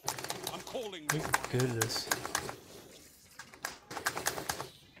enough. I'm calling this one. Thank goodness.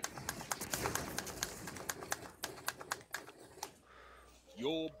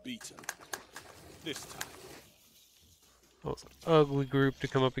 You're beaten. This time. That was an ugly group to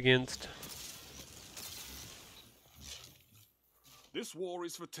come up against. This war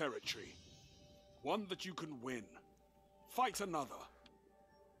is for territory. One that you can win. Fight another.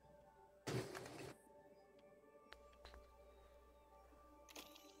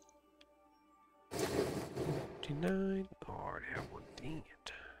 $59. Oh, I already have one. Dang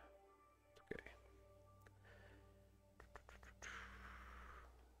it. Okay.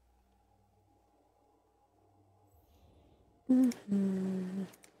 Mm-hmm.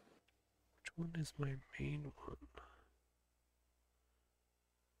 Which one is my main one?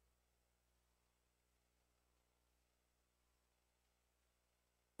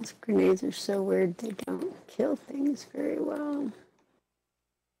 These grenades are so weird, they don't kill things very well.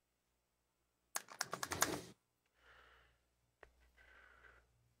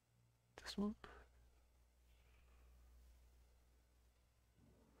 This one?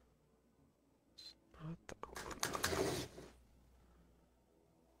 It's not that one.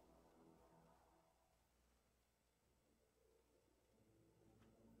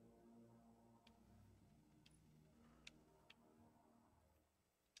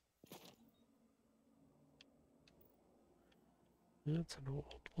 That's an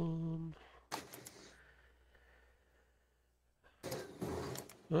old one.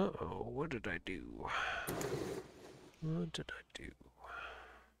 Uh-oh, what did I do? What did I do?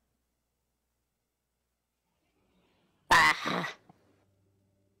 Ah.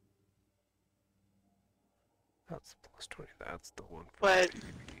 That's plus 20. That's the one for What?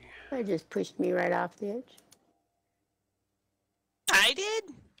 That just pushed me right off the edge. I did?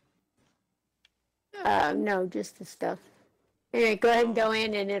 No, just the stuff. Anyway, go ahead and go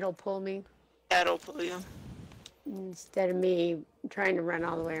in and it'll pull me. That'll pull you. Instead of me trying to run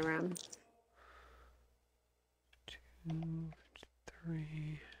all the way around. 2,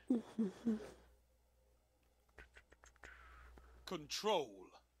 3. Control.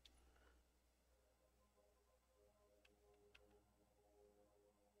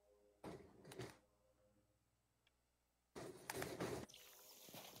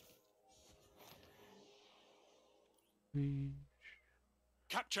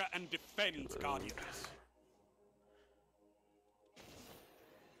 Capture and defend, Guardians.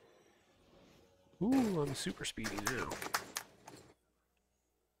 Ooh, I'm super speedy now.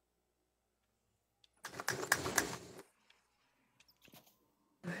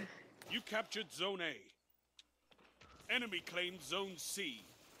 You captured Zone A. Enemy claimed Zone C.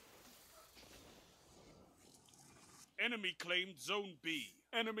 Enemy claimed Zone B.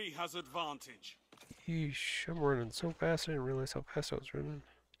 Enemy has advantage. Yeesh, I'm running so fast I didn't realize how fast I was running.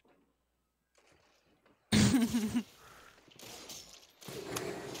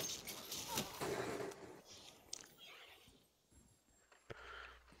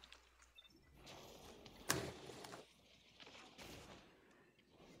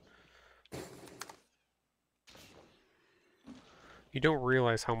 You don't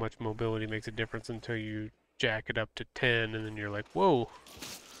realize how much mobility makes a difference until you jack it up to 10, and then you're like, whoa.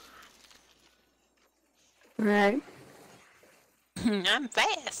 Right. I'm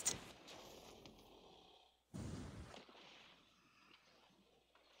fast.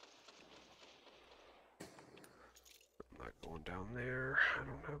 I'm not going down there. I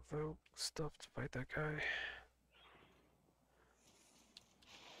don't have the stuff to fight that guy.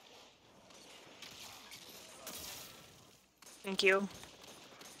 Thank you.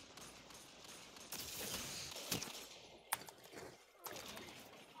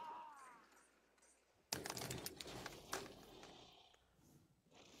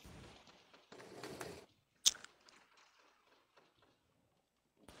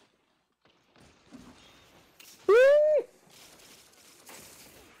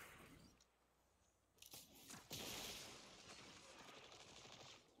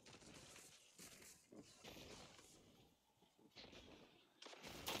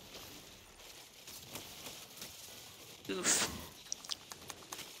 Oof.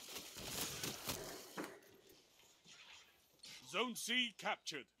 Zone C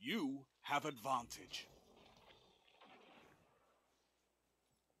captured. You have advantage.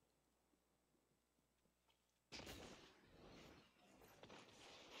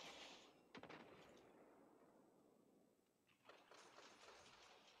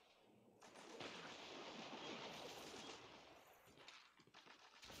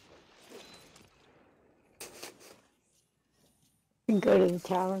 Go to the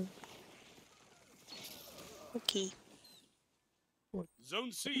tower. Okay.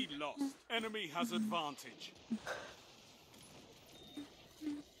 Zone C lost. Enemy has advantage.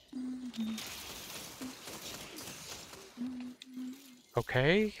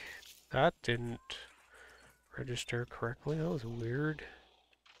 Okay, that didn't register correctly. That was weird.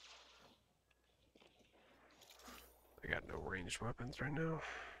 I got no ranged weapons right now.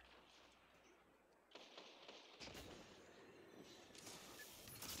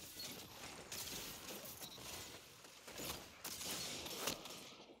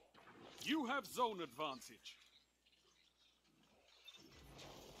 You have zone advantage.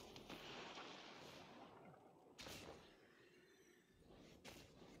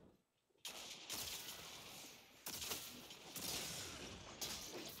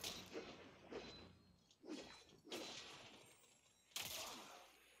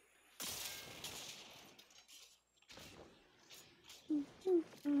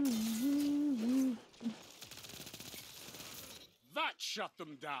 That shut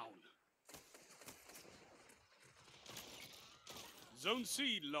them down. Zone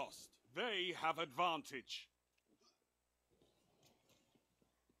C lost. They have advantage.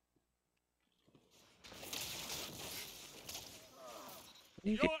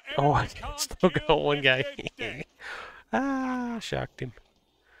 Oh, I still got one guy. Ah, shocked him.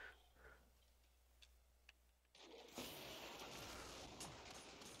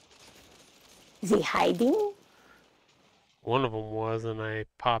 Is he hiding? One of them was, and I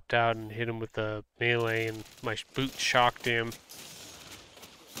popped out and hit him with the melee, and my boot shocked him.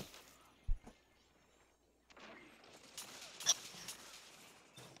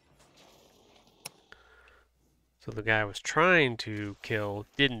 So the guy I was trying to kill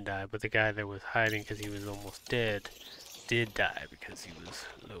didn't die, but the guy that was hiding because he was almost dead did die because he was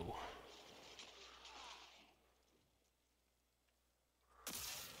low.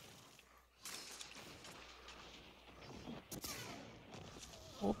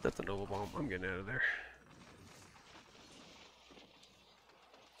 Oh, that's a Nova Bomb. I'm getting out of there.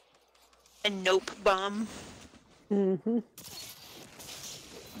 A nope bomb. Mm-hmm.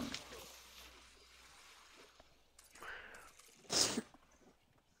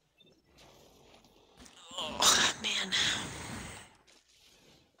 Oh, man.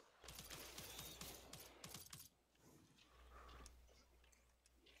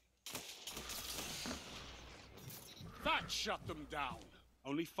 That shut them down.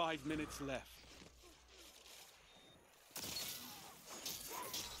 Only 5 minutes left.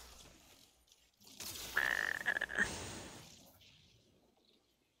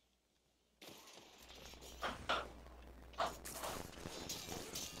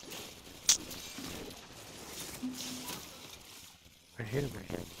 I hit him.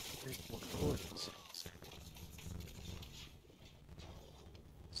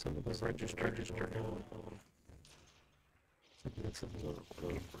 Some of the registered now. That's a little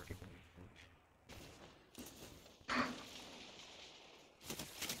close.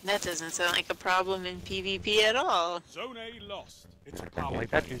 That doesn't sound like a problem in PvP at all. Zone A lost. It's Like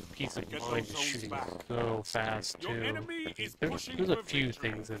that dude's piece of mind is shooting so fast too. There's a few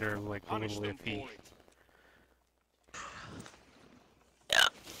things that are like a little iffy.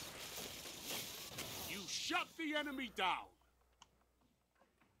 Shut the enemy down.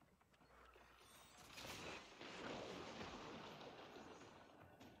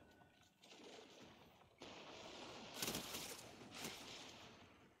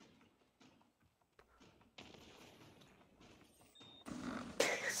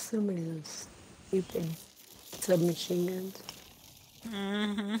 So many of those stupid submachine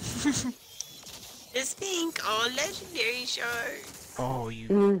guns. Just think, all legendary shards. Oh,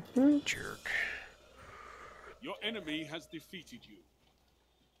 you jerk. Your enemy has defeated you.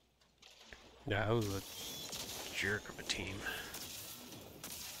 Yeah, that was a jerk of a team.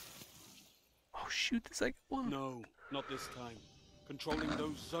 Oh shoot, the second one. No, not this time. Controlling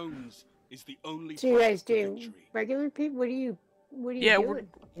those zones is the only So you path guys to doing victory. regular people? What are you Yeah, doing?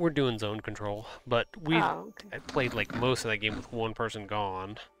 we're doing zone control, but Oh, okay. I played like most of that game with one person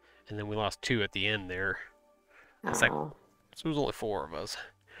gone, and then we lost 2 at the end there. It's like, Oh. so it was only 4 of us,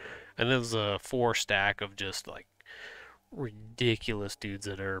 and there's a 4 stack of just like ridiculous dudes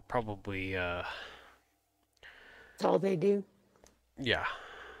that are probably That's all they do. yeah,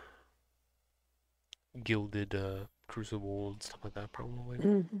 gilded crucible and stuff like that probably.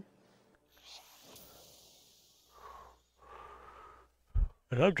 Mm-hmm.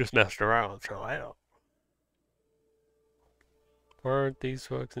 And I'm just messing around, so I don't. Aren't these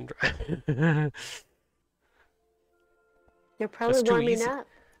fucking dry? They're probably That's too warming easy. up.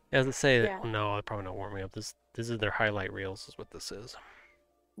 As I say, Yeah. no, they're probably not warming up. This is their highlight reels, is what this is.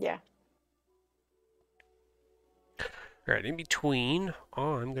 Yeah. Alright, in between,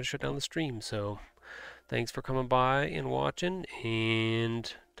 I'm gonna shut down the stream. So, thanks for coming by and watching.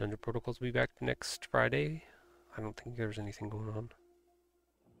 And Dungeon Protocols will be back next Friday. I don't think there's anything going on.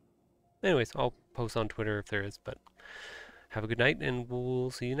 Anyways, I'll post on Twitter if there is. But have a good night, and we'll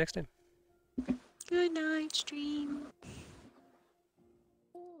see you next time. Good night, stream.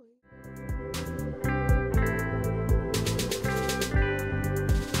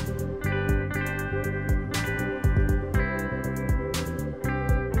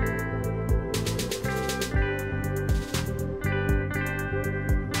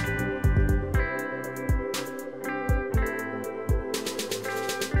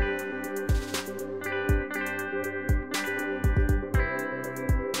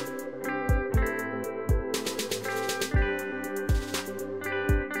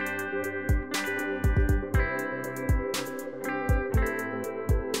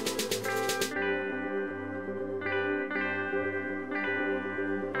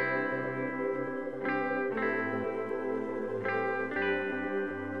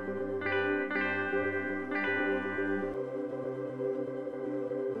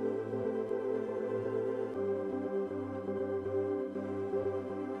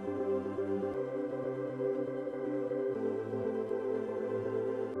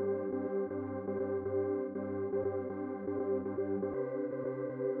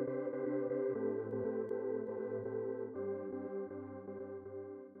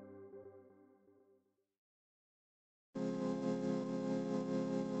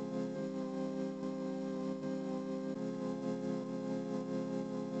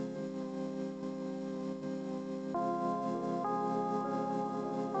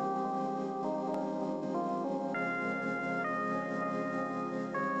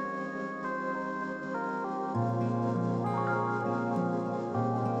 you.